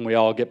God, and we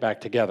all get back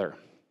together.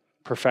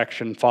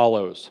 Perfection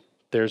follows.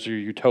 There's your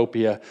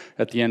utopia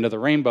at the end of the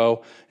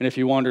rainbow. And if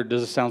you wondered,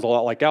 does this sound a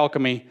lot like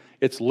alchemy?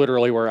 It's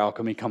literally where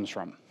alchemy comes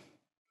from.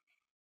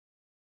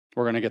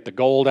 We're going to get the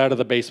gold out of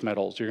the base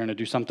metals. You're going to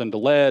do something to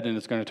lead, and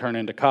it's going to turn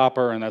into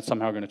copper, and that's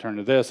somehow going to turn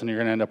to this, and you're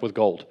going to end up with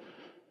gold.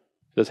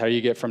 That's how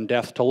you get from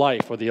death to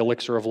life, or the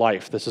elixir of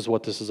life. This is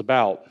what this is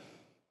about.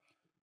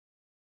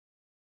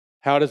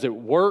 How does it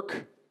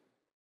work?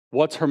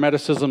 What's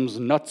Hermeticism's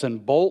nuts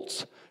and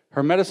bolts?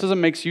 Hermeticism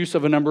makes use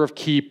of a number of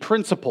key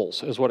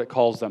principles, is what it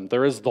calls them.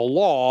 There is the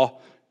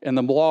law, and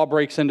the law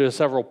breaks into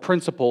several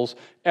principles.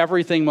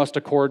 Everything must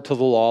accord to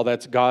the law.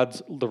 That's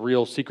the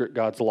real secret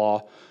God's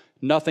law.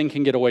 Nothing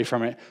can get away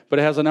from it, but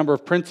it has a number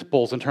of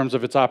principles in terms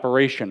of its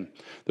operation.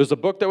 There's a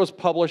book that was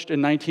published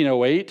in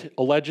 1908,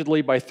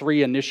 allegedly by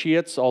 3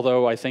 initiates,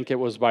 although I think it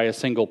was by a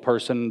single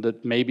person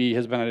that maybe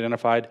has been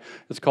identified.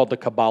 It's called the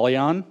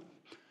Kabbalion.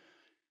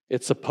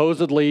 It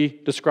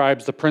supposedly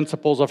describes the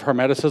principles of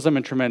Hermeticism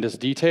in tremendous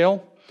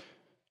detail,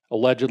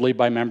 allegedly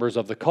by members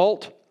of the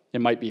cult.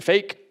 It might be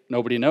fake.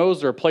 Nobody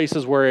knows. There are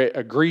places where it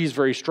agrees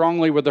very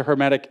strongly with the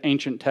Hermetic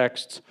ancient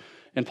texts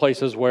and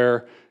places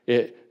where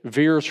it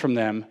veers from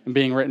them. And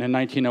being written in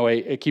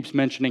 1908, it keeps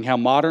mentioning how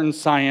modern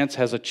science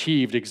has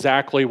achieved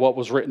exactly what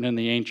was written in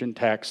the ancient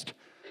text.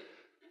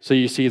 So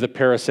you see the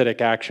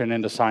parasitic action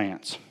into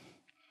science.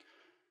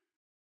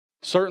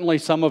 Certainly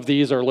some of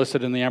these are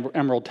listed in the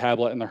Emerald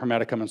Tablet and the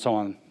Hermeticum and so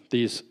on,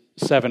 these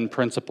 7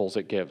 principles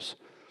it gives.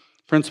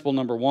 Principle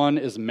number 1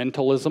 is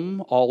mentalism.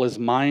 All is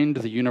mind,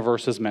 the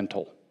universe is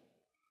mental.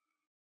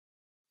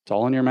 It's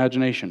all in your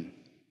imagination.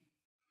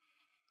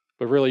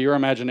 But really, your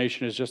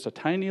imagination is just a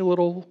tiny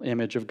little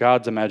image of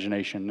God's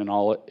imagination, and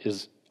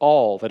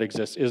all that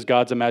exists is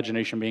God's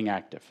imagination being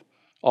active.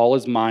 All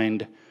is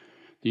mind,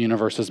 the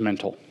universe is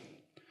mental.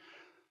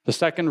 The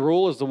second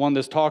rule is the one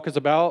this talk is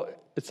about.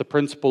 It's the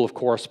principle of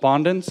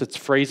correspondence. Its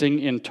phrasing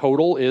in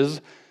total is,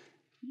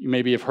 you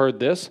maybe have heard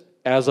this,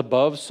 as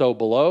above, so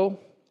below,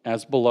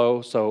 as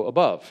below, so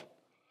above.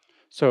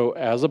 So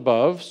as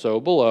above, so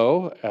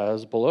below,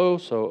 as below,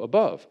 so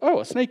above.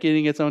 Oh, a snake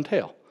eating its own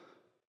tail.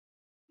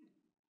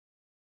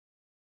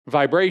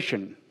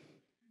 Vibration.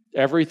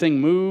 Everything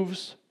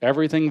moves,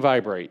 everything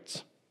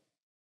vibrates.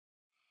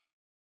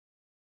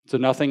 So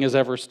nothing is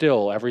ever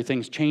still.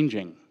 Everything's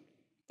changing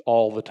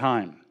all the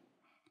time.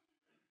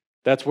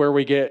 That's where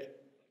we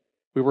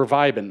were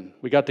vibing.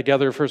 We got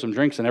together for some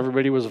drinks and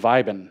everybody was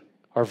vibing.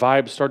 Our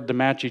vibes started to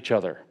match each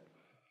other.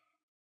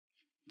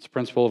 It's the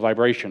principle of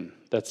vibration.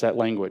 That's that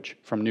language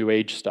from New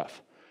Age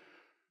stuff.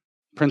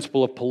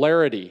 Principle of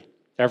polarity.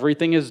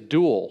 Everything is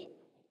dual.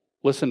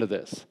 Listen to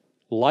this.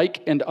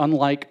 Like and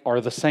unlike are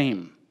the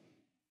same.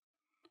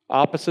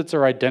 Opposites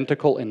are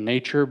identical in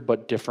nature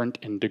but different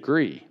in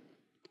degree.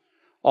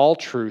 All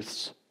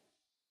truths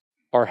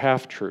are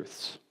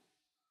half-truths.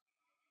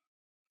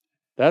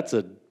 That's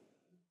a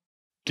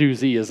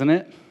doozy, isn't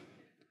it?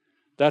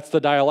 That's the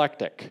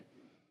dialectic.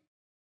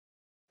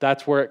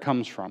 That's where it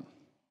comes from.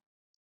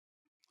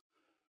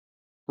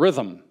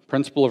 Rhythm,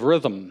 principle of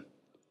rhythm.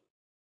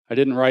 I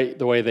didn't write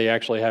the way they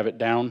actually have it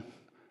down,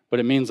 but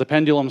it means the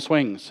pendulum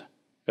swings.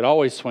 It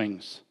always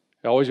swings.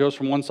 It always goes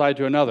from one side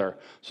to another.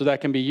 So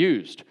that can be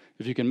used.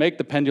 If you can make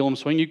the pendulum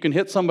swing, you can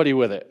hit somebody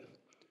with it.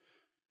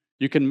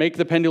 You can make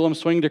the pendulum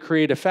swing to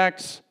create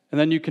effects, and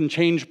then you can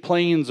change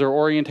planes or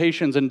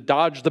orientations and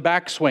dodge the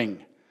backswing,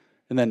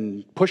 and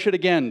then push it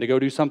again to go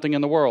do something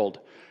in the world.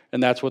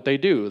 And that's what they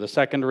do. The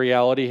second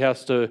reality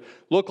has to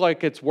look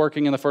like it's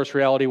working in the first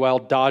reality while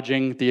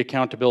dodging the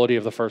accountability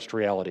of the first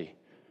reality.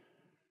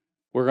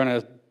 We're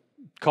going to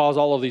cause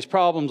all of these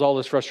problems, all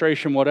this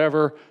frustration,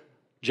 whatever.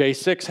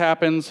 J6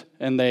 happens,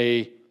 and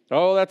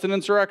that's an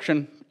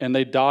insurrection, and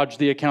they dodge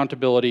the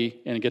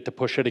accountability and get to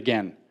push it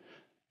again.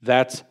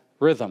 That's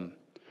rhythm.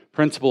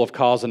 Principle of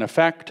cause and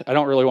effect. I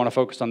don't really want to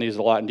focus on these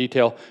a lot in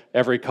detail.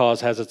 Every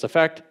cause has its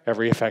effect.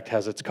 Every effect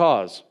has its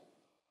cause.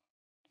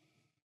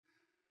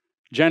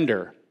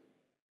 Gender.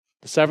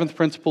 The 7th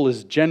principle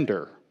is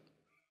gender.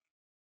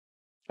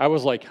 I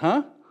was like,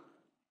 huh?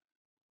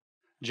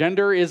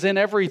 Gender is in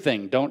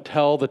everything. Don't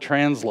tell the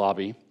trans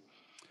lobby.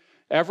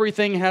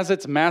 Everything has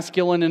its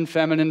masculine and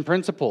feminine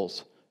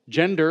principles.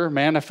 Gender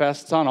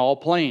manifests on all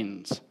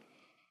planes.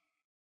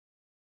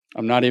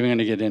 I'm not even going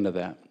to get into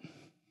that.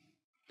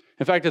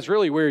 In fact, it's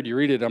really weird. You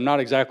read it, I'm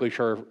not exactly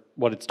sure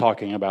what it's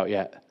talking about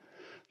yet.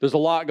 There's a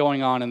lot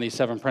going on in these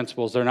 7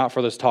 principles. They're not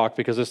for this talk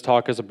because this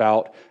talk is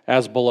about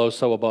as below,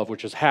 so above,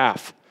 which is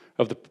half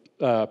of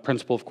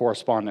principle of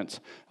correspondence.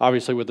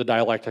 Obviously, with the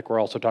dialectic, we're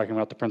also talking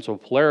about the principle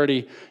of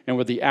polarity, and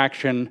with the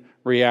action,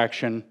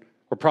 reaction,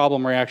 or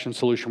problem, reaction,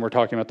 solution, we're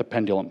talking about the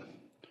pendulum,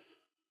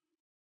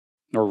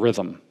 or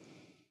rhythm.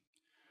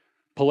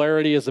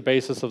 Polarity is the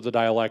basis of the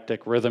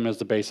dialectic, rhythm is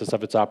the basis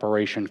of its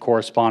operation,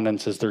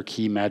 correspondence is their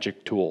key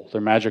magic tool.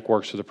 Their magic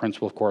works through the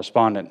principle of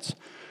correspondence.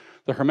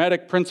 The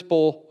Hermetic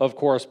principle of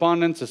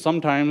correspondence is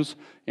sometimes,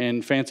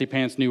 in fancy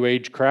pants New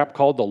Age crap,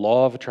 called the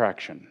law of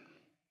attraction.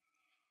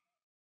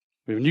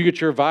 When you get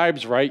your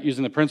vibes right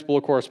using the principle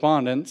of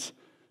correspondence,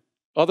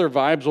 other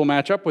vibes will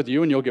match up with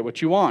you and you'll get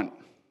what you want.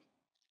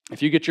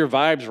 If you get your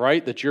vibes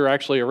right that you're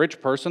actually a rich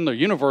person, the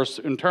universe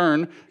in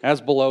turn, as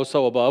below,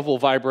 so above, will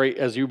vibrate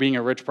as you being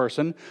a rich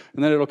person,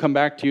 and then it'll come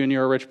back to you and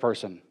you're a rich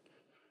person.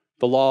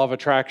 The law of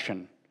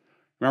attraction.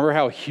 Remember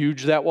how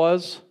huge that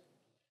was?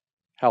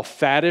 How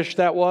faddish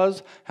that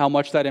was? How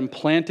much that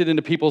implanted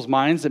into people's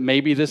minds that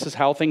maybe this is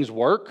how things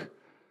work?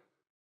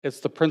 It's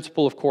the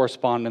principle of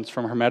correspondence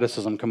from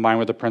Hermeticism combined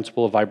with the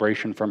principle of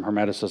vibration from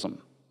Hermeticism.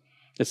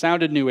 It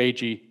sounded New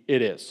Agey.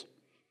 It is.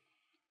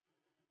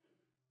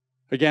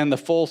 Again, the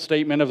full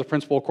statement of the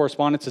principle of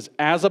correspondence is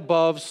as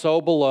above,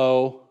 so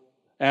below,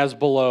 as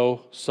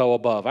below, so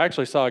above. I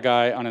actually saw a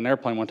guy on an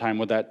airplane one time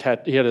with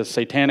that. He had a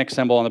satanic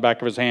symbol on the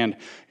back of his hand,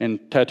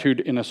 and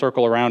tattooed in a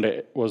circle around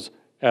it was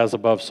as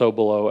above, so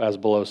below, as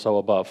below, so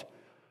above.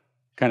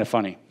 Kind of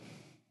funny.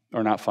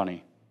 Or not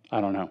funny.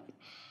 I don't know.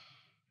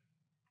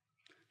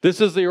 This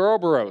is the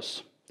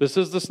Ouroboros. This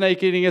is the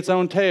snake eating its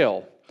own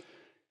tail.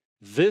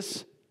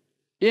 This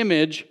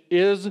image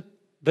is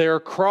their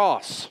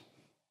cross.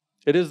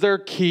 It is their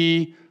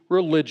key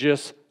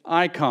religious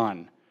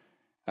icon.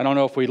 I don't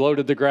know if we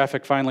loaded the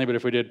graphic finally, but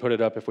if we did, put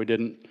it up. If we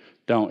didn't,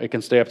 don't. It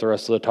can stay up the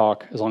rest of the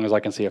talk as long as I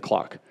can see a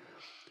clock.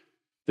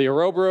 The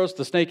Ouroboros,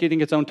 the snake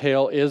eating its own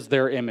tail, is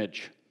their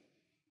image.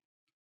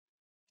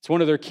 It's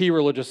one of their key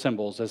religious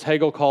symbols. As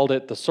Hegel called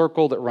it, the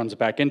circle that runs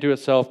back into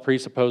itself,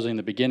 presupposing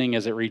the beginning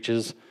as it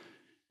reaches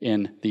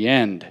in the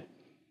end.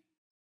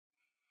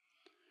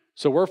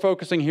 So we're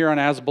focusing here on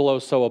as below,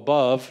 so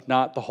above,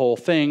 not the whole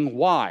thing.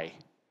 Why?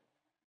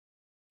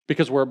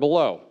 Because we're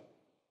below.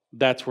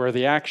 That's where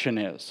the action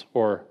is,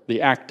 or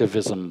the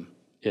activism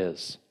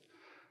is.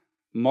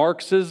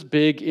 Marx's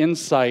big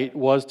insight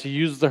was to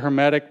use the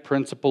Hermetic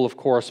principle of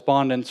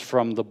correspondence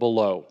from the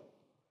below.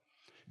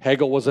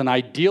 Hegel was an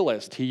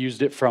idealist. He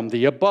used it from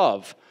the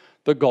above.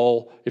 The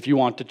goal, if you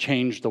want to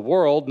change the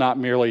world, not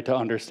merely to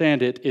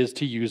understand it, is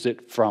to use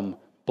it from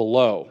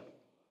below.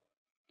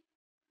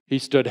 He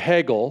stood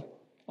Hegel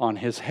on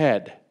his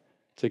head.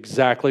 It's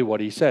exactly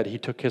what he said. He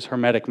took his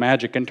Hermetic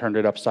magic and turned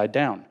it upside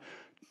down.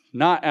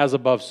 Not as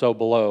above, so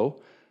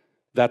below.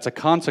 That's a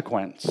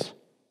consequence.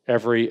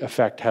 Every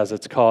effect has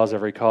its cause.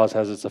 Every cause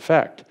has its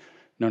effect.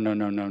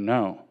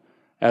 No.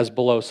 As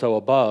below, so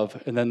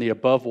above. And then the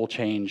above will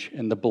change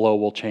and the below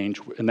will change.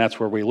 And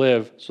that's where we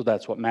live, so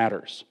that's what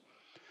matters.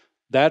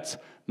 That's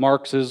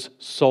Marx's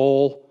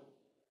sole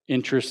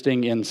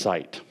interesting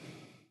insight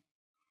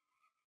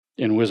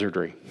in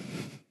wizardry.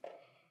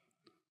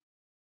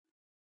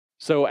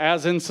 So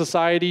as in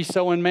society,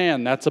 so in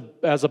man. That's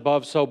as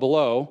above, so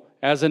below.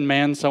 As in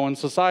man, so in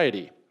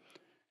society.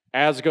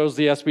 As goes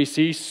the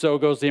SBC, so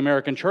goes the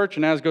American church.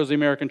 And as goes the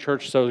American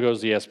church, so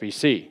goes the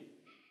SBC.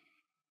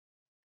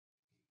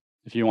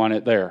 If you want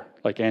it there,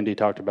 like Andy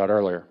talked about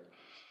earlier.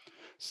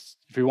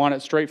 If you want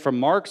it straight from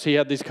Marx, he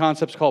had these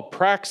concepts called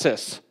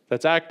praxis.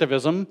 That's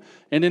activism.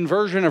 And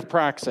inversion of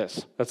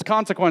praxis. That's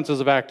consequences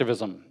of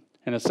activism,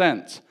 in a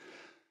sense.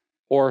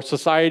 Or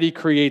society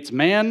creates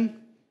man.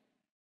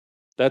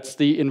 That's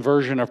the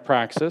inversion of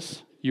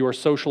praxis. You are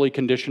socially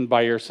conditioned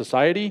by your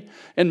society,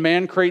 and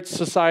man creates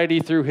society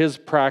through his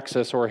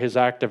praxis or his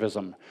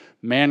activism.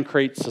 Man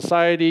creates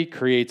society,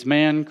 creates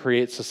man,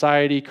 creates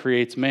society,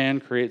 creates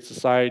man, creates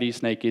society,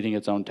 snake eating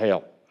its own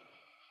tail.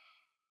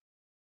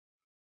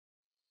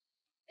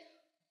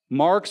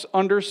 Marx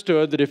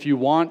understood that if you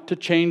want to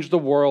change the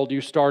world, you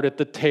start at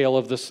the tail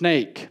of the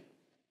snake.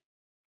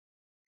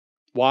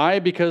 Why?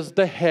 Because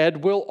the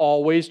head will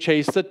always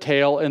chase the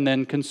tail and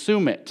then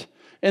consume it,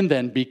 and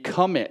then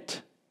become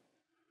it.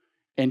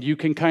 And you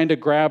can kind of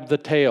grab the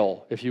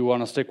tail if you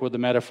want to stick with the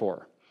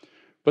metaphor.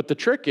 But the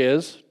trick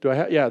is,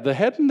 the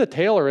head and the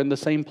tail are in the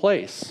same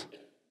place.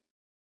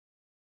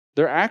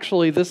 They're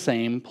actually the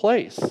same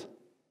place.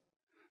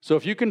 So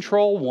if you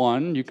control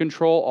one, you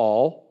control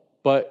all,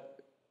 but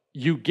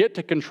you get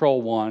to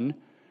control one,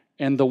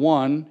 and the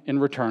one in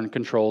return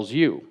controls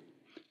you.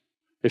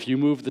 If you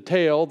move the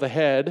tail, the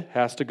head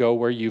has to go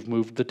where you've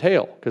moved the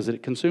tail because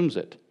it consumes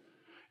it.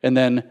 And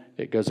then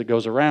it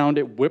goes around,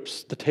 it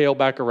whips the tail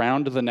back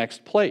around to the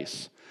next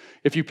place.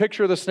 If you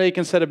picture the snake,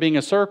 instead of being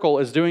a circle,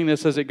 is doing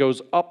this as it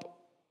goes up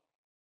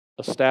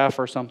a staff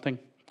or something,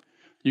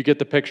 you get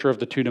the picture of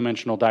the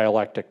two-dimensional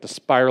dialectic, the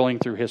spiraling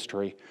through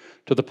history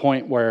to the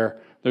point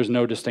where there's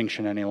no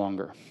distinction any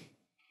longer.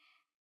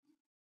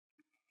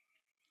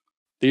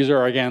 These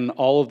are, again,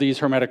 all of these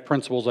Hermetic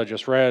principles I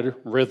just read: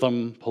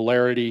 rhythm,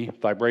 polarity,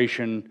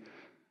 vibration,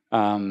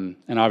 and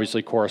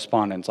obviously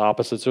correspondence.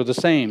 Opposites are the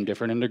same,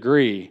 different in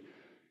degree.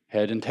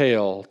 Head and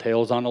tail.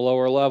 Tail is on a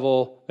lower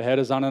level, the head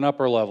is on an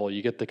upper level.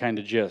 You get the kind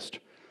of gist.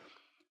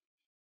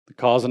 The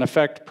cause and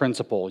effect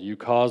principle. You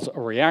cause a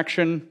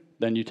reaction,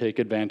 then you take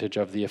advantage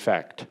of the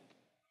effect.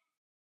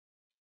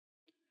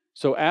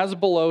 So as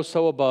below,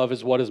 so above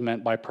is what is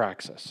meant by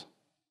praxis.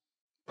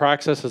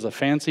 Praxis is a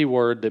fancy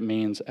word that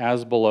means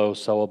as below,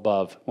 so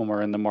above when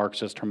we're in the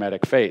Marxist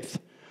Hermetic faith.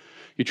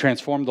 You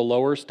transform the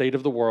lower state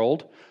of the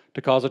world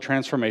to cause a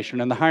transformation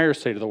in the higher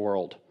state of the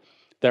world.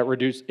 That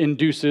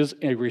induces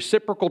a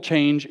reciprocal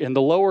change in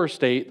the lower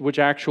state, which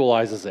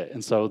actualizes it.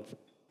 And so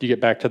you get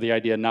back to the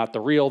idea, not the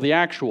real, the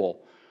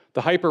actual.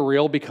 The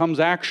hyper-real becomes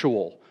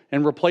actual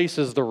and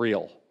replaces the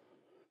real.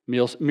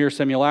 Mere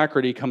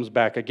Simulacrity comes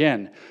back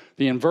again.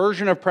 The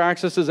inversion of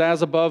praxis is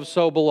as above,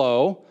 so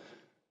below,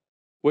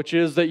 which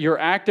is that your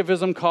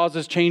activism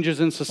causes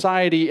changes in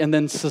society, and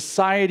then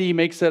society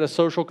makes it a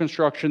social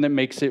construction that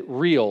makes it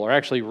real, or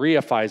actually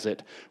reifies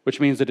it,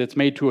 which means that it's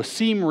made to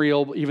seem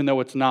real even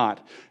though it's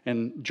not.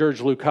 And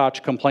George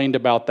Lukács complained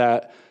about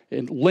that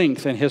in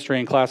length in History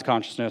and Class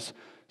Consciousness,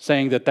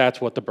 saying that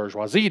that's what the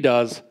bourgeoisie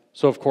does,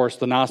 so of course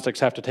the Gnostics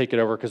have to take it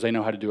over because they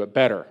know how to do it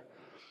better.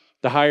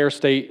 The higher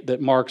state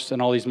that Marx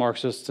and all these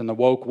Marxists and the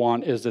woke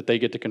want is that they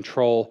get to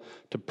control,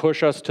 to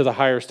push us to the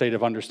higher state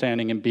of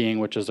understanding and being,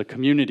 which is a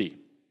community,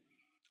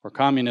 or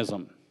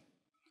communism.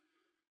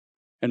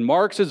 And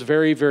Marx is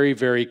very, very,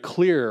 very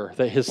clear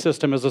that his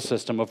system is a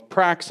system of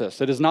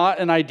praxis. It is not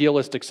an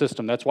idealistic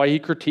system. That's why he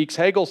critiques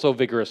Hegel so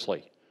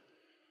vigorously.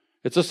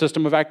 It's a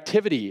system of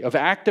activity, of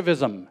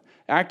activism.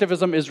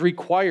 Activism is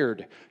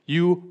required.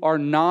 You are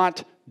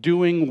not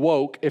doing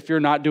woke if you're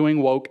not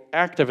doing woke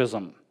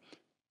activism.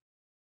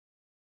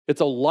 It's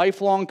a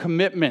lifelong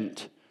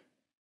commitment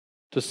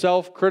to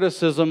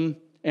self-criticism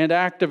and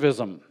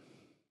activism.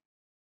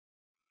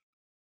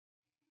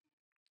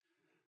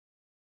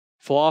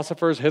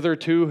 Philosophers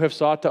hitherto have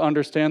sought to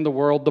understand the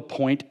world. The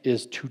point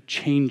is to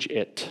change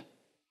it.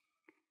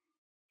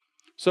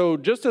 So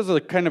just as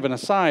a kind of an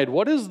aside,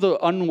 what is the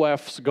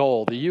UNWEF's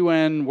goal, the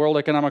UN World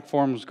Economic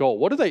Forum's goal?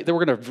 What are they? They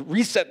were going to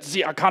reset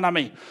the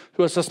economy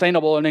to a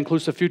sustainable and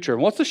inclusive future.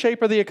 And what's the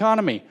shape of the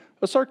economy?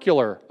 A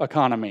circular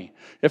economy.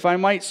 If I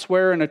might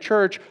swear in a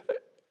church,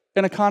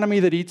 an economy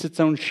that eats its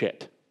own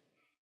shit,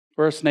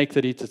 or a snake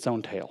that eats its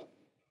own tail.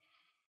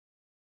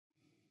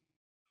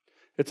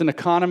 It's an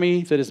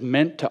economy that is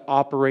meant to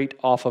operate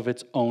off of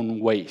its own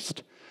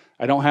waste.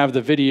 I don't have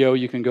the video,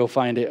 you can go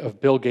find it, of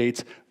Bill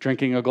Gates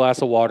drinking a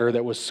glass of water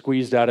that was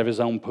squeezed out of his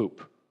own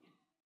poop.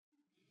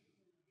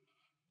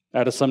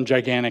 Out of some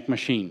gigantic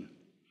machine.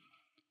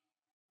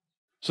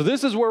 So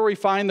this is where we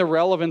find the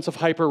relevance of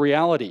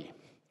hyperreality.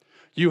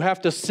 You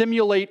have to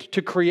simulate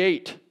to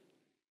create.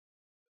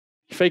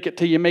 Fake it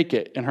till you make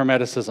it in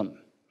Hermeticism.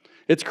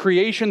 It's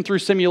creation through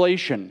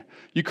simulation.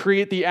 You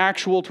create the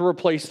actual to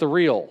replace the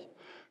real.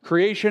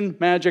 Creation,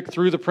 magic,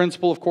 through the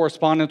principle of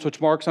correspondence,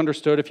 which Marx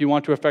understood. If you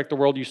want to affect the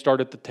world, you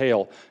start at the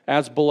tail.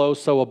 As below,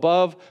 so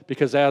above,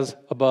 because as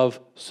above,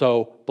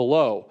 so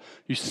below.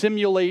 You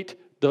simulate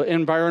the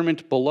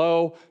environment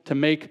below to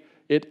make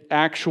it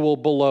actual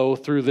below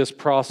through this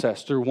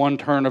process, through one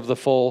turn of the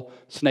full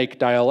snake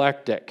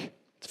dialectic.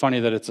 It's funny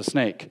that it's a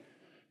snake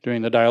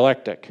doing the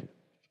dialectic.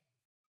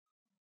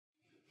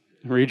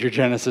 Read your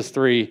Genesis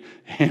 3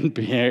 and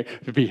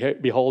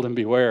behold and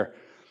beware.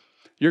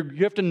 You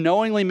have to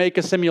knowingly make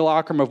a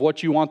simulacrum of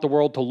what you want the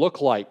world to look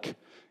like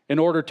in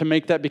order to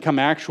make that become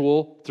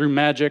actual through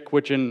magic,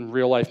 which in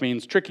real life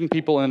means tricking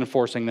people and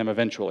enforcing them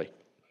eventually.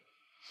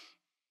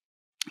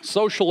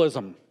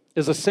 Socialism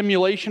is a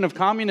simulation of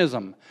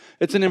communism.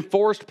 It's an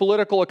enforced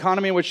political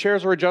economy in which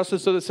shares are adjusted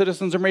so that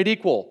citizens are made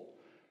equal.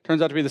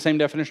 Turns out to be the same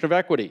definition of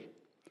equity.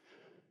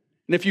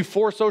 And if you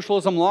force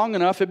socialism long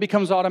enough, it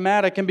becomes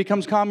automatic and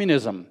becomes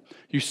communism.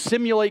 You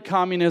simulate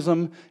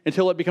communism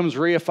until it becomes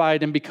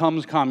reified and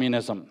becomes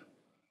communism.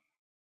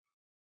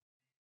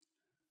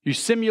 You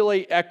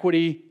simulate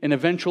equity and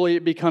eventually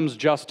it becomes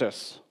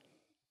justice.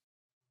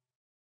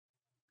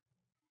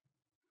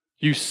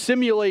 You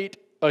simulate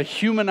a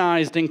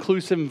humanized,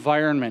 inclusive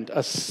environment,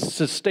 a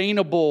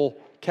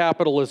sustainable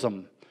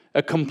capitalism,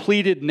 a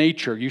completed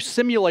nature. You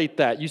simulate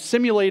that. You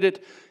simulate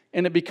it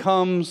and it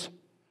becomes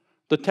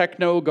the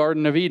techno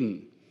Garden of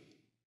Eden.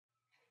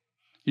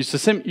 You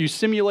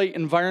simulate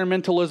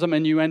environmentalism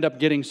and you end up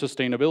getting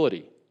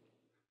sustainability.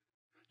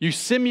 You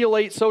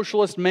simulate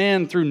socialist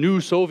man through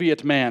new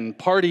Soviet man,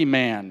 party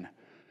man,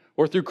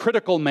 or through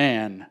critical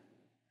man,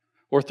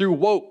 or through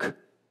woke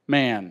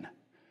man.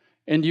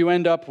 And you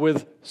end up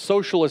with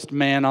socialist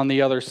man on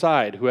the other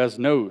side who has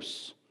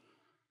nous,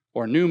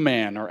 or new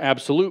man, or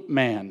absolute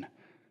man.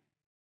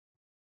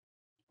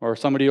 Or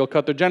somebody will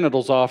cut their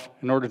genitals off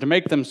in order to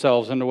make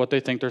themselves into what they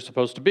think they're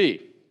supposed to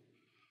be.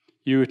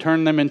 You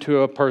turn them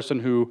into a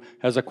person who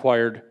has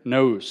acquired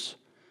nous.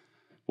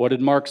 What did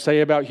Marx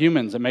say about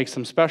humans? It makes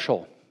them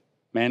special.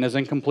 Man is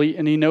incomplete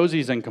and he knows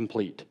he's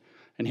incomplete.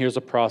 And here's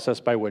a process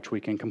by which we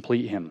can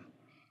complete him.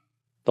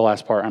 The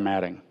last part I'm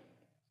adding.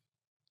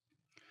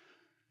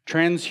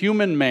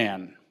 Transhuman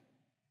man.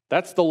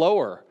 That's the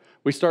lower.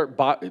 We start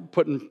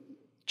putting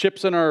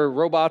chips in our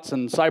robots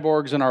and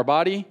cyborgs in our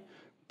body,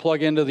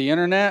 plug into the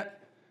internet,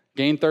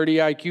 gain 30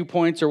 IQ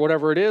points or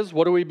whatever it is,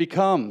 what do we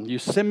become? You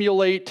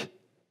simulate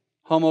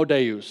Homo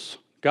Deus,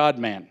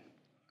 God-man.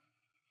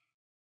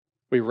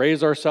 We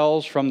raise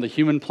ourselves from the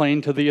human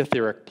plane to the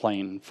etheric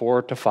plane,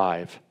 4 to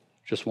 5.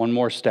 Just one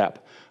more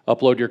step.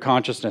 Upload your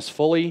consciousness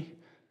fully,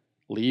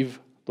 leave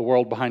the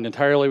world behind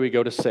entirely. We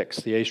go to 6,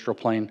 the astral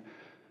plane.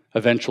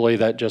 Eventually,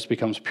 that just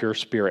becomes pure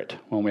spirit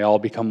when we all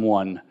become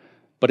one.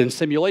 But in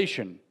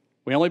simulation,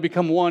 we only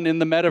become one in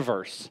the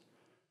metaverse.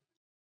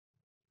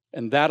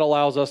 And that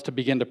allows us to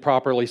begin to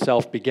properly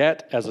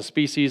self-beget as a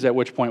species, at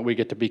which point we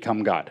get to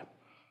become God.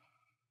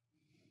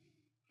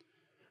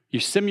 You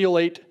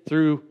simulate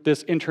through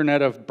this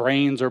internet of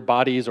brains or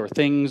bodies or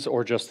things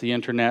or just the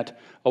internet,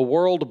 a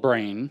world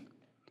brain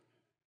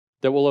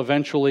that will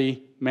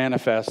eventually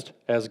manifest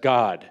as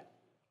God.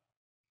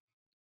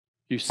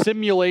 You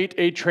simulate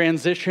a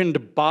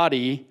transitioned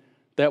body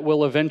that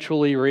will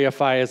eventually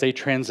reify as a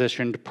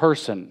transitioned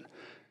person.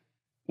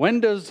 When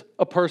does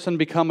a person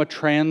become a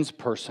trans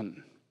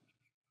person?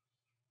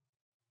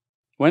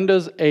 When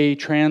does a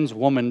trans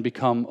woman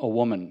become a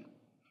woman?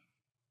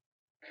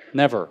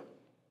 Never.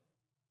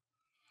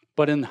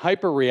 But in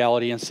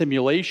hyperreality and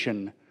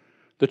simulation,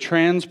 the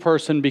trans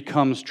person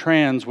becomes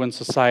trans when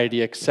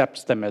society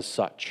accepts them as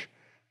such.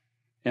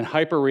 In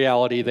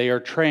hyperreality, they are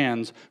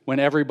trans when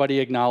everybody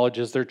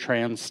acknowledges their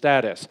trans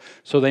status.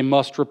 So they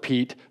must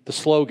repeat the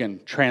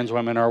slogan, trans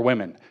women are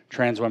women,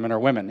 trans women are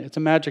women. It's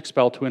a magic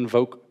spell to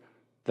invoke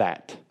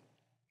that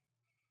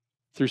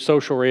through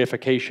social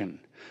reification,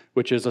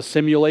 which is a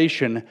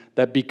simulation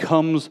that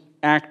becomes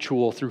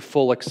actual through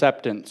full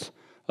acceptance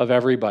of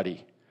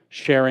everybody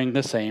sharing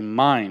the same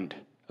mind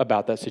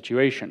about that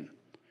situation.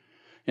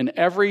 In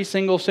every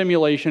single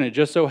simulation, it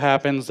just so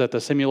happens that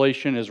the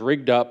simulation is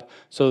rigged up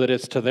so that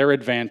it's to their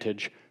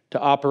advantage to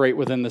operate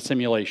within the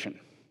simulation.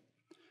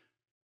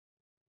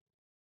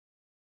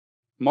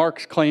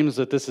 Marx claims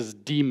that this is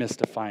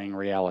demystifying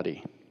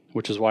reality,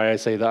 which is why I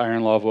say the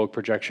iron law of woke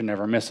projection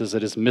never misses.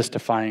 It is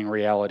mystifying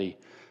reality,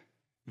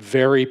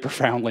 very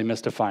profoundly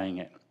mystifying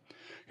it.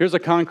 Here's a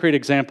concrete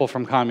example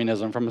from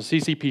communism, from a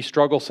CCP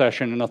struggle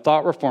session in a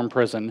thought reform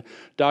prison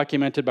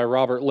documented by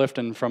Robert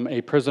Lifton from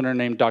a prisoner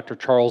named Dr.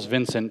 Charles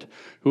Vincent,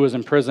 who was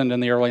imprisoned in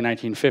the early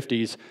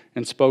 1950s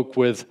and spoke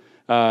with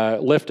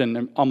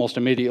Lifton almost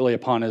immediately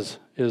upon his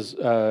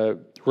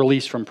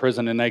release from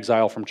prison in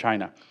exile from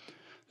China.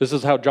 This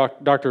is how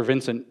Dr.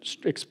 Vincent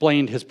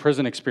explained his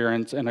prison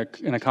experience in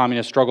a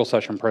communist struggle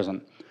session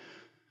prison.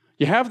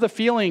 You have the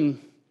feeling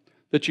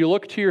that you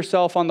look to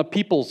yourself on the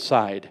people's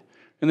side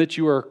and that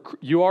you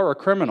are a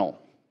criminal.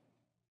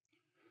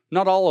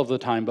 Not all of the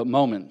time, but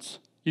moments.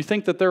 You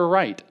think that they're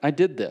right. I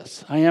did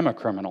this. I am a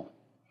criminal.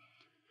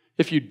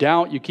 If you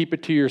doubt, you keep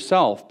it to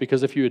yourself,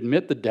 because if you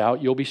admit the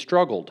doubt, you'll be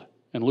struggled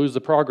and lose the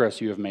progress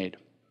you have made.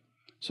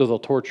 So they'll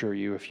torture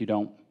you if you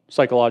don't,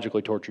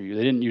 psychologically torture you.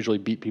 They didn't usually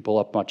beat people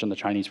up much in the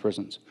Chinese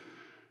prisons.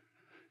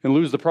 And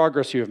lose the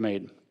progress you have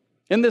made.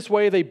 In this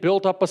way, they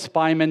built up a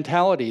spy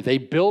mentality. They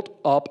built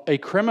up a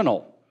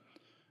criminal.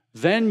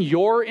 Then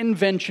your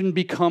invention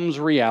becomes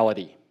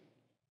reality.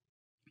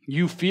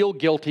 You feel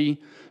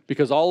guilty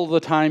because all of the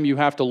time you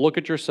have to look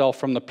at yourself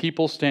from the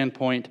people's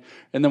standpoint,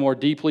 and the more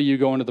deeply you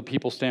go into the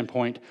people's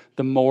standpoint,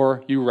 the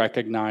more you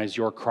recognize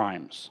your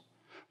crimes.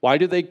 Why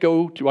do they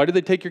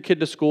take your kid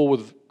to school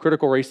with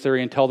critical race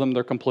theory and tell them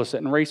they're complicit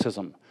in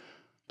racism?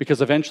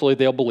 Because eventually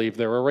they'll believe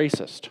they're a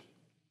racist.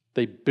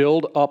 They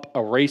build up a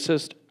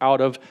racist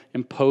out of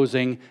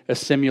imposing a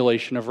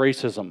simulation of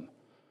racism.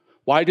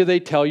 Why do they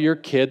tell your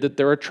kid that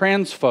they're a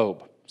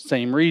transphobe?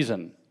 Same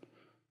reason.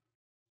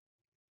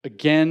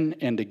 Again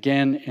and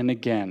again and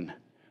again,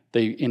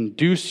 they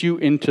induce you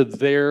into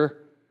their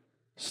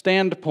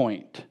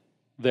standpoint,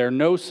 their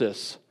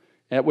gnosis,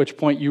 at which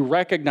point you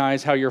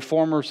recognize how your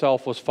former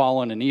self was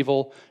fallen and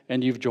evil,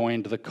 and you've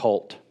joined the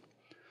cult.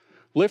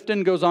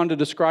 Lifton goes on to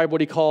describe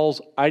what he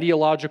calls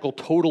ideological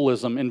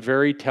totalism in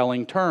very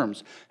telling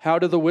terms. How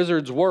do the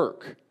wizards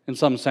work? In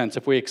some sense,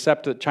 if we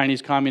accept that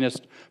Chinese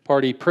Communist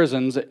Party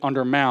prisons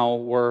under Mao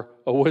were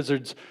a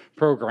wizard's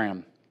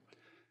program.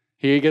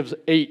 He gives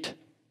 8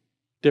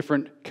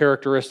 different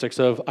characteristics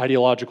of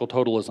ideological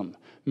totalism.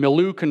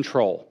 Milieu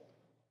control,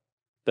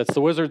 that's the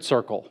wizard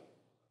circle.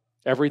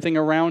 Everything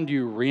around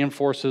you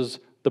reinforces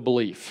the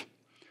belief.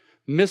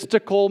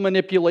 Mystical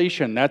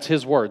manipulation, that's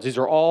his words. These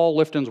are all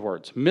Lifton's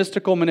words.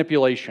 Mystical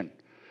manipulation.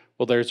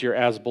 Well, there's your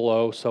as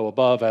below, so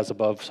above, as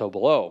above, so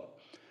below.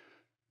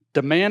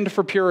 Demand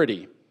for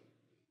purity.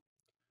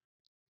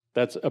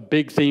 That's a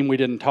big theme we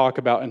didn't talk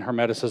about in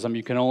Hermeticism.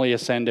 You can only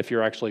ascend if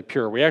you're actually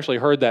pure. We actually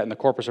heard that in the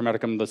Corpus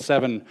Hermeticum, the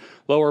 7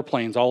 lower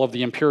planes, all of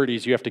the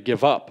impurities you have to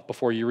give up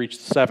before you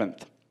reach the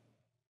 7th.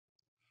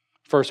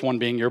 First one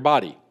being your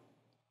body.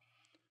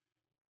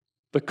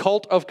 The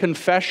cult of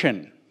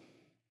confession.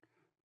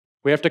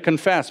 We have to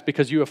confess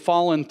because you have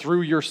fallen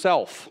through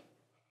yourself.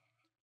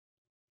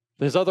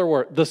 His other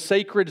word, the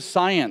sacred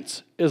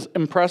science is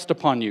impressed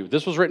upon you.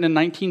 This was written in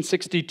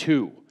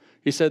 1962.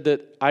 He said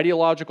that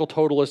ideological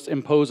totalists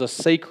impose a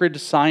sacred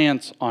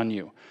science on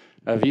you.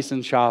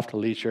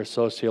 Wissenschaftlicher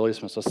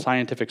Sozialismus, a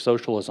scientific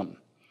socialism.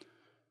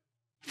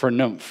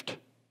 Vernunft,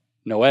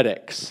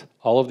 noetics,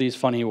 all of these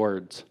funny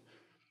words.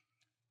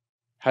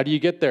 How do you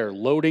get there?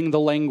 Loading the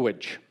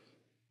language.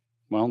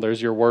 Well,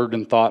 there's your word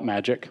and thought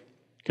magic.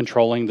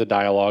 Controlling the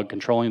dialogue,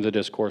 controlling the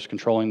discourse,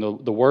 controlling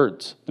the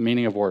words, the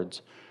meaning of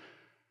words.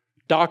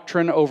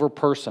 Doctrine over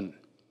person.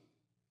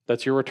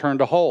 That's your return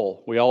to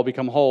whole. We all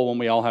become whole when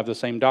we all have the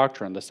same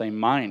doctrine, the same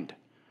mind.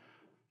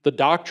 The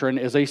doctrine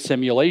is a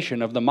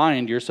simulation of the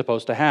mind you're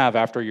supposed to have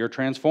after you're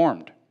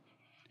transformed.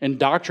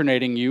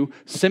 Indoctrinating you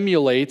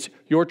simulates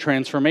your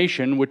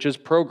transformation, which is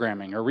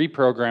programming or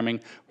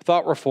reprogramming,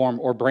 thought reform,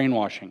 or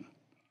brainwashing.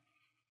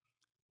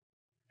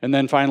 And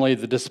then finally,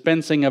 the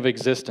dispensing of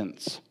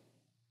existence.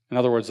 In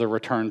other words, the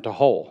return to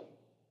whole.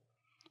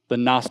 The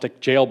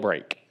Gnostic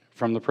jailbreak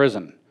from the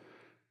prison.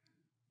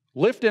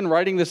 Lifton,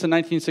 writing this in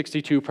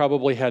 1962,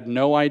 probably had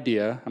no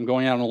idea, I'm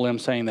going out on a limb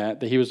saying that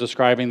he was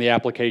describing the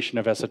application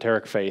of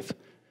esoteric faith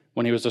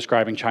when he was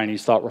describing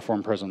Chinese thought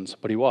reform prisons,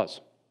 but he was.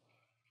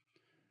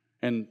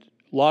 And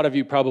a lot of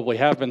you probably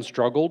have been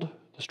struggled,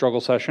 the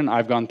struggle session,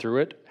 I've gone through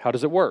it. How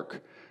does it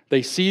work?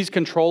 They seize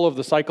control of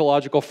the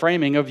psychological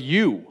framing of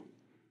you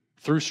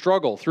through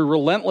struggle, through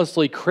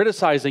relentlessly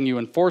criticizing you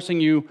and forcing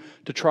you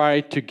to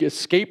try to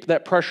escape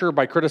that pressure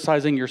by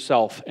criticizing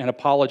yourself and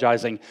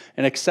apologizing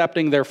and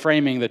accepting their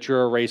framing that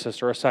you're a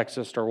racist or a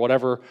sexist or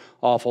whatever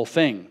awful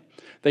thing.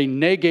 They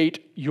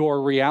negate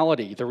your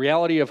reality, the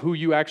reality of who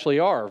you actually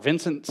are.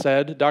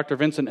 Dr.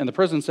 Vincent in the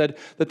prison said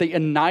that they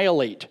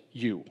annihilate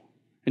you,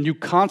 and you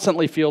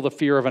constantly feel the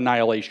fear of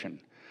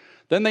annihilation.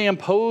 Then they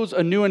impose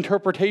a new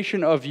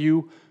interpretation of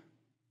you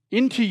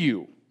into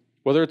you,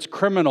 whether it's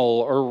criminal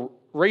or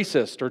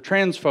racist or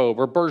transphobe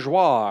or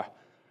bourgeois.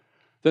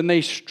 Then they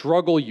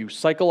struggle you,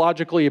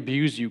 psychologically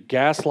abuse you,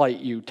 gaslight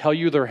you, tell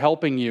you they're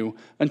helping you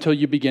until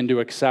you begin to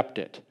accept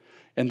it.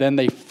 And then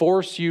they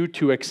force you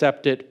to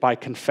accept it by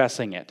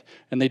confessing it.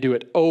 And they do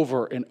it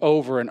over and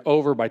over and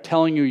over by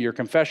telling you your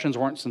confessions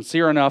weren't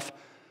sincere enough.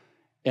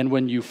 And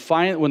when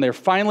they're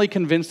finally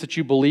convinced that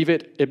you believe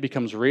it, it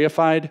becomes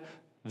reified.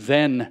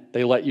 Then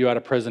they let you out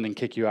of prison and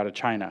kick you out of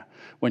China.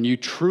 When you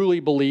truly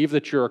believe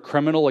that you're a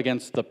criminal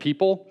against the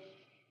people,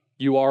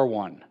 you are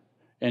one,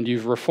 and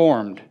you've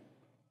reformed,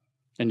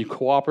 and you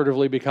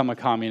cooperatively become a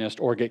communist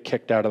or get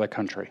kicked out of the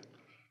country.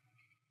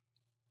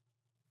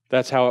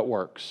 That's how it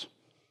works.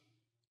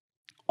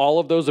 All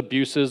of those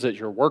abuses at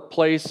your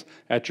workplace,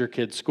 at your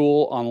kid's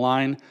school,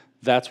 online,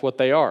 that's what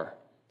they are.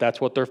 That's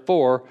what they're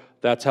for.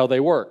 That's how they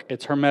work.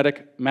 It's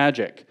Hermetic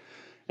magic.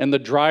 And the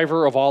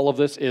driver of all of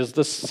this is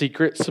the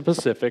secret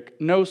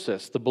specific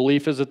gnosis. The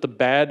belief is that the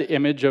bad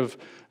image of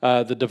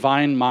the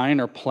divine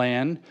mind or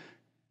plan,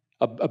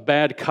 a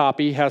bad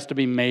copy, has to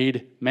be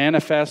made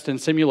manifest in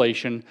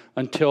simulation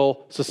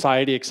until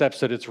society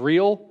accepts that it's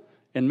real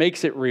and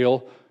makes it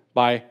real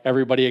by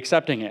everybody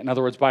accepting it. In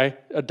other words, by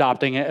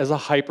adopting it as a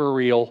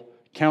hyper-real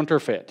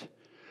counterfeit.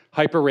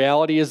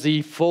 Hyper-reality is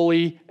the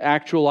fully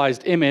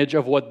actualized image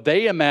of what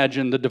they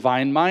imagine the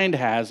divine mind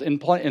has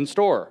in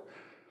store.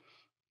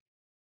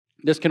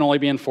 This can only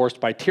be enforced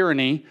by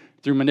tyranny,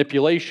 through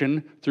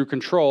manipulation, through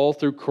control,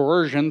 through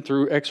coercion,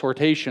 through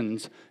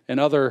exhortations, and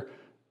other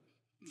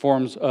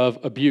forms of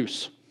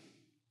abuse.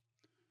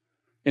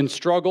 In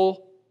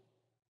struggle,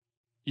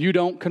 you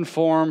don't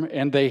conform,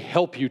 and they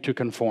help you to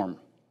conform.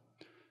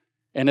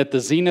 And at the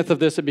zenith of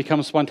this, it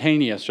becomes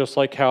spontaneous, just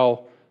like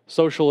how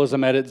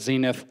socialism at its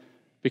zenith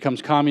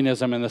becomes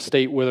communism and the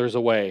state withers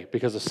away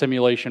because the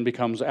simulation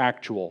becomes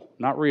actual,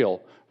 not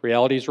real.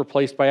 Reality is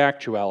replaced by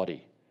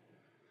actuality.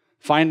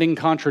 Finding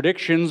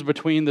contradictions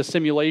between the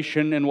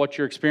simulation and what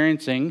you're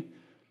experiencing,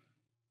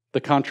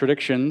 the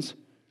contradictions,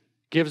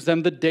 gives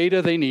them the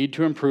data they need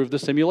to improve the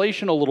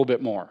simulation a little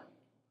bit more.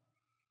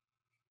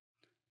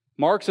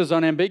 Marx is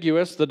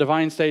unambiguous. The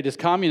divine state is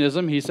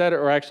communism. He said,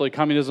 or actually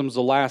communism is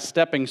the last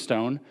stepping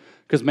stone,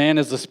 because man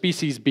is the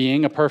species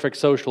being, a perfect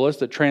socialist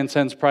that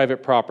transcends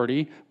private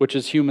property, which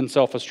is human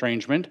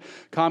self-estrangement.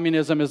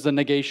 Communism is the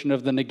negation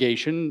of the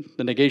negation.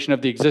 The negation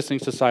of the existing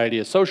society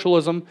is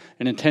socialism,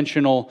 an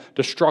intentional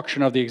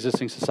destruction of the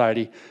existing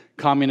society.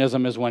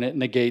 Communism is when it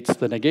negates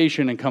the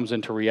negation and comes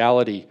into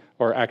reality,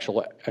 or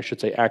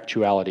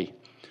actuality.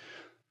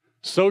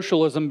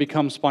 Socialism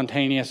becomes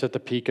spontaneous at the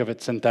peak of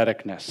its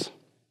syntheticness.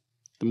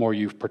 The more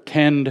you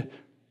pretend,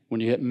 when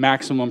you hit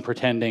maximum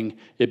pretending,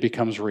 it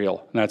becomes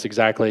real. And that's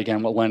exactly,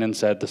 again, what Lenin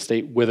said. The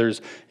state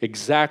withers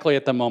exactly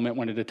at the moment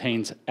when it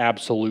attains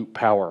absolute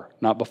power,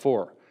 not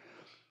before.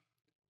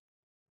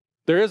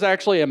 There is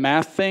actually a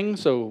math thing,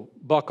 so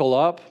buckle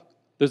up.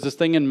 There's this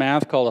thing in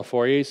math called a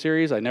Fourier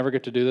series. I never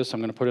get to do this, so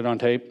I'm going to put it on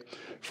tape.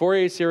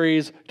 Fourier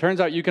series, turns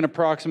out you can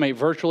approximate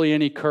virtually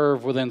any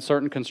curve within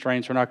certain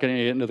constraints. We're not going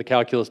to get into the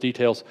calculus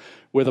details,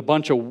 with a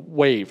bunch of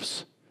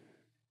waves.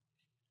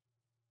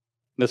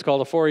 That's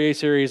called a Fourier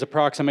series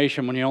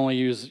approximation when you only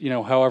use,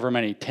 however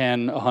many,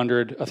 10,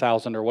 100,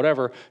 1,000, or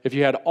whatever. If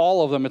you had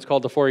all of them, it's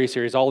called the Fourier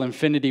series, all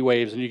infinity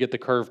waves, and you get the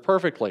curve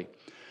perfectly.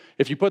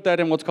 If you put that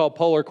in what's called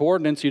polar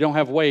coordinates, you don't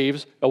have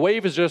waves. A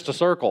wave is just a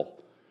circle,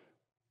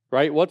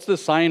 right? What's the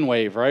sine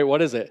wave, right?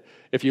 What is it?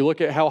 If you look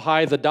at how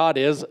high the dot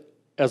is,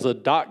 as the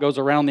dot goes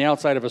around the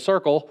outside of a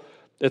circle,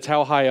 it's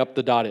how high up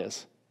the dot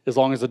is, as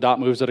long as the dot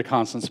moves at a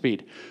constant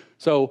speed.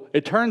 So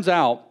it turns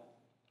out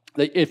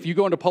that if you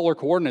go into polar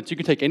coordinates, you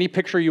can take any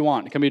picture you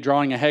want. It can be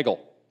drawing a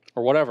Hegel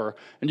or whatever,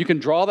 and you can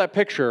draw that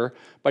picture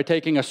by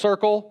taking a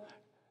circle,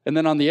 and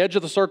then on the edge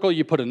of the circle,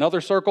 you put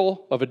another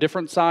circle of a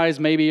different size,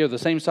 maybe, or the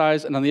same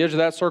size, and on the edge of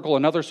that circle,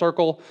 another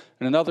circle,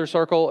 and another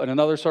circle, and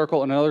another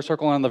circle, and another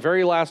circle, and on the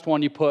very last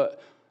one, you put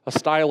a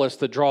stylus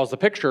that draws the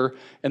picture,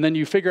 and then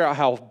you figure out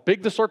how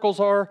big the circles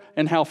are,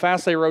 and how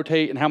fast they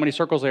rotate, and how many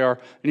circles they are,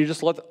 and you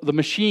just let the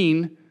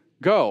machine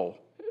go.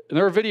 And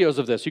there are videos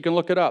of this. You can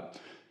look it up.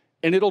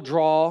 And it'll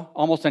draw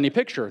almost any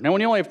picture. Now,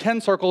 when you only have 10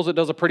 circles, it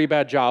does a pretty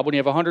bad job. When you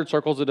have 100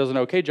 circles, it does an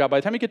okay job. By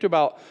the time you get to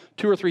about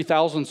 2,000 or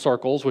 3,000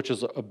 circles, which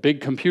is a big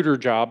computer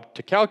job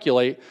to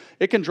calculate,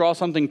 it can draw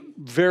something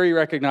very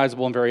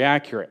recognizable and very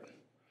accurate.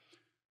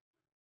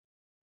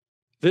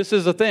 This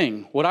is the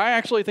thing. What I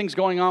actually think is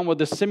going on with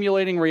this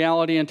simulating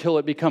reality until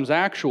it becomes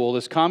actual,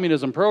 this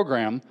communism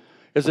program,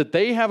 is that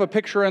they have a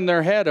picture in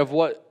their head of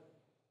what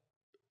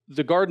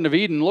the Garden of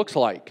Eden looks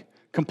like,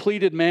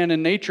 completed man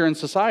in nature and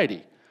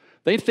society.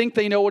 They think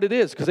they know what it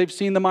is because they've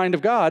seen the mind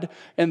of God,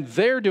 and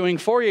they're doing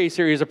Fourier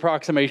series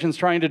approximations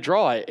trying to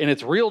draw it, and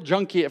it's real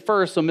junky at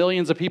first, so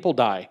millions of people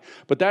die.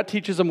 But that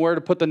teaches them where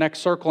to put the next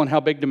circle and how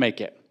big to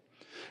make it.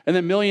 And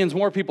then millions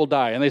more people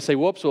die, and they say,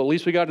 whoops, well, at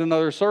least we got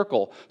another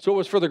circle. So it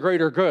was for the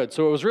greater good.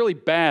 So it was really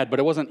bad, but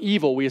it wasn't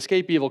evil. We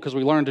escape evil because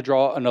we learned to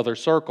draw another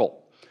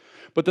circle.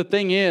 But the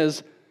thing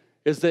is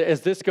that as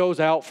this goes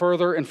out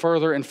further and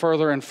further and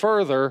further and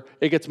further,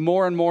 it gets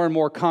more and more and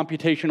more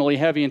computationally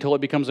heavy until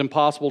it becomes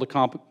impossible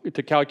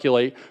to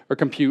calculate or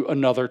compute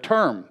another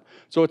term.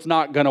 So it's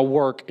not going to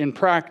work in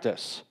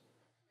practice.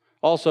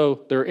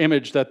 Also, their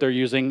image that they're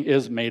using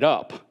is made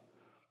up.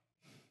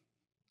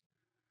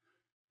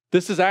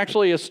 This is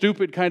actually a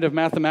stupid kind of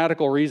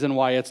mathematical reason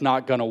why it's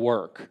not going to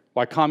work,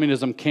 why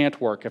communism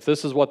can't work, if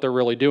this is what they're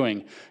really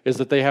doing, is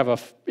that they have an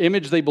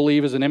image they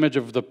believe is an image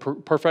of the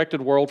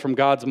perfected world from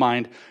God's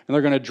mind, and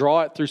they're going to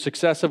draw it through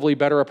successively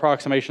better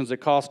approximations that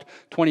cost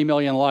 20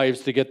 million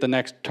lives to get the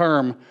next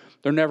term.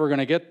 They're never going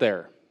to get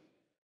there.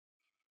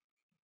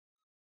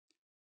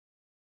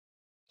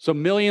 So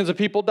millions of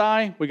people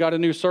die, we got a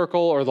new circle,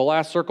 or the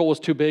last circle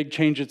was too big,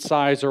 change its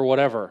size, or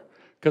whatever,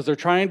 because they're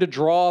trying to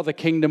draw the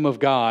kingdom of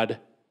God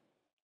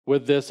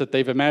with this that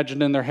they've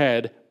imagined in their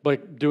head,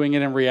 but doing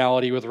it in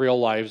reality with real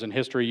lives, and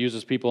history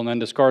uses people and then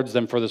discards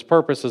them for this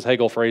purpose, as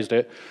Hegel phrased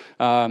it.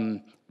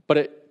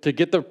 To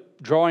get the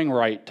drawing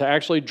right, to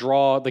actually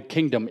draw the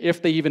kingdom, if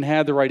they even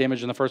had the right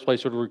image in the first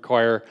place, would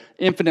require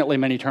infinitely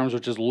many terms,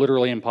 which is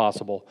literally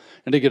impossible.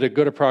 And to get a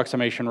good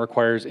approximation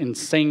requires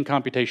insane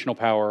computational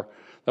power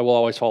that will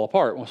always fall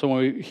apart. So when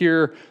we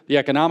hear the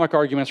economic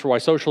arguments for why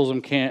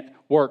socialism can't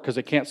work, because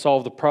it can't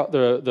solve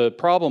the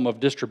problem of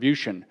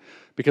distribution,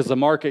 because the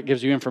market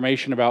gives you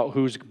information about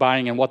who's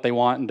buying and what they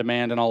want and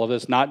demand and all of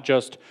this, not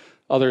just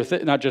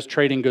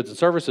trading goods and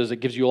services. It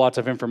gives you lots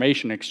of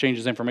information,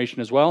 exchanges information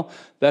as well.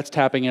 That's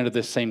tapping into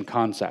this same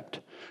concept.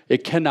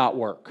 It cannot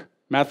work.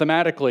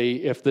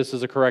 Mathematically, if this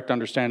is a correct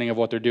understanding of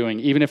what they're doing,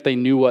 even if they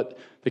knew what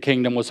the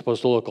kingdom was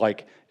supposed to look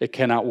like, it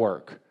cannot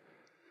work.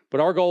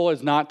 But our goal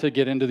is not to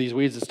get into these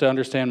weeds, it's to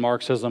understand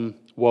Marxism,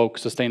 woke,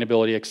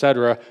 sustainability,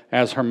 etc.,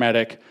 as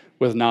Hermetic,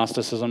 with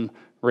Gnosticism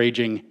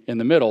raging in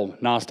the middle,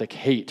 Gnostic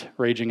hate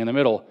raging in the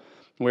middle.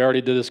 We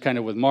already did this kind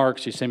of with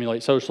Marx. You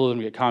simulate socialism,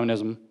 you get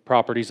communism,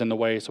 properties in the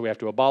way, so we have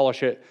to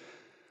abolish it.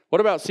 What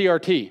about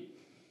CRT?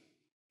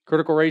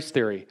 Critical race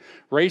theory.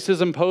 Race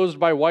is imposed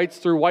by whites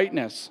through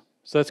whiteness.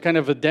 So that's kind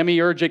of a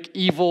demiurgic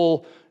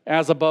evil,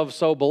 as above,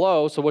 so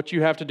below. So what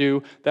you have to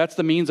do, that's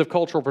the means of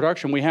cultural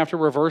production. We have to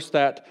reverse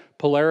that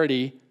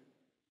polarity.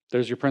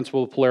 There's your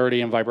principle of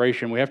polarity and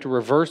vibration. We have to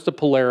reverse the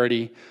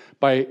polarity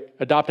by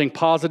adopting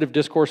positive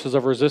discourses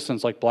of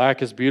resistance, like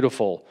black is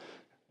beautiful,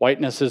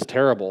 whiteness is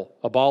terrible,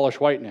 abolish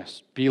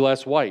whiteness, be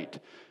less white.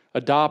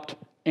 Adopt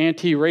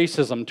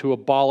anti-racism to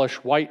abolish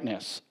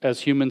whiteness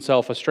as human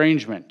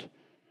self-estrangement.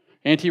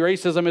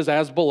 Anti-racism is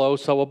as below,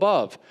 so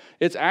above.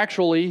 It's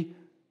actually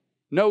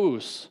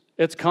nous,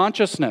 it's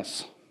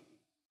consciousness.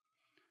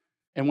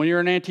 And when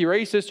you're an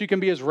anti-racist, you can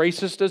be as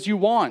racist as you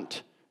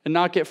want and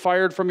not get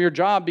fired from your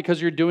job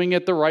because you're doing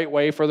it the right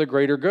way for the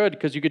greater good,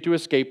 because you get to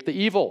escape the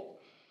evil.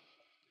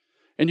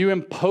 And you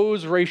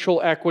impose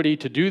racial equity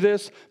to do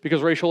this,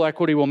 because racial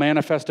equity will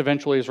manifest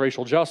eventually as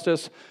racial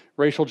justice.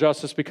 Racial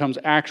justice becomes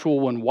actual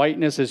when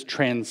whiteness is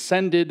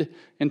transcended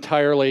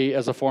entirely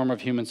as a form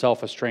of human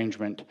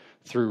self-estrangement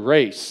through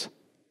race.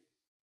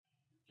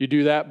 You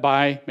do that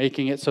by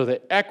making it so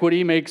that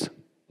equity makes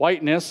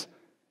whiteness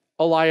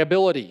a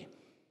liability.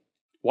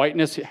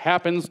 Whiteness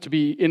happens to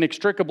be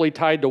inextricably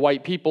tied to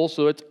white people,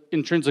 so it's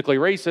intrinsically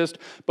racist,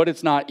 but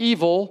it's not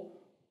evil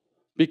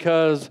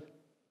because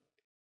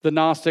the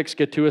Gnostics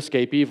get to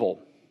escape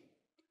evil.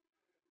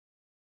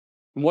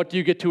 And what do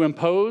you get to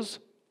impose?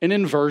 An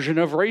inversion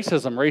of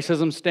racism.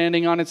 Racism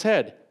standing on its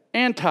head.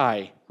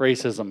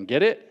 Anti-racism,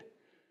 get it?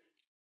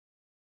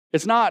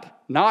 It's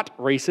not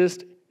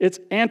racist, It's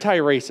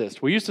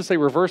anti-racist. We used to say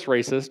reverse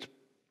racist,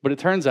 but it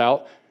turns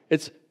out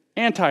it's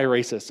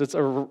anti-racist. It's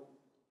a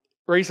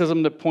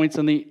racism that points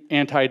in the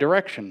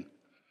anti-direction.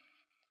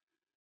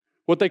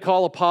 What they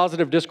call a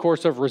positive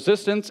discourse of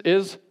resistance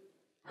is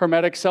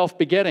Hermetic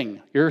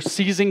self-begetting. You're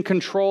seizing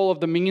control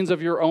of the means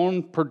of your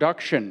own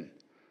production,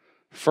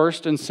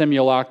 first in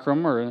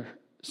simulacrum or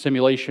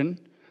simulation,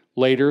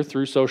 later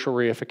through social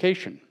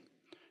reification.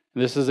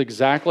 And this is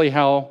exactly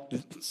how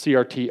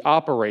CRT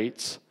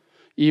operates,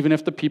 even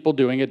if the people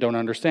doing it don't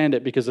understand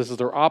it, because this is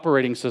their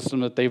operating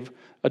system that they've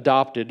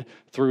adopted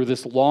through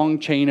this long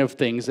chain of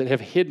things that have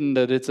hidden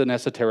that it's an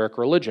esoteric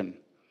religion.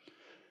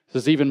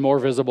 This is even more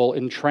visible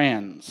in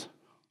trans.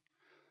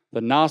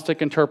 The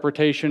Gnostic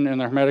interpretation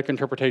and the Hermetic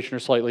interpretation are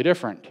slightly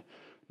different.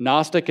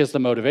 Gnostic is the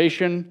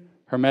motivation,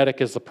 Hermetic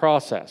is the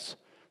process.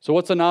 So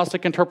what's a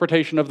Gnostic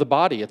interpretation of the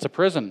body? It's a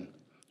prison.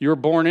 You were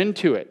born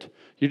into it.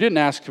 You didn't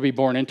ask to be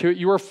born into it.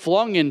 You were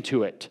flung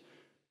into it,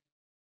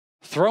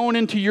 thrown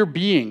into your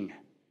being.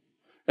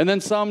 And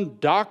then some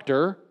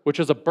doctor, which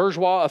is a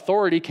bourgeois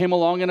authority, came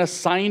along and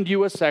assigned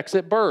you a sex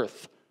at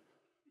birth.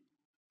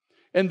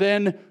 And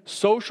then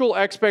social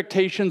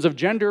expectations of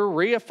gender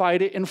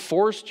reified it and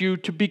forced you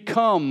to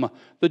become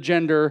the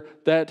gender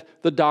that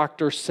the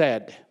doctor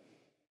said.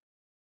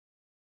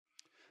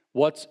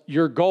 What's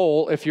your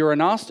goal if you're a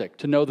Gnostic?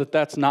 To know that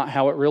that's not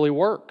how it really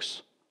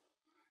works,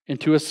 and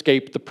to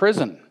escape the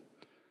prison.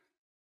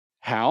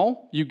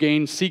 How? You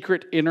gain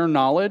secret inner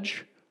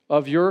knowledge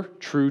of your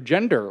true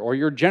gender, or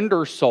your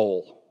gender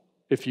soul,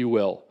 if you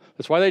will.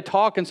 That's why they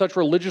talk in such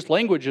religious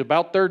language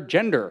about their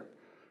gender.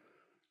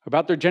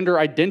 About their gender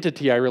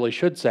identity, I really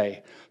should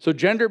say. So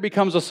gender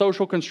becomes a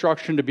social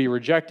construction to be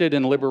rejected,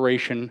 and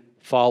liberation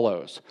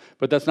follows.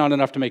 But that's not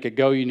enough to make it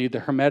go. You need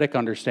the Hermetic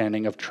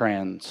understanding of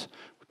trans,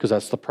 because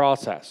that's the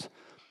process.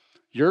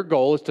 Your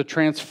goal is to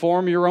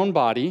transform your own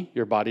body.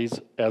 Your body's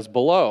as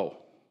below.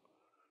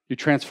 You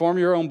transform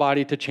your own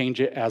body to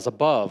change it as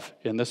above,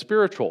 in the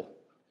spiritual,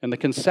 in the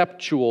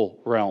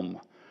conceptual realm.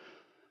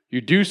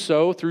 You do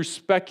so through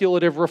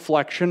speculative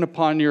reflection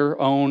upon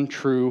your own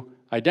true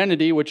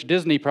identity, which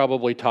Disney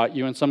probably taught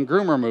you in some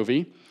groomer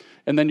movie,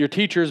 and then your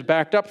teachers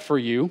backed up for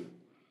you,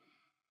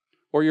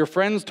 or your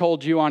friends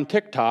told you on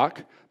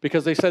TikTok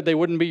because they said they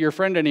wouldn't be your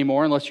friend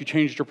anymore unless you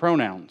changed your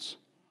pronouns,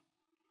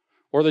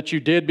 or that you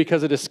did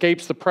because it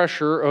escapes the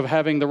pressure of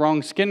having the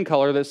wrong skin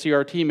color that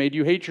CRT made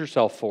you hate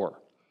yourself for.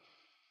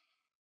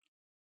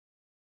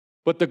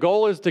 But the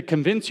goal is to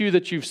convince you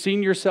that you've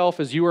seen yourself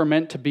as you are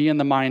meant to be in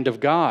the mind of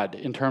God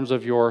in terms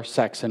of your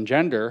sex and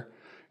gender.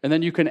 And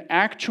then you can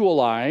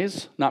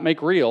actualize, not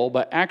make real,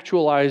 but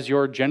actualize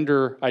your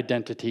gender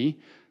identity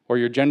or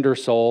your gender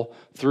soul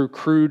through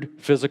crude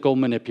physical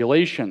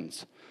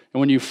manipulations. And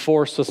when you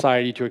force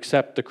society to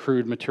accept the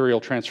crude material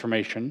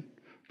transformation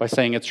by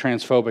saying it's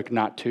transphobic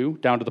not to,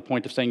 down to the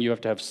point of saying you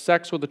have to have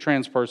sex with a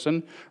trans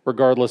person,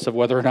 regardless of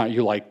whether or not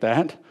you like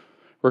that,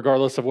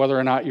 regardless of whether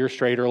or not you're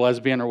straight or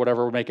lesbian or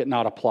whatever would make it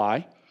not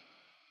apply.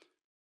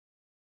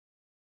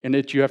 And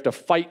that you have to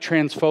fight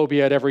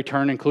transphobia at every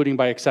turn, including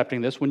by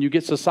accepting this. When you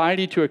get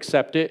society to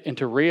accept it and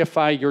to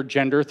reify your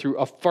gender through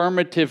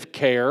affirmative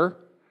care,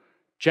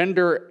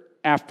 gender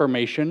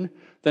affirmation,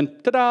 then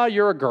ta-da,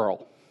 you're a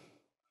girl.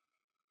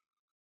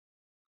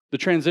 The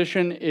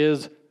transition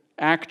is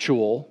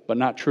actual, but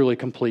not truly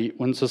complete,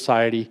 when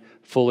society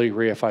fully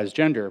reifies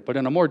gender. But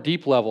in a more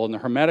deep level, in the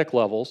Hermetic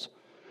levels,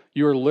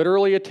 you are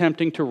literally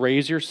attempting to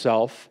raise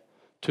yourself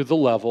to the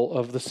level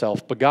of the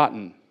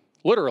self-begotten.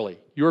 Literally,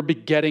 you're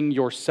begetting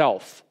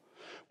yourself.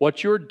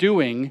 What you're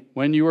doing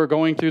when you are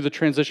going through the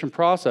transition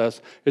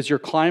process is you're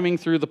climbing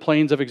through the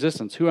planes of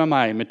existence. Who am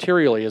I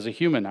materially as a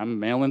human? I'm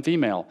male and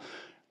female.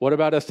 What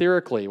about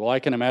etherically? Well, I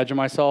can imagine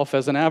myself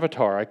as an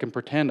avatar. I can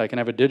pretend. I can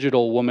have a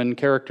digital woman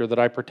character that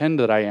I pretend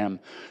that I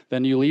am.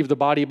 Then you leave the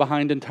body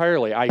behind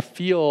entirely. I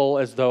feel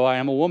as though I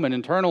am a woman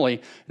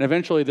internally, and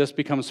eventually this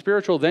becomes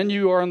spiritual. Then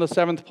you are on the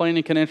 7th plane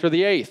and can enter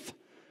the 8th,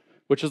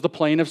 which is the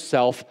plane of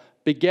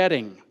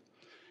self-begetting.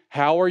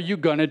 How are you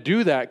going to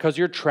do that? Because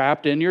you're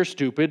trapped in your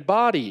stupid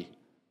body.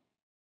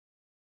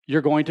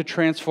 You're going to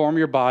transform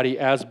your body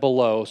as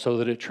below so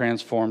that it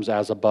transforms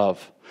as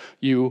above.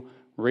 You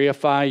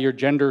reify your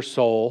gender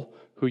soul,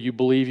 who you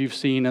believe you've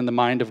seen in the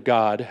mind of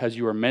God as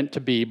you are meant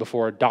to be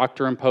before a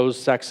doctor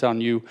imposed sex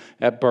on you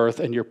at birth,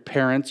 and your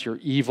parents, your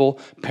evil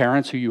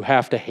parents who you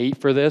have to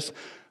hate for this,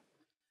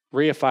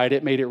 reified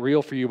it, made it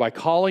real for you by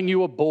calling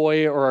you a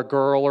boy or a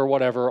girl or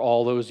whatever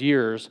all those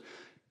years.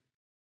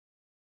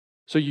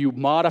 So you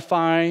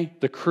modify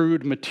the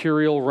crude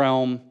material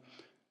realm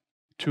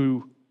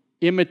to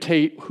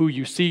imitate who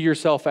you see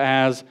yourself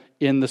as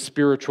in the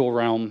spiritual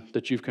realm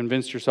that you've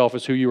convinced yourself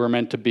is who you were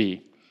meant to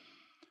be.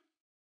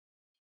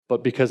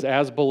 But because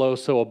as below,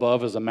 so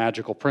above is a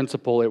magical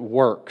principle, it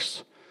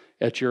works.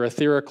 At your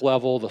etheric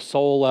level, the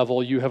soul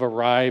level, you have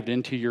arrived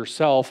into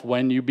yourself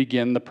when you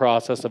begin the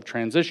process of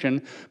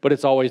transition, but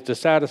it's always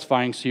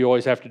dissatisfying, so you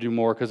always have to do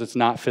more because it's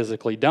not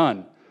physically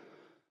done.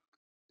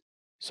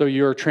 So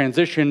your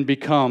transition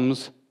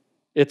becomes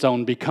its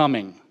own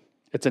becoming.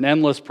 It's an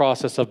endless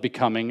process of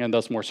becoming, and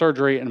thus more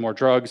surgery and more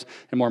drugs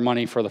and more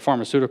money for the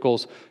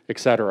pharmaceuticals,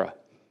 etc.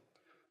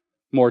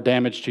 More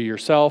damage to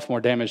yourself,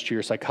 more damage to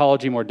your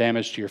psychology, more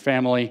damage to your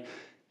family,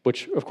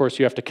 which, of course,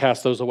 you have to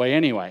cast those away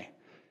anyway.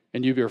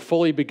 And you are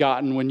fully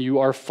begotten when you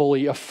are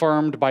fully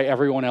affirmed by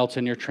everyone else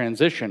in your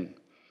transition.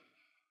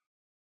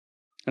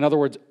 In other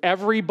words,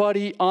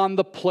 everybody on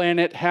the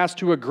planet has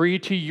to agree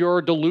to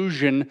your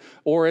delusion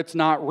or it's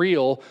not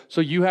real.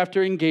 So you have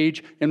to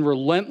engage in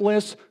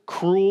relentless,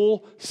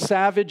 cruel,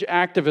 savage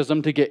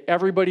activism to get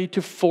everybody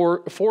to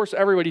force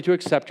everybody to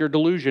accept your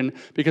delusion,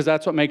 because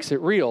that's what makes it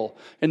real.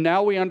 And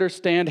now we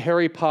understand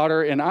Harry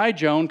Potter and I,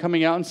 Joan,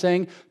 coming out and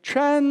saying,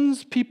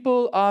 trans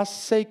people are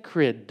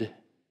sacred.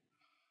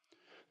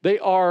 They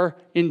are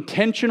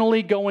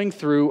intentionally going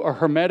through a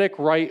Hermetic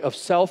rite of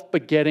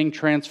self-begetting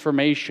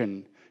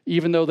transformation,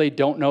 even though they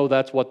don't know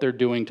that's what they're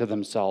doing to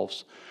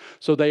themselves.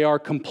 So they are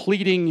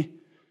completing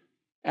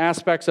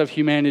aspects of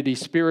humanity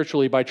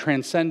spiritually by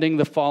transcending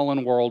the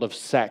fallen world of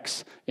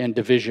sex and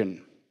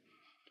division.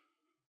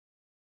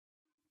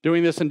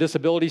 Doing this in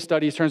disability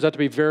studies turns out to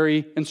be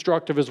very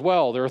instructive as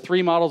well. There are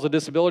 3 models of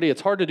disability. It's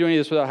hard to do any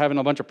of this without having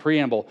a bunch of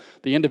preamble.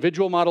 The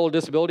individual model of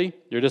disability,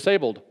 you're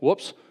disabled.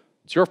 Whoops.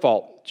 It's your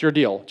fault. It's your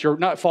deal. It's your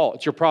not fault.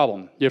 It's your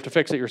problem. You have to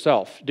fix it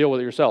yourself. Deal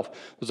with it yourself.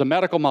 There's a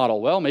medical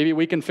model. Well, maybe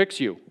we can fix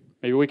you.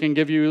 Maybe we can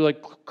give you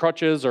like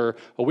crutches or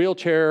a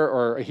wheelchair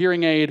or a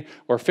hearing aid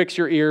or fix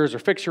your ears or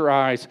fix your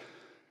eyes.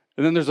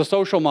 And then there's a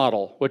social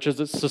model, which is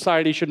that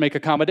society should make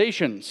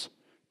accommodations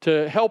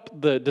to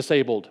help the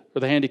disabled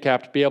or the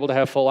handicapped be able to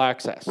have full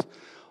access.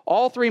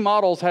 All 3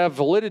 models have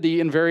validity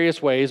in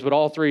various ways, but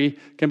all 3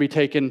 can be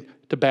taken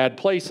to bad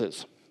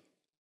places.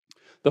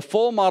 The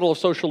full model of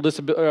social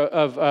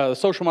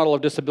model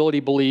of disability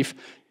belief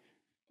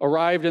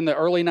arrived in the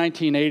early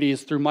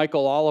 1980s through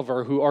Michael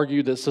Oliver, who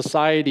argued that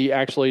society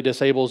actually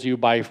disables you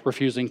by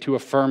refusing to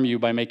affirm you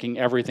by making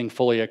everything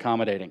fully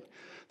accommodating.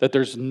 That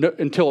there's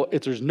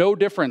no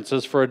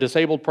differences for a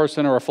disabled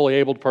person or a fully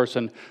abled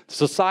person.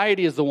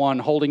 Society is the one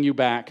holding you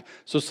back.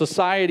 So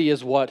society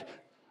is what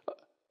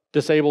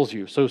disables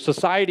you. So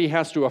society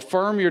has to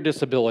affirm your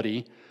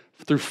disability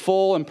through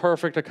full and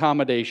perfect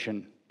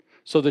accommodation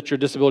so that your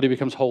disability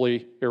becomes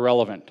wholly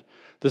irrelevant.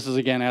 This is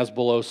again, as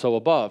below, so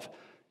above.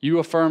 You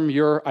affirm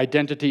your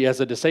identity as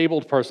a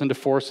disabled person to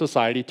force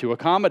society to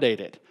accommodate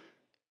it.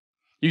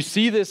 You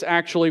see this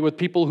actually with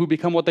people who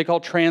become what they call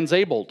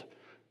transabled.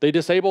 They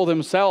disable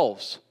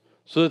themselves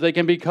so that they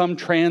can become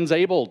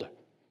transabled.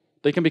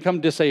 They can become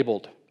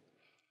disabled.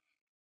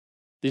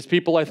 These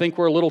people, I think,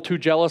 were a little too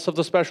jealous of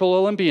the Special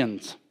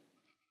Olympians.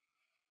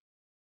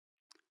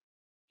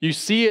 You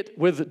see it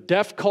with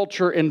deaf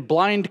culture and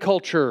blind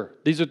culture.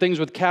 These are things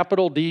with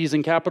capital D's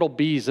and capital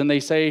B's, and they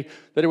say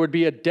that it would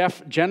be a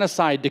deaf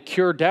genocide to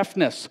cure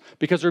deafness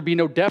because there'd be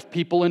no deaf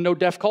people and no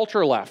deaf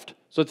culture left.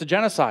 So it's a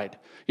genocide,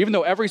 even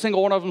though every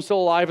single one of them is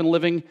still alive and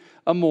living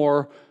a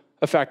more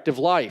effective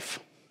life.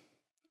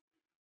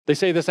 They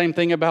say the same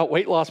thing about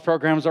weight loss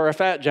programs are a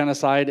fat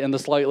genocide in the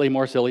slightly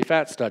more silly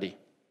fat study.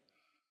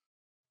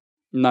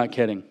 I'm not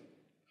kidding.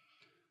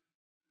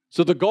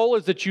 So the goal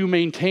is that you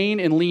maintain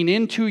and lean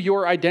into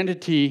your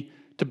identity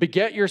to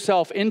beget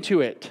yourself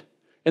into it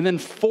and then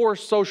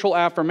force social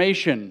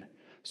affirmation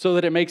so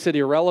that it makes it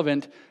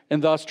irrelevant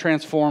and thus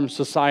transforms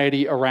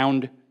society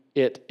around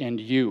it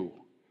and you.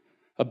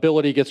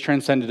 Ability gets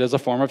transcended as a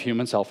form of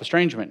human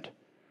self-estrangement.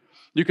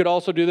 You could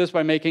also do this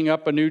by making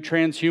up a new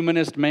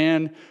transhumanist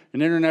man,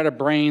 an internet of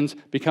brains,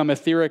 become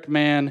etheric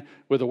man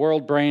with a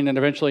world brain and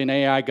eventually an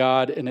AI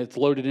God, and it's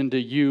loaded into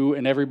you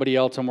and everybody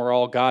else, and we're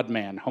all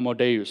God-man, Homo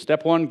Deus.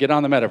 Step 1, get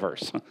on the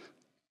metaverse.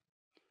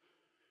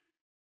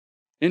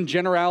 In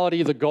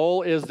generality, the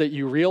goal is that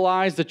you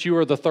realize that you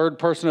are the third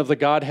person of the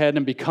Godhead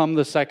and become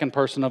the second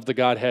person of the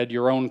Godhead,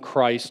 your own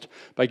Christ,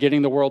 by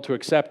getting the world to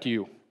accept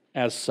you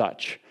as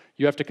such.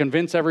 You have to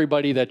convince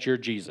everybody that you're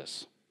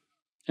Jesus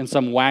in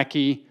some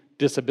wacky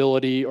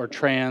disability or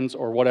trans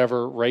or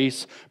whatever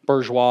race,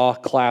 bourgeois,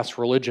 class,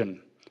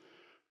 religion.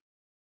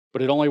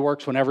 But it only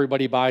works when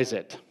everybody buys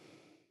it.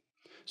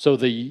 So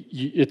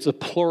it's a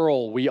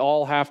plural. We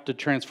all have to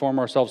transform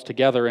ourselves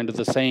together into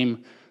the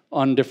same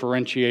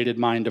undifferentiated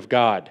mind of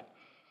God.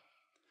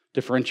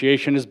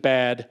 Differentiation is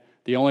bad.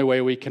 The only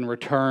way we can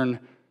return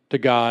to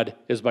God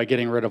is by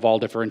getting rid of all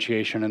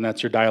differentiation, and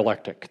that's your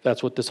dialectic.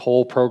 That's what this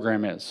whole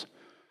program is.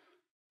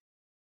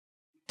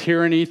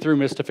 Tyranny through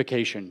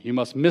mystification. You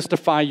must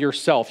mystify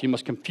yourself. You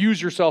must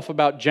confuse yourself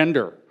about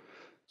gender.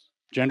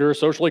 Gender is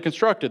socially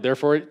constructed,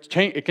 therefore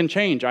it can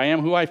change. I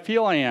am who I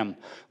feel I am.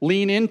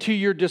 Lean into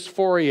your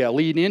dysphoria.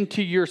 Lean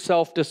into your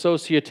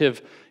self-dissociative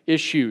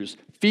issues.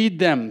 Feed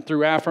them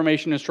through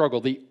affirmation and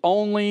struggle. The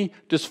only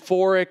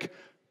dysphoric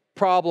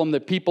problem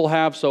that people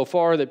have so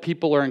far that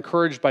people are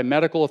encouraged by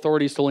medical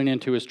authorities to lean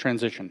into is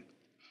transition.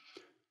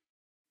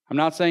 I'm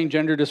not saying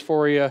gender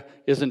dysphoria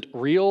isn't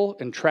real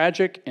and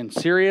tragic and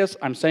serious.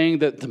 I'm saying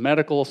that the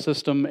medical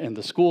system and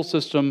the school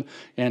system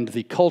and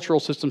the cultural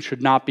system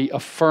should not be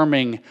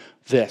affirming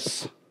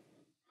this.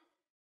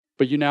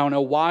 But you now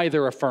know why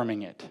they're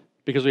affirming it.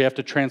 because we have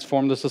to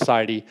transform the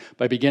society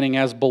by beginning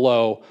as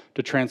below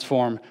to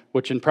transform,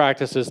 which in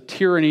practice is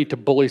tyranny to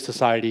bully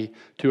society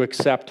to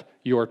accept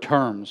your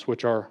terms,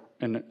 which are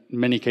in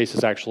many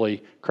cases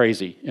actually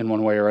crazy in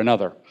one way or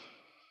another.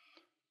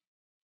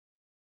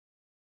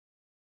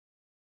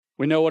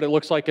 We know what it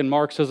looks like in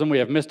Marxism. We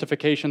have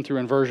mystification through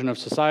inversion of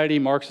society.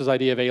 Marx's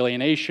idea of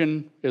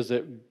alienation is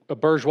that a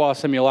bourgeois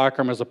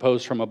simulacrum is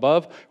opposed from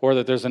above, or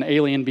that there's an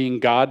alien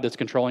being God that's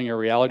controlling your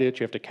reality that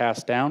you have to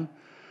cast down.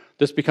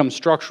 This becomes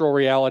structural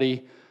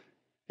reality.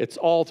 It's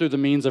all through the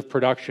means of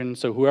production,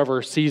 so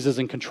whoever seizes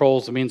and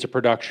controls the means of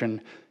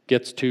production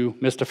gets to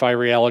mystify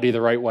reality the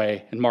right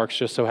way, and Marx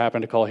just so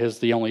happened to call his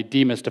the only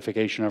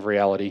demystification of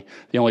reality,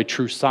 the only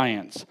true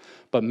science.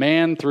 But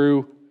man,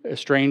 through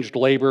estranged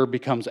labor,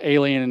 becomes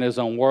alien in his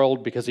own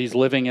world because he's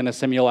living in a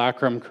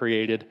simulacrum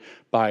created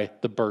by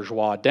the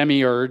bourgeois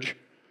demiurge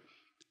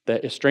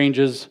that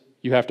estranges.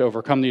 You have to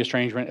overcome the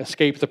estrangement,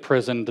 escape the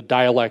prison. The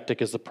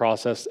dialectic is the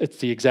process. It's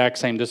the exact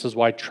same. This is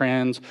why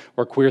trans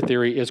or queer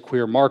theory is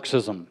queer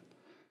Marxism.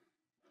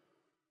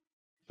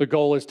 The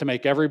goal is to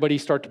make everybody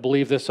start to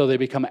believe this so they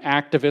become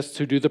activists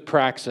who do the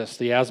praxis,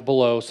 the as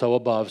below, so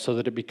above, so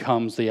that it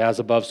becomes the as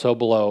above, so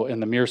below,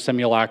 and the mere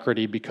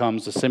simulacrity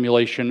becomes the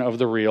simulation of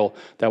the real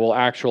that will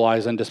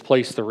actualize and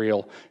displace the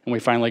real, and we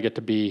finally get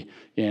to be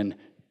in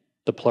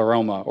the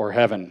pleroma, or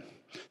heaven.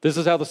 This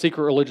is how the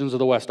secret religions of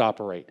the West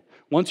operate.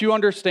 Once you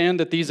understand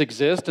that these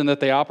exist and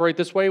that they operate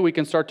this way, we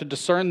can start to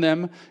discern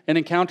them and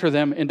encounter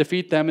them and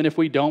defeat them, and if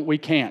we don't, we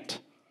can't.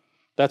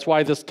 That's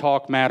why this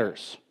talk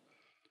matters.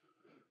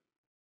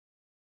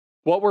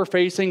 What we're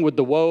facing with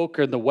the woke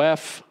or the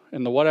WEF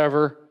and the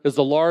whatever is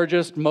the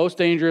largest, most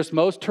dangerous,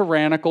 most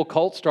tyrannical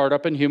cult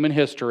startup in human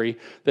history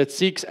that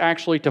seeks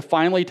actually to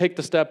finally take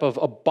the step of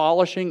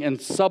abolishing and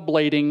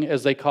sublating,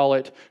 as they call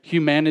it,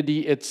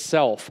 humanity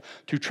itself,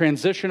 to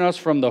transition us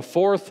from the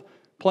fourth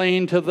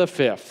plane to the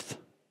fifth,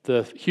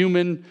 the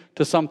human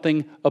to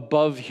something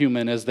above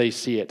human as they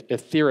see it,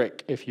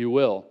 etheric, if you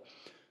will.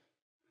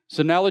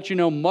 So now that you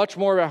know much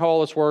more about how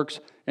all this works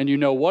and you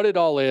know what it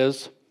all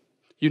is,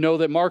 you know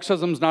that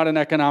Marxism is not an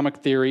economic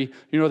theory.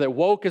 You know that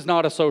woke is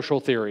not a social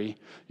theory.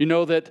 You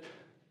know that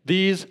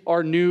these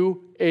are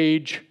new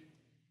age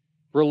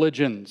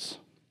religions.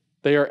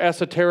 They are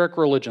esoteric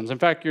religions. In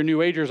fact, your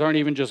new agers aren't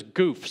even just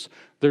goofs.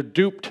 They're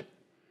duped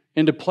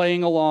into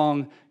playing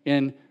along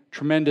in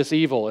tremendous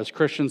evil, as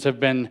Christians have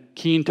been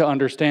keen to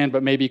understand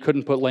but maybe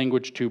couldn't put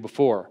language to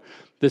before.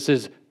 This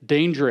is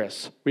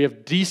dangerous. We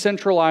have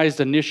decentralized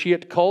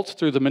initiate cults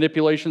through the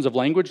manipulations of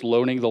language,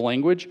 loaning the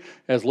language,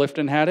 as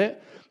Lifton had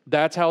it.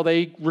 That's how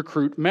they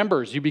recruit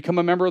members. You become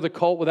a member of the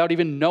cult without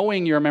even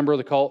knowing you're a member of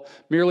the cult,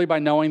 merely by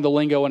knowing the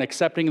lingo and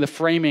accepting the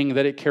framing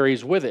that it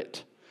carries with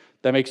it.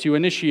 That makes you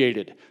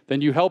initiated. Then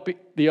you help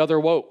the other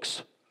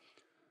wokes.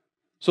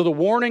 So the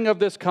warning of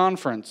this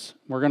conference,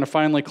 we're going to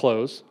finally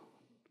close.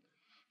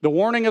 The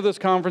warning of this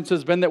conference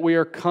has been that we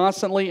are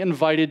constantly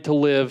invited to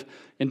live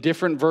in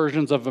different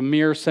versions of a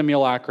mere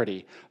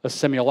simulacrity, a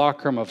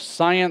simulacrum of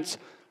science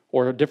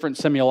or different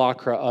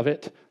simulacra of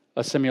it,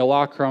 a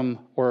simulacrum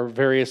or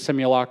various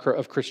simulacra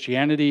of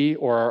Christianity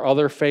or our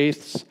other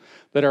faiths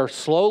that are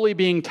slowly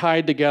being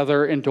tied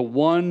together into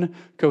one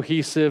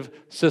cohesive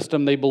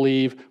system they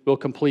believe will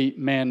complete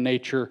man,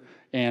 nature,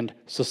 and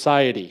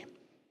society.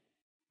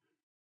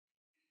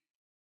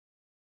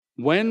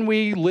 When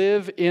we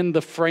live in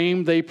the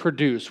frame they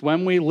produce,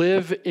 when we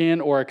live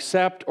in or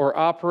accept or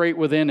operate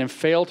within and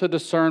fail to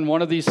discern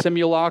one of these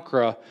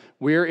simulacra,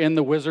 we're in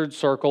the wizard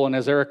circle, and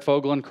as Eric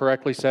Vogelin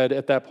correctly said,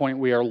 at that point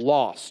we are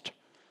lost.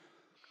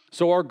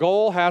 So our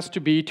goal has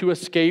to be to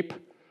escape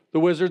the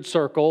wizard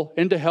circle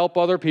and to help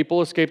other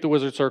people escape the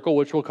wizard circle,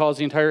 which will cause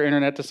the entire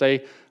internet to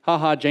say,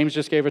 haha, James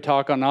just gave a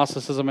talk on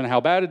Gnosticism and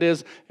how bad it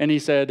is, and he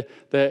said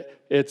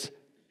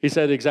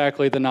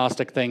exactly the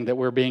Gnostic thing, that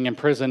we're being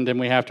imprisoned and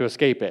we have to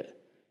escape it.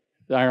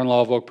 The iron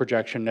law of woke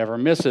projection never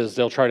misses.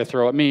 They'll try to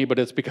throw at me, but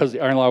it's because the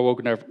iron law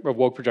of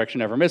woke projection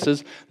never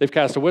misses. They've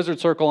cast a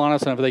wizard circle on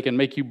us, and if they can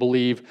make you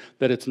believe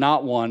that it's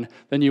not one,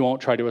 then you won't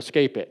try to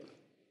escape it.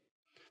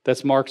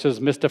 That's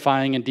Marx's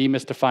mystifying and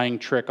demystifying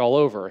trick all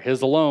over.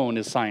 His alone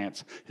is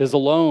science. His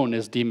alone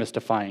is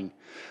demystifying.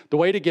 The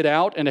way to get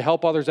out and to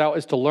help others out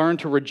is to learn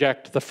to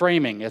reject the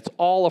framing. It's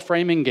all a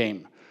framing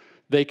game.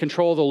 They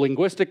control the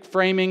linguistic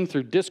framing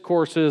through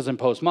discourses and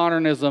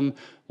postmodernism,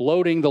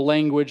 loading the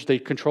language. They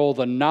control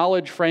the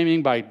knowledge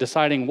framing by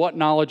deciding what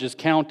knowledges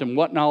count and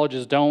what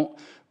knowledges don't.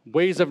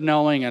 Ways of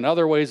knowing and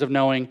other ways of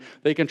knowing.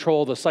 They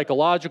control the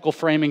psychological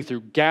framing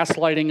through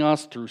gaslighting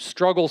us, through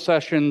struggle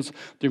sessions,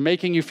 through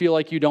making you feel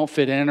like you don't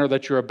fit in or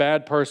that you're a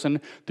bad person,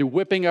 through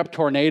whipping up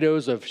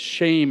tornadoes of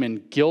shame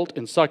and guilt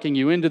and sucking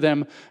you into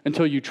them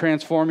until you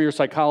transform your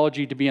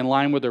psychology to be in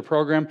line with their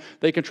program.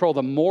 They control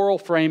the moral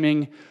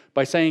framing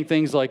by saying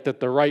things like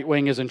that the right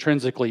wing is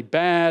intrinsically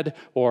bad,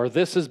 or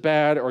this is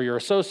bad, or you're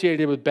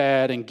associated with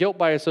bad, and guilt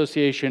by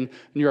association,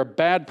 and you're a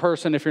bad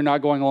person if you're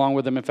not going along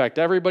with them. In fact,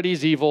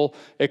 everybody's evil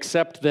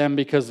except them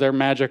because their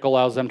magic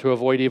allows them to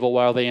avoid evil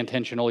while they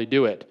intentionally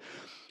do it.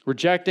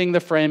 Rejecting the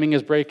framing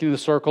is breaking the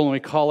circle, and we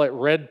call it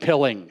red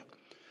pilling.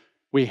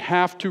 We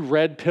have to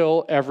red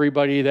pill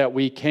everybody that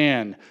we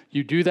can.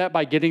 You do that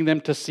by getting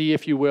them to see,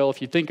 if you will.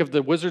 If you think of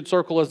the wizard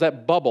circle as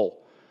that bubble,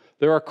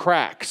 there are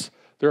cracks.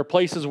 There are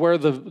places where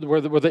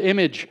the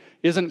image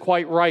isn't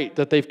quite right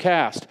that they've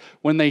cast.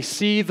 When they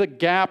see the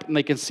gap and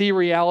they can see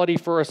reality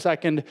for a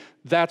second,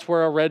 that's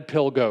where a red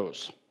pill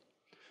goes.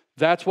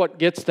 That's what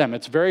gets them.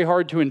 It's very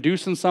hard to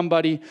induce in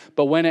somebody,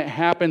 but when it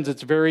happens,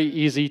 it's very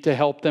easy to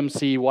help them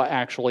see what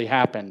actually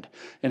happened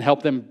and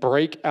help them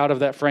break out of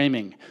that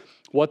framing.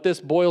 What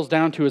this boils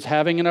down to is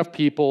having enough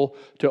people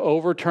to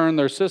overturn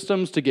their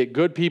systems, to get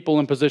good people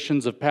in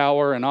positions of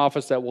power and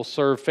office that will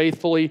serve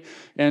faithfully,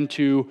 and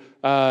to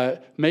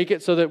make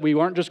it so that we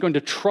aren't just going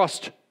to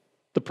trust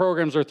the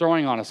programs they're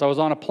throwing on us. I was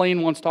on a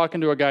plane once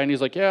talking to a guy, and he's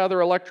like, yeah,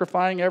 they're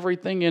electrifying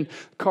everything in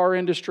car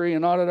industry,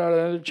 and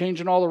they're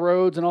changing all the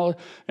roads and all.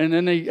 And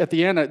then at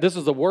the end, this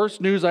is the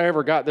worst news I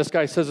ever got. This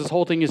guy says this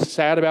whole thing is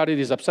sad about it.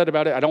 He's upset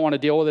about it. I don't want to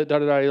deal with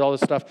it, all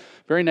this stuff.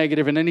 Very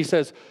negative. And then he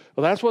says,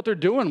 well, that's what they're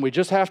doing. We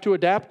just have to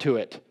adapt to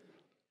it.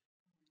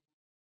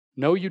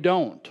 No, you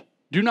don't.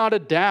 Do not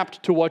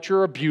adapt to what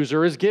your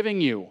abuser is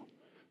giving you.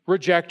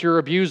 Reject your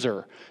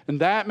abuser. And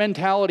that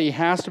mentality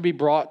has to be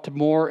brought to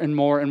more and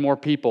more and more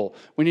people.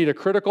 We need a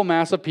critical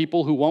mass of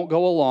people who won't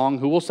go along,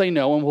 who will say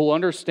no, and who will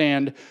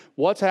understand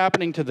what's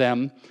happening to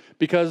them,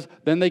 because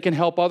then they can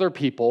help other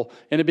people,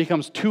 and it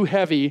becomes too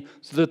heavy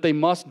so that they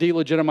must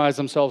delegitimize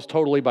themselves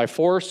totally by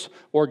force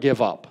or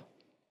give up.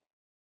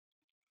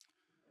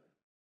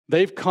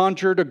 They've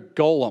conjured a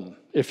golem,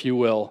 if you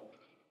will,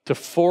 to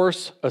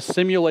force a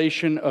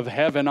simulation of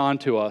heaven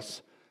onto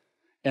us.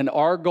 And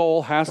our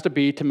goal has to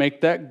be to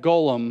make that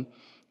golem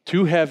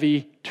too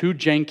heavy, too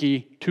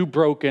janky, too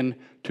broken,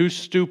 too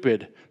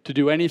stupid to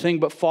do anything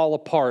but fall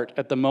apart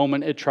at the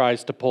moment it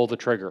tries to pull the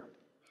trigger.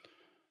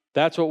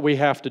 That's what we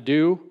have to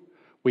do.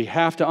 We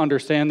have to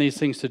understand these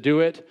things to do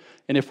it.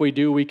 And if we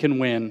do, we can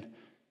win.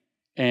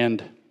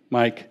 And,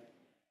 Mike,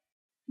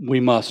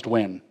 we must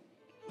win.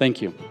 Thank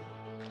you.